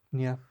sense.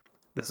 Yeah.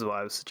 This is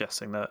why I was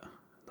suggesting that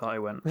I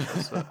went. I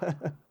was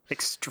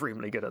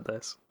extremely good at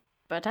this.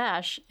 But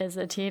Ash is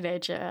a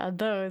teenager, and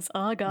those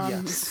are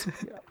guns.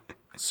 Yes.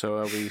 So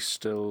are we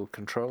still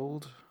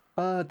controlled?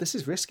 This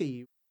is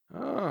risky.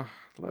 Oh,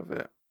 love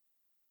it.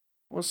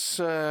 What's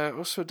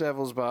for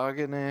Devil's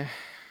Bargain here?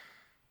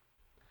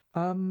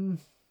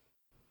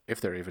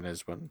 if there even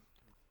is one.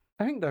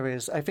 I think there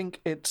is. I think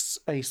it's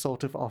a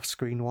sort of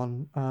off-screen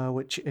one,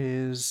 which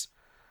is...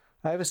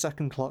 I have a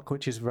second clock,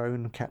 which is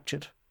Roan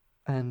captured,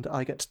 and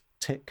I get to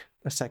tick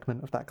a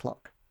segment of that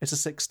clock. It's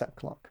a 6-step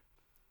clock.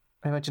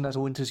 I imagine as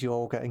Winters, you're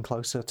all getting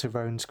closer to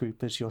Roan's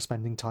group as you're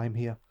spending time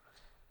here.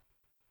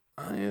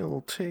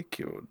 I'll take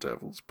your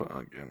devil's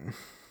bargain.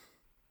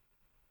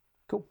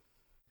 Cool.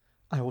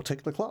 I will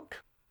tick the clock.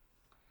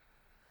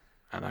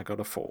 And I got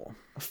a 4.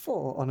 A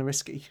 4 on a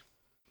risky.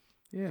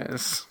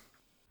 Yes.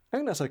 I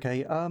think that's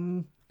okay.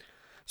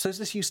 So is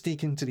this you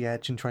sneaking to the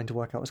edge and trying to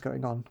work out what's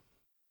going on?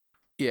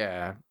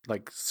 Yeah,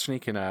 like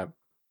sneaking up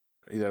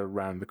either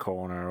around the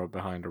corner or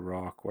behind a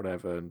rock,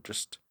 whatever, and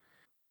just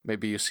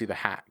maybe you see the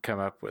hat come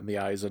up and the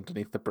eyes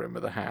underneath the brim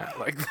of the hat,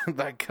 like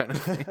that kind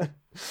of thing.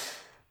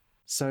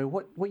 So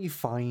what you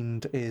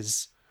find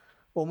is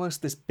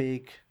almost this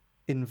big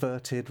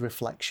inverted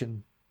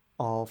reflection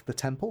of the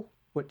temple,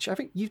 which I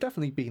think you've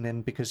definitely been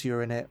in because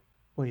you're in it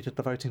when you did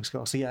the voting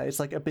score. So yeah, it's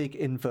like a big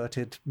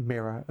inverted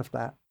mirror of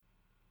that.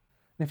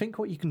 And I think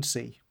what you can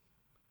see,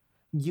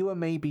 you are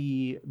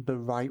maybe the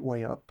right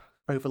way up,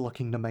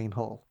 overlooking the main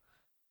hall.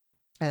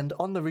 And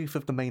on the roof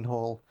of the main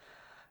hall,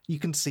 you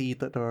can see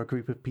that there are a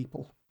group of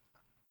people.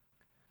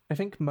 I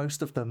think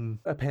most of them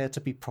appear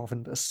to be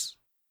Provenders.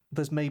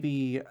 There's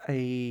maybe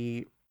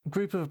a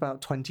group of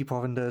about 20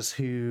 Provenders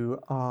who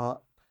are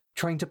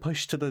trying to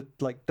push to the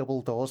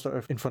double doors that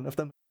are in front of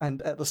them.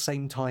 And at the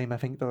same time, I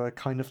think there are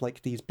kind of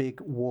like these big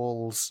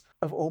walls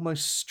of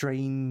almost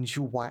strange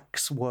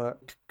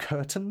waxwork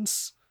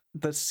curtains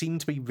that seem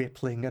to be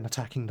rippling and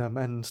attacking them,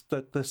 and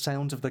the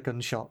sounds of the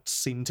gunshots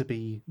seem to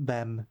be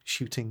them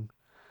shooting.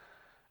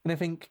 And I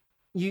think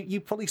you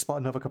probably spot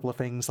another couple of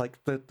things, like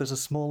there's a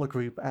smaller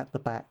group at the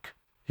back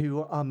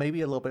who are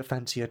maybe a little bit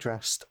fancier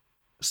dressed,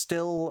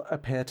 still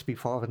appear to be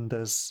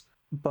Provenders,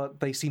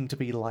 but they seem to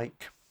be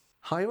like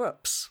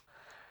higher-ups.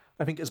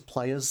 I think as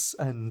players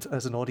and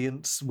as an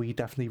audience, we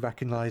definitely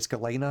recognise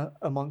Galena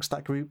amongst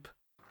that group.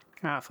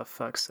 Ah, for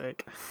fuck's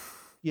sake.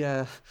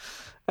 Yeah,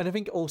 and I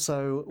think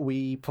also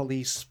we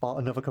probably spot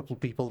another couple of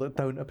people that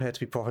don't appear to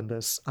be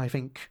Provenders. I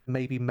think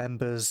maybe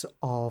members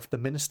of the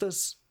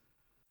Ministers,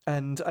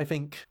 and I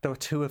think there are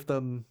 2 of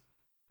them.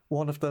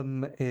 One of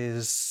them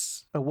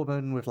is a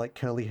woman with like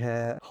curly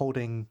hair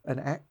holding an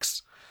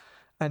axe,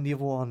 and the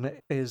other one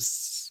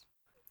is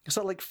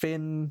sort of like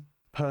thin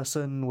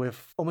person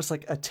with almost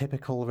like a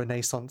typical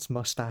Renaissance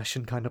mustache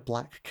and kind of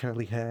black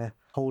curly hair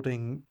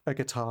holding a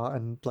guitar,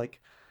 and like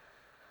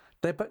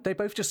they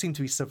both just seem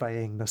to be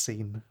surveying the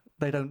scene.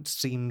 They don't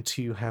seem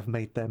to have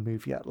made their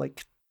move yet.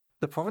 Like,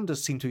 the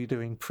Provenders seem to be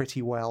doing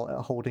pretty well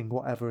at holding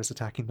whatever is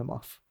attacking them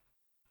off.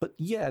 But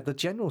yeah, the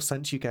general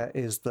sense you get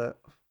is that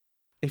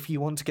if you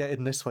want to get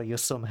in this way, you're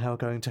somehow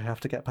going to have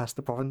to get past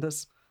the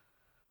Provenders.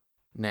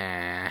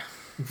 Nah.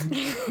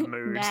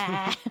 Mood.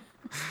 Nah.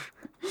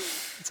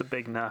 It's a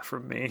big nah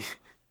from me.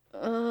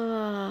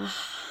 Yeah,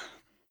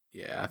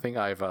 I think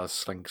Ivar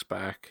slinks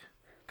back.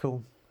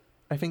 Cool.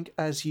 I think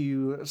as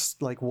you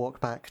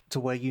walk back to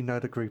where you know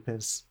the group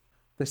is,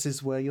 this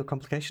is where your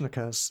complication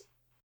occurs.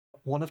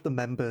 One of the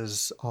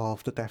members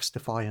of the Death's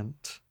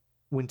Defiant,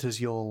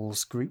 Winters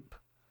Yawl's group,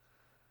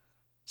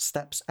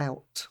 steps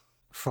out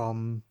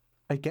from,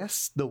 I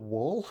guess, the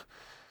wall,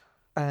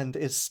 and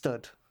is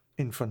stood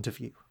in front of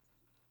you.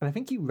 And I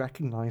think you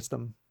recognise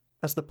them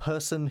as the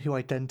person who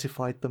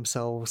identified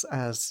themselves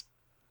as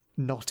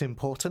not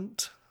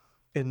important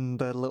in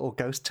the little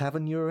ghost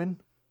tavern you were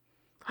in.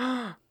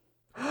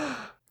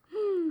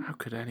 How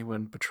could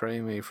anyone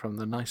betray me from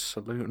the nice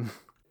saloon?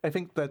 I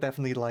think they're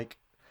definitely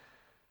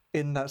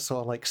in that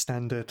sort of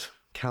standard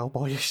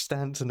cowboyish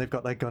stance, and they've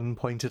got their gun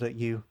pointed at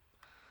you.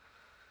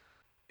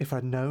 If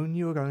I'd known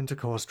you were going to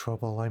cause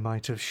trouble, I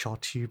might have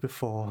shot you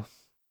before.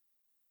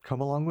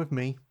 Come along with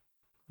me.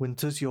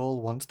 Winters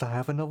Yawl wants to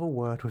have another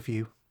word with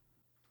you.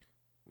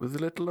 With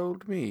little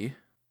old me?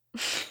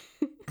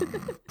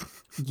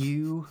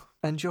 You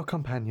and your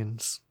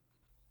companions.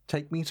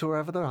 Take me to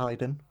wherever they're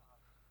hiding.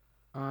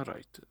 All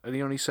right. And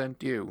he only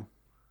sent you?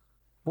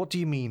 What do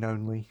you mean,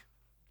 only?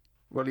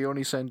 Well, he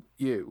only sent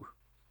you.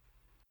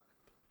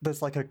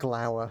 There's a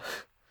glower,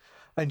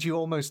 and you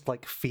almost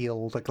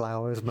feel the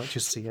glower as much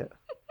as see it.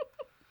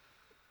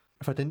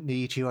 If I didn't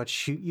need you, I'd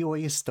shoot you where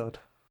you stood.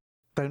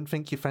 Don't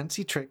think your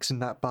fancy tricks in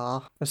that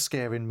bar are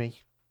scaring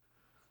me.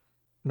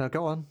 Now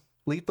go on,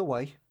 lead the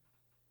way.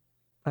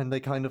 And they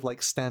kind of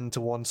stand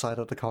to one side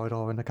of the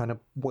corridor and are kind of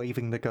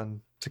waving the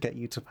gun to get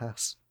you to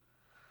pass.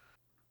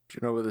 Do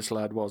you know what this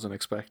lad wasn't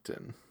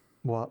expecting?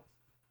 What?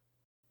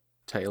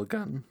 Tail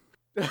gun.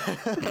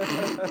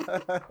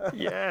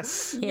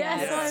 Yes.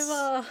 Yes.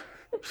 Ivar.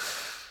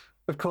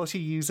 Of course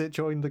you use it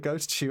during the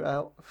ghost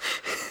shootout.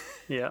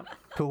 Yeah.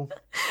 Cool.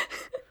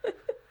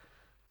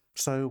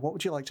 So what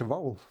would you like to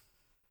roll?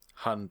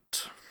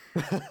 Hunt.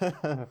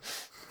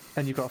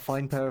 And you've got a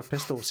fine pair of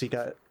pistols, so you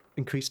get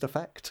increased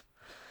effect.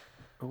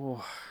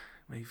 Oh,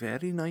 my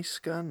very nice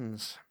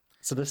guns.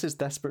 So this is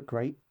Desperate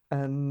Great.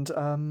 And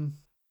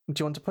do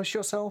you want to push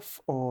yourself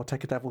or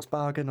take a devil's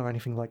bargain or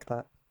anything like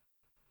that?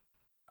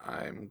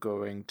 I'm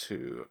going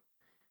to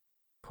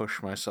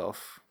push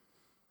myself.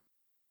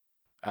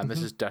 And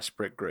this is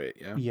desperate great,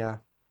 yeah? Yeah.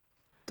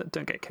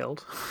 Don't get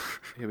killed.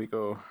 Here we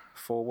go.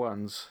 4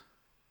 ones.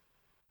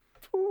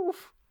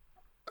 Oof.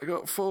 I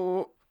got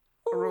 4.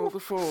 I rolled a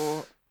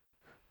 4.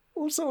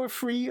 Also a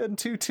 3 and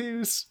 2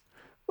 2s.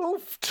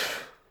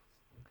 Oof.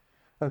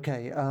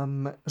 Okay,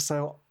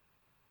 so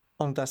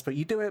on desperate,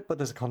 you do it, but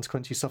there's a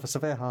consequence. You suffer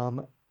severe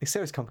harm. A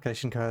serious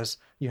complication occurs.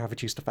 You have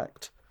reduced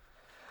effect.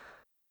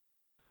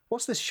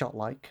 What's this shot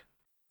like?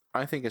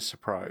 I think it's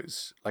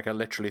surprise. Like, I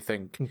literally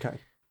think Okay.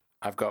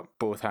 I've got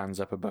both hands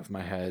up above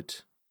my head,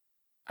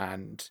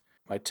 and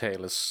my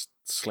tail is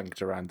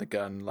slinked around the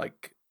gun,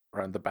 like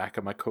around the back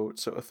of my coat,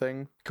 sort of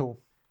thing. Cool.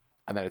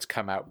 And then it's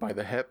come out by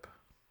the hip.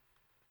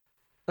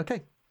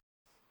 Okay.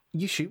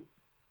 You shoot.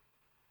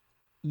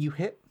 You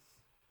hit.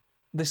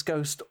 This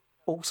ghost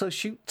also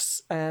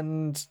shoots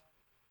and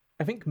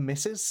I think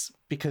misses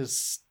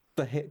because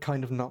the hit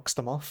kind of knocks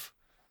them off.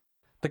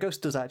 The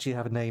ghost does actually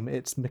have a name.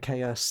 It's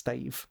Micaiah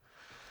Stave.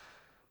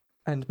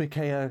 And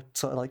Micaiah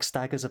sort of like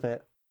staggers a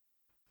bit,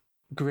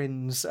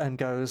 grins and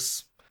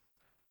goes,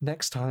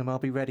 "Next time I'll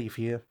be ready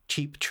for your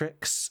cheap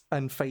tricks,"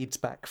 and fades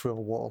back through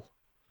a wall.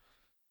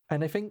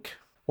 And I think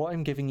what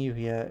I'm giving you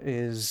here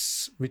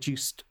is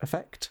reduced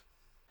effect,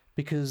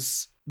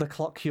 because the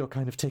clock you're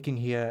kind of ticking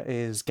here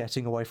is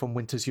getting away from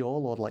Winter's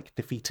Yawl, or like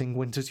defeating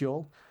Winter's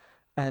Yawl,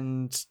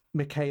 and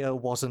Micaiah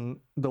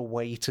wasn't the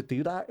way to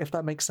do that, if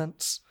that makes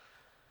sense.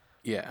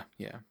 Yeah.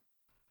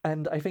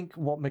 And I think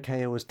what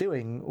Micaiah was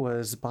doing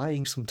was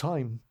buying some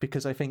time,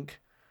 because I think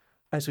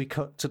as we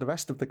cut to the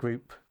rest of the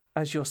group,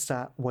 as you're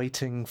sat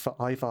waiting for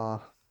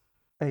Ivar,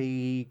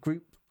 a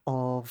group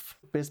of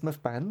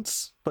bismuth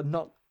bands, but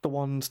not the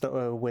ones that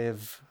were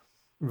with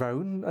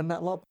Roan and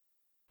that lot,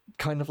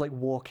 kind of like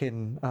walk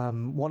in.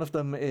 One of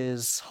them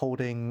is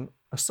holding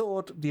a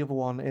sword, the other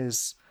one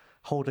is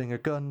holding a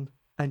gun,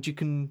 and you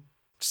can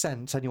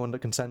sense, anyone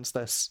that can sense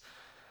this,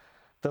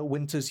 that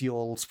Winter's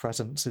Yawl's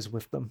presence is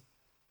with them.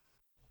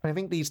 I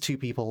think these two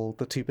people,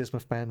 the two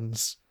bismuth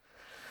bands,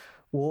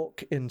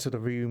 walk into the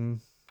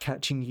room,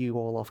 catching you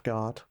all off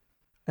guard,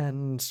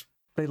 and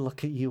they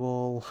look at you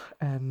all,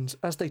 and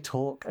as they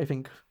talk, I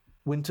think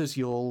Winter's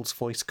Yawl's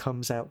voice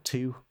comes out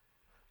too,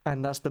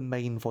 and that's the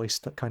main voice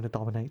that kind of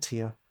dominates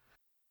here.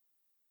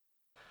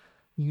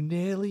 "You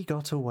nearly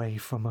got away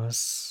from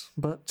us,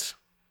 but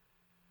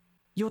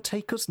you'll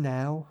take us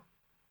now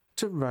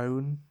to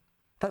Roan.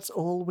 That's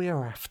all we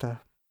are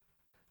after.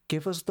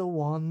 Give us the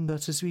one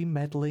that has been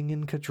meddling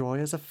in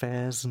Cadroya's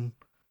affairs, and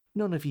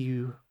none of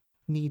you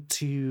need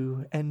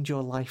to end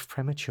your life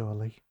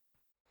prematurely."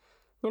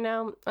 You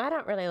know, I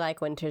don't really like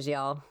Winter's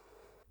Yawl.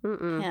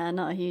 Yeah,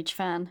 not a huge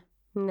fan.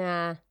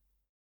 Nah.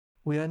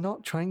 "We are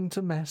not trying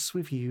to mess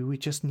with you, we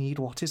just need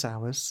what is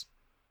ours."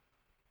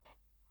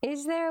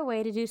 Is there a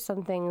way to do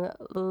something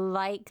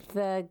like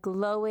the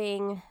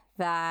glowing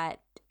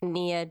that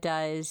Nia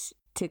does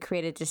to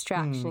create a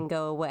distraction and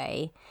go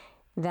away,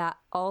 that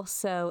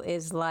also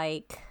is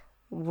like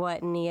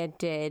what Nia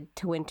did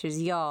to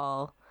Winter's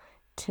Yawl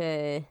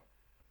to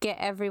get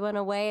everyone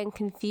away and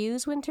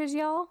confuse Winter's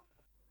Yawl?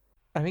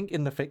 I think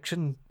in the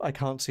fiction, I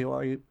can't see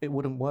why it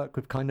wouldn't work.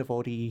 We've kind of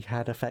already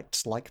had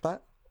effects like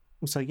that.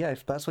 So yeah,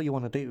 if that's what you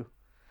want to do.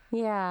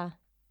 Yeah.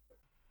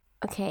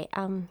 Okay,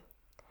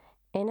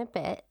 in a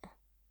bit,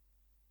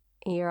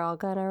 you're all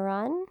gonna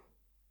run?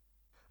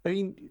 I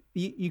mean,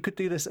 you could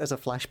do this as a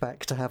flashback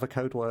to have a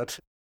code word.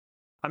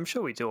 I'm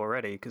sure we do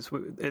already, because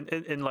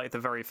in like the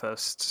very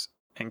first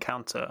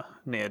encounter,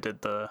 Nia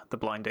did the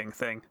blinding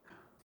thing.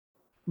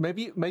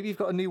 Maybe you've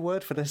got a new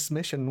word for this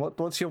mission.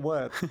 What's your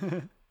word?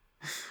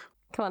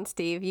 Come on,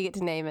 Steve, you get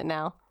to name it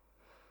now.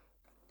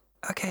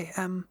 Okay,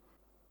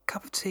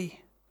 cup of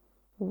tea.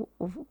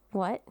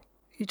 What?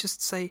 You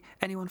just say,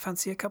 "Anyone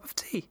fancy a cup of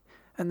tea?"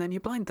 And then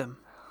you blind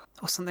them,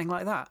 or something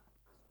like that.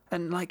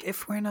 And like,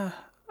 if we're in a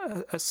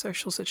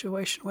social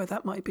situation where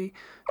that might be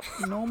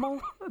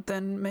normal,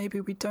 then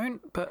maybe we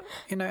don't. But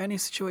you know, any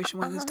situation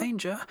where there's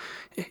danger,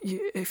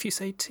 if you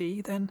say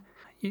tea, then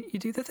you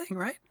do the thing,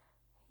 right?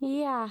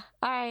 Yeah.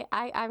 All right.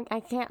 I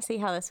can't see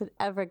how this would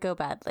ever go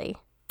badly.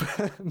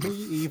 Me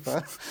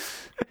either.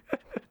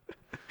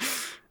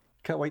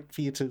 Can't wait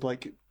for you to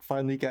like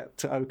finally get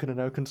to Oaken, and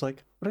Oaken's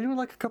like, "Would anyone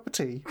like a cup of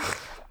tea?"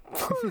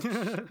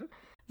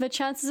 The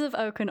chances of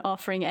Oaken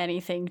offering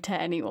anything to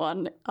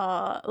anyone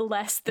are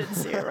less than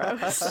 0.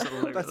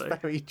 Absolutely.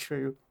 That's very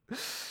true.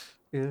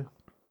 Yeah.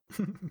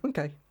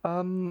 Okay.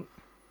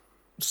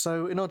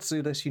 So in order to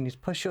do this, you need to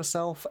push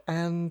yourself,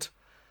 and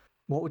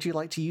what would you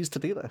like to use to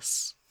do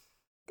this?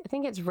 I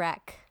think it's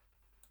wreck,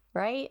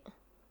 right?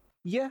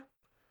 Yeah.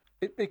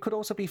 It could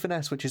also be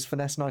finesse, which is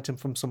finesse an item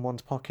from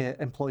someone's pocket,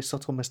 employ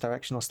subtle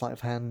misdirection or sleight of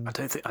hand. I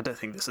don't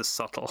think this is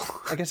subtle.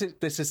 I guess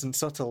this isn't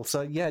subtle,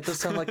 so yeah, it does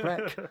sound like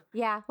wreck.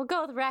 Yeah, we'll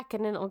go with wreck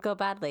and then it'll go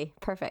badly.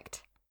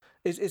 Perfect.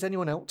 Is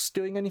anyone else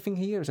doing anything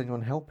here? Is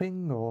anyone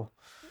helping, or?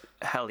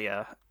 Hell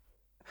yeah.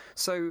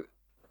 So,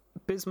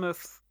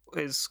 bismuth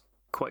is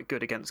quite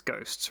good against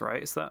ghosts,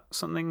 right? Is that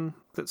something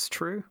that's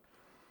true?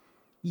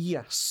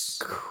 Yes.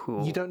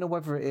 Cool. You don't know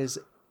whether it is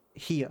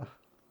here,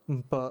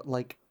 but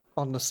like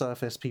on the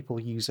surface, people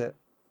use it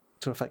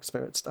to affect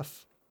spirit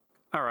stuff.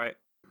 All right.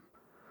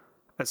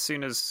 As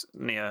soon as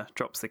Nia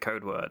drops the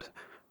code word,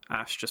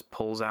 Ash just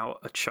pulls out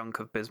a chunk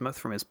of bismuth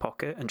from his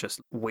pocket and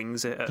just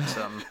wings it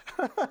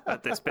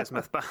at this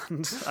bismuth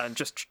band, and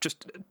just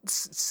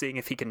seeing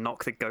if he can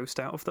knock the ghost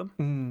out of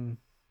them.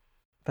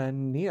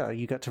 Then Nia,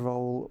 you get to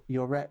roll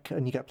your rec,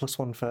 and you get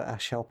 +1 for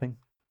Ash helping.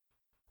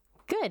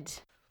 Good.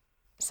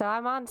 So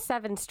I'm on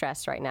 7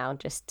 stress right now,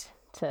 just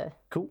to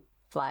Cool.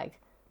 flag.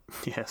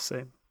 Yeah,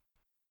 same.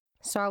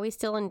 So are we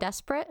still in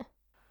desperate?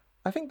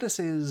 I think this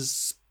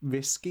is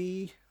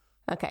risky.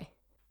 Okay.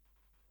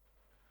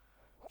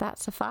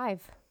 That's a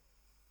 5.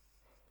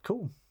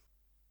 Cool.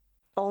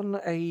 On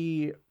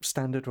a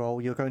standard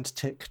roll, you're going to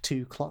tick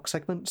 2 clock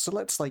segments. So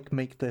let's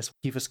make this.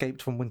 You've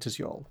escaped from Winter's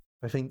Yall.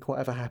 I think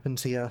whatever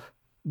happens here,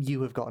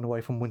 you have gotten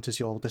away from Winter's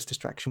Yall. This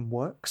distraction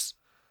works.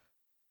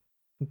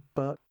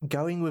 But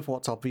going with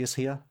what's obvious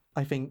here,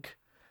 I think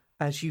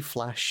as you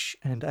flash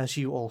and as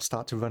you all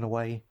start to run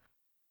away,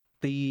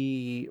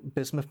 the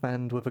bismuth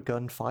band with a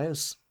gun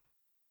fires.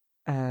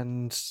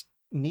 And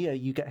Nia,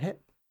 you get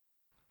hit.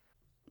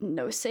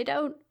 No, say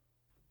don't.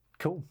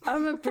 Cool.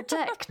 I'm a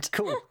protect.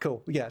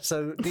 Cool. Yeah,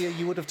 so Nia,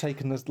 you would have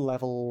taken this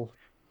level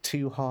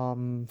 2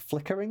 harm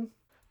flickering,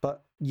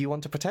 but you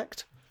want to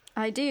protect?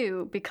 I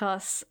do,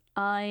 because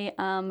I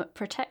am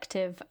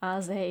protective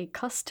as a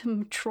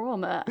custom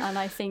trauma, and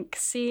I think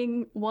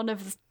seeing one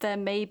of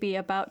them maybe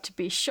about to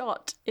be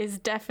shot is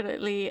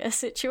definitely a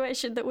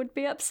situation that would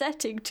be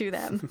upsetting to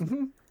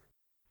them.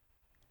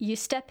 You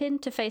step in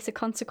to face a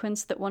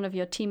consequence that one of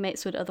your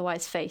teammates would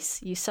otherwise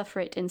face. You suffer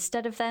it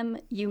instead of them.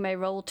 You may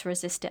roll to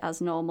resist it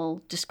as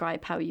normal.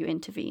 Describe how you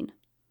intervene.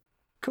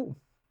 Cool.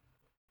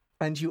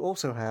 And you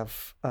also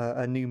have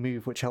a new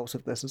move which helps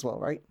with this as well,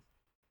 right?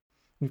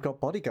 You've got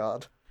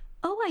Bodyguard.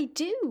 Oh, I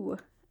do.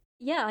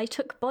 Yeah, I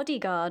took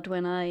Bodyguard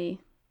when I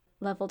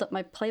leveled up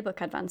my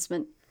playbook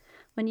advancement.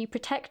 When you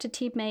protect a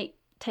teammate,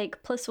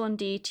 take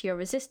 +1d to your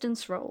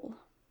resistance roll.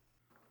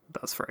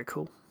 That's very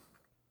cool.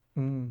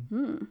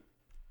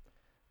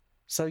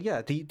 So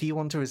yeah, do you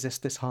want to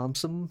resist this harm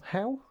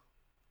somehow?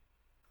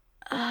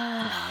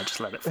 Nah, just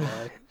let it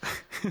fly.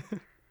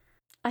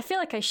 I feel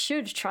like I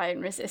should try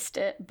and resist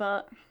it,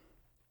 but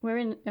we're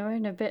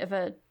in a bit of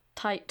a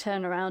tight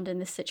turnaround in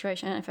this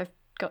situation. I don't know if I've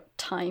got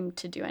time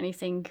to do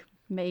anything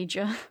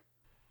major.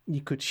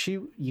 You could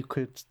shoot, you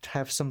could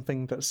have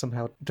something that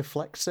somehow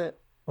deflects it,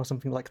 or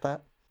something like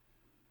that.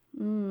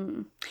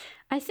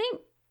 I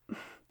think...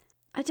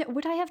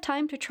 would I have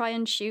time to try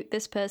and shoot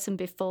this person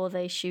before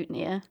they shoot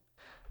Nia?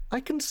 I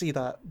can see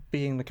that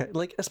being the case,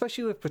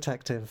 especially with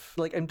protective.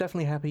 I'm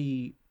definitely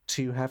happy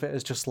to have it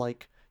as just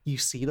you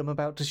see them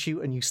about to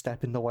shoot and you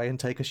step in the way and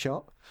take a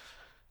shot.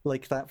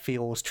 That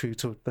feels true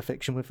to the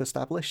fiction we've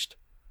established.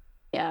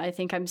 Yeah, I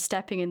think I'm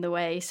stepping in the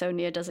way so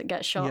Nia doesn't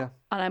get shot. Yeah.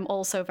 And I'm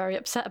also very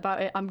upset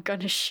about it. I'm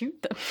gonna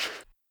shoot them.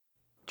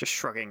 Just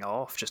shrugging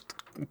off, just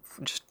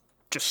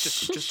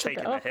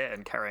taking a hit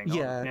and carrying on.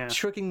 Yeah,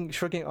 shrugging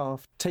it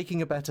off,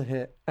 taking a better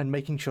hit, and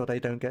making sure they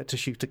don't get to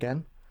shoot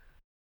again.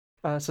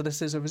 So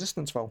this is a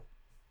resistance roll.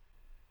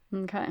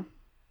 Okay.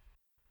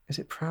 Is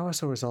it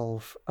prowess or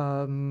resolve?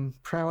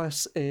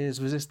 Prowess is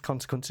resist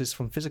consequences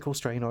from physical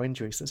strain or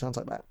injury, so it sounds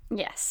like that.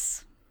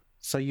 Yes.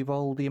 So you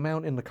roll the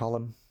amount in the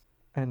column,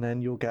 and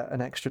then you'll get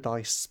an extra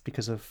dice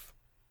because of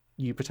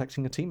you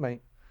protecting a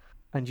teammate.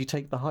 And you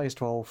take the highest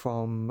roll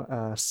from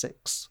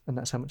 6, and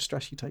that's how much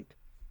stress you take.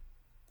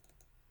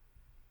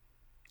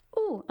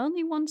 Ooh,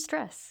 only 1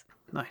 stress.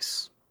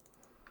 Nice.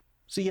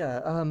 So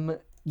yeah,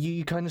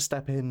 you kind of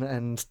step in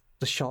and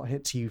the shot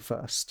hits you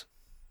first.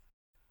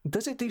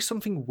 Does it do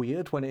something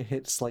weird when it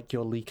hits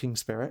your leaking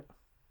spirit?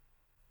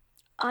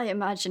 I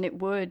imagine it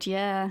would,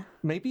 yeah.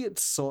 Maybe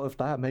it's sort of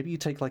that. Maybe you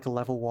take a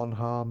level 1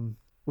 harm,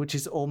 which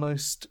is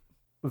almost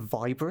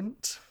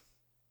vibrant.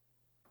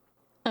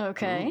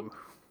 Okay. Ooh.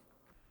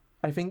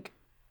 I think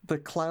the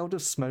cloud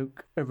of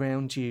smoke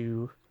around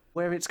you,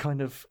 where it's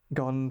kind of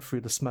gone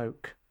through the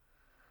smoke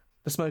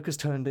has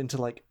turned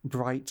into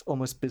bright,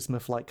 almost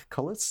bismuth-like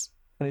colours.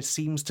 And it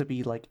seems to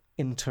be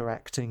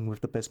interacting with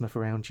the bismuth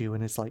around you,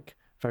 and is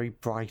very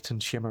bright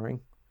and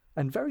shimmering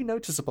and very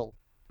noticeable.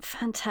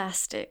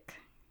 Fantastic.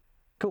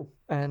 Cool.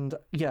 And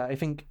yeah, I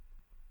think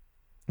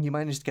you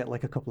managed to get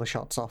a couple of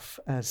shots off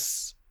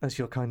as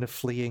you're kind of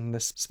fleeing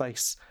this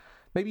space.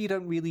 Maybe you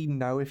don't really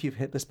know if you've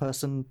hit this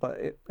person, but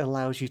it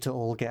allows you to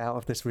all get out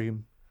of this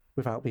room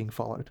without being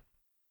followed.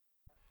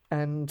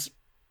 And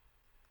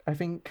I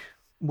think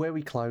where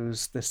we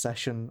close this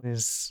session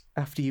is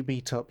after you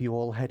meet up, you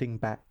all heading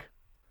back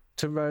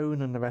to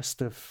Roan and the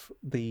rest of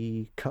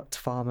the cut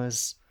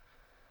farmers.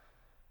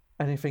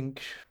 And I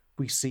think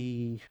we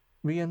see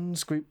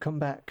Rian's group come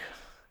back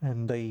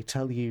and they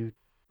tell you,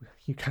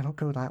 you cannot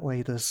go that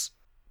way, there's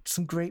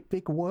some great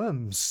big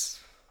worms.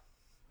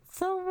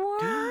 The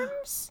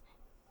worms?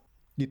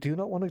 You do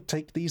not want to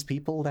take these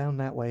people down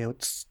that way,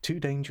 it's too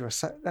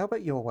dangerous. How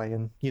about your way?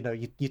 And,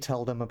 you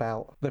tell them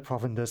about the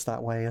Provenders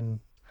that way, and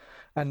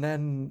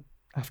then,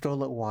 after a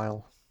little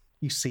while,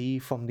 you see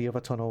from the other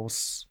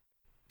tunnels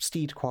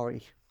Steed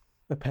Quarry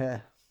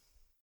appear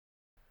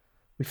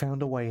We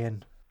found a way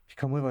in. If you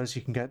come with us,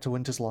 you can get to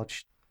Winter's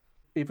Lodge.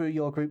 Either of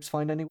your groups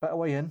find any better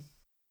way in?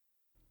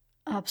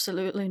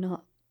 Absolutely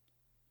not.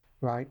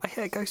 Right. I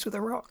hit a ghost with a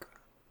rock.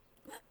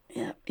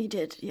 Yeah, he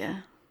did,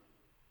 yeah.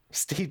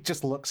 Steve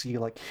just looks at you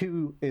like,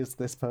 who is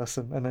this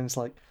person? And then it's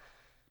like,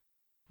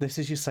 this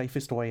is your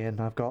safest way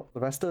in. I've got the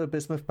rest of the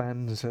bismuth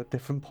bands at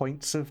different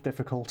points of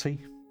difficulty.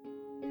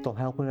 They'll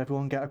help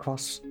everyone get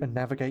across and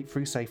navigate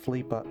through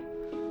safely, but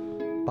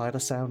by the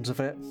sounds of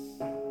it,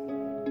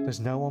 there's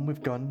no one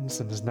with guns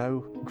and there's no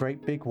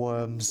great big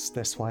worms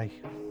this way.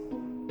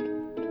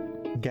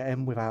 Get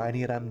in without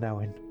any of them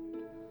knowing.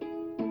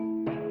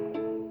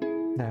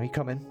 Now you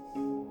come in.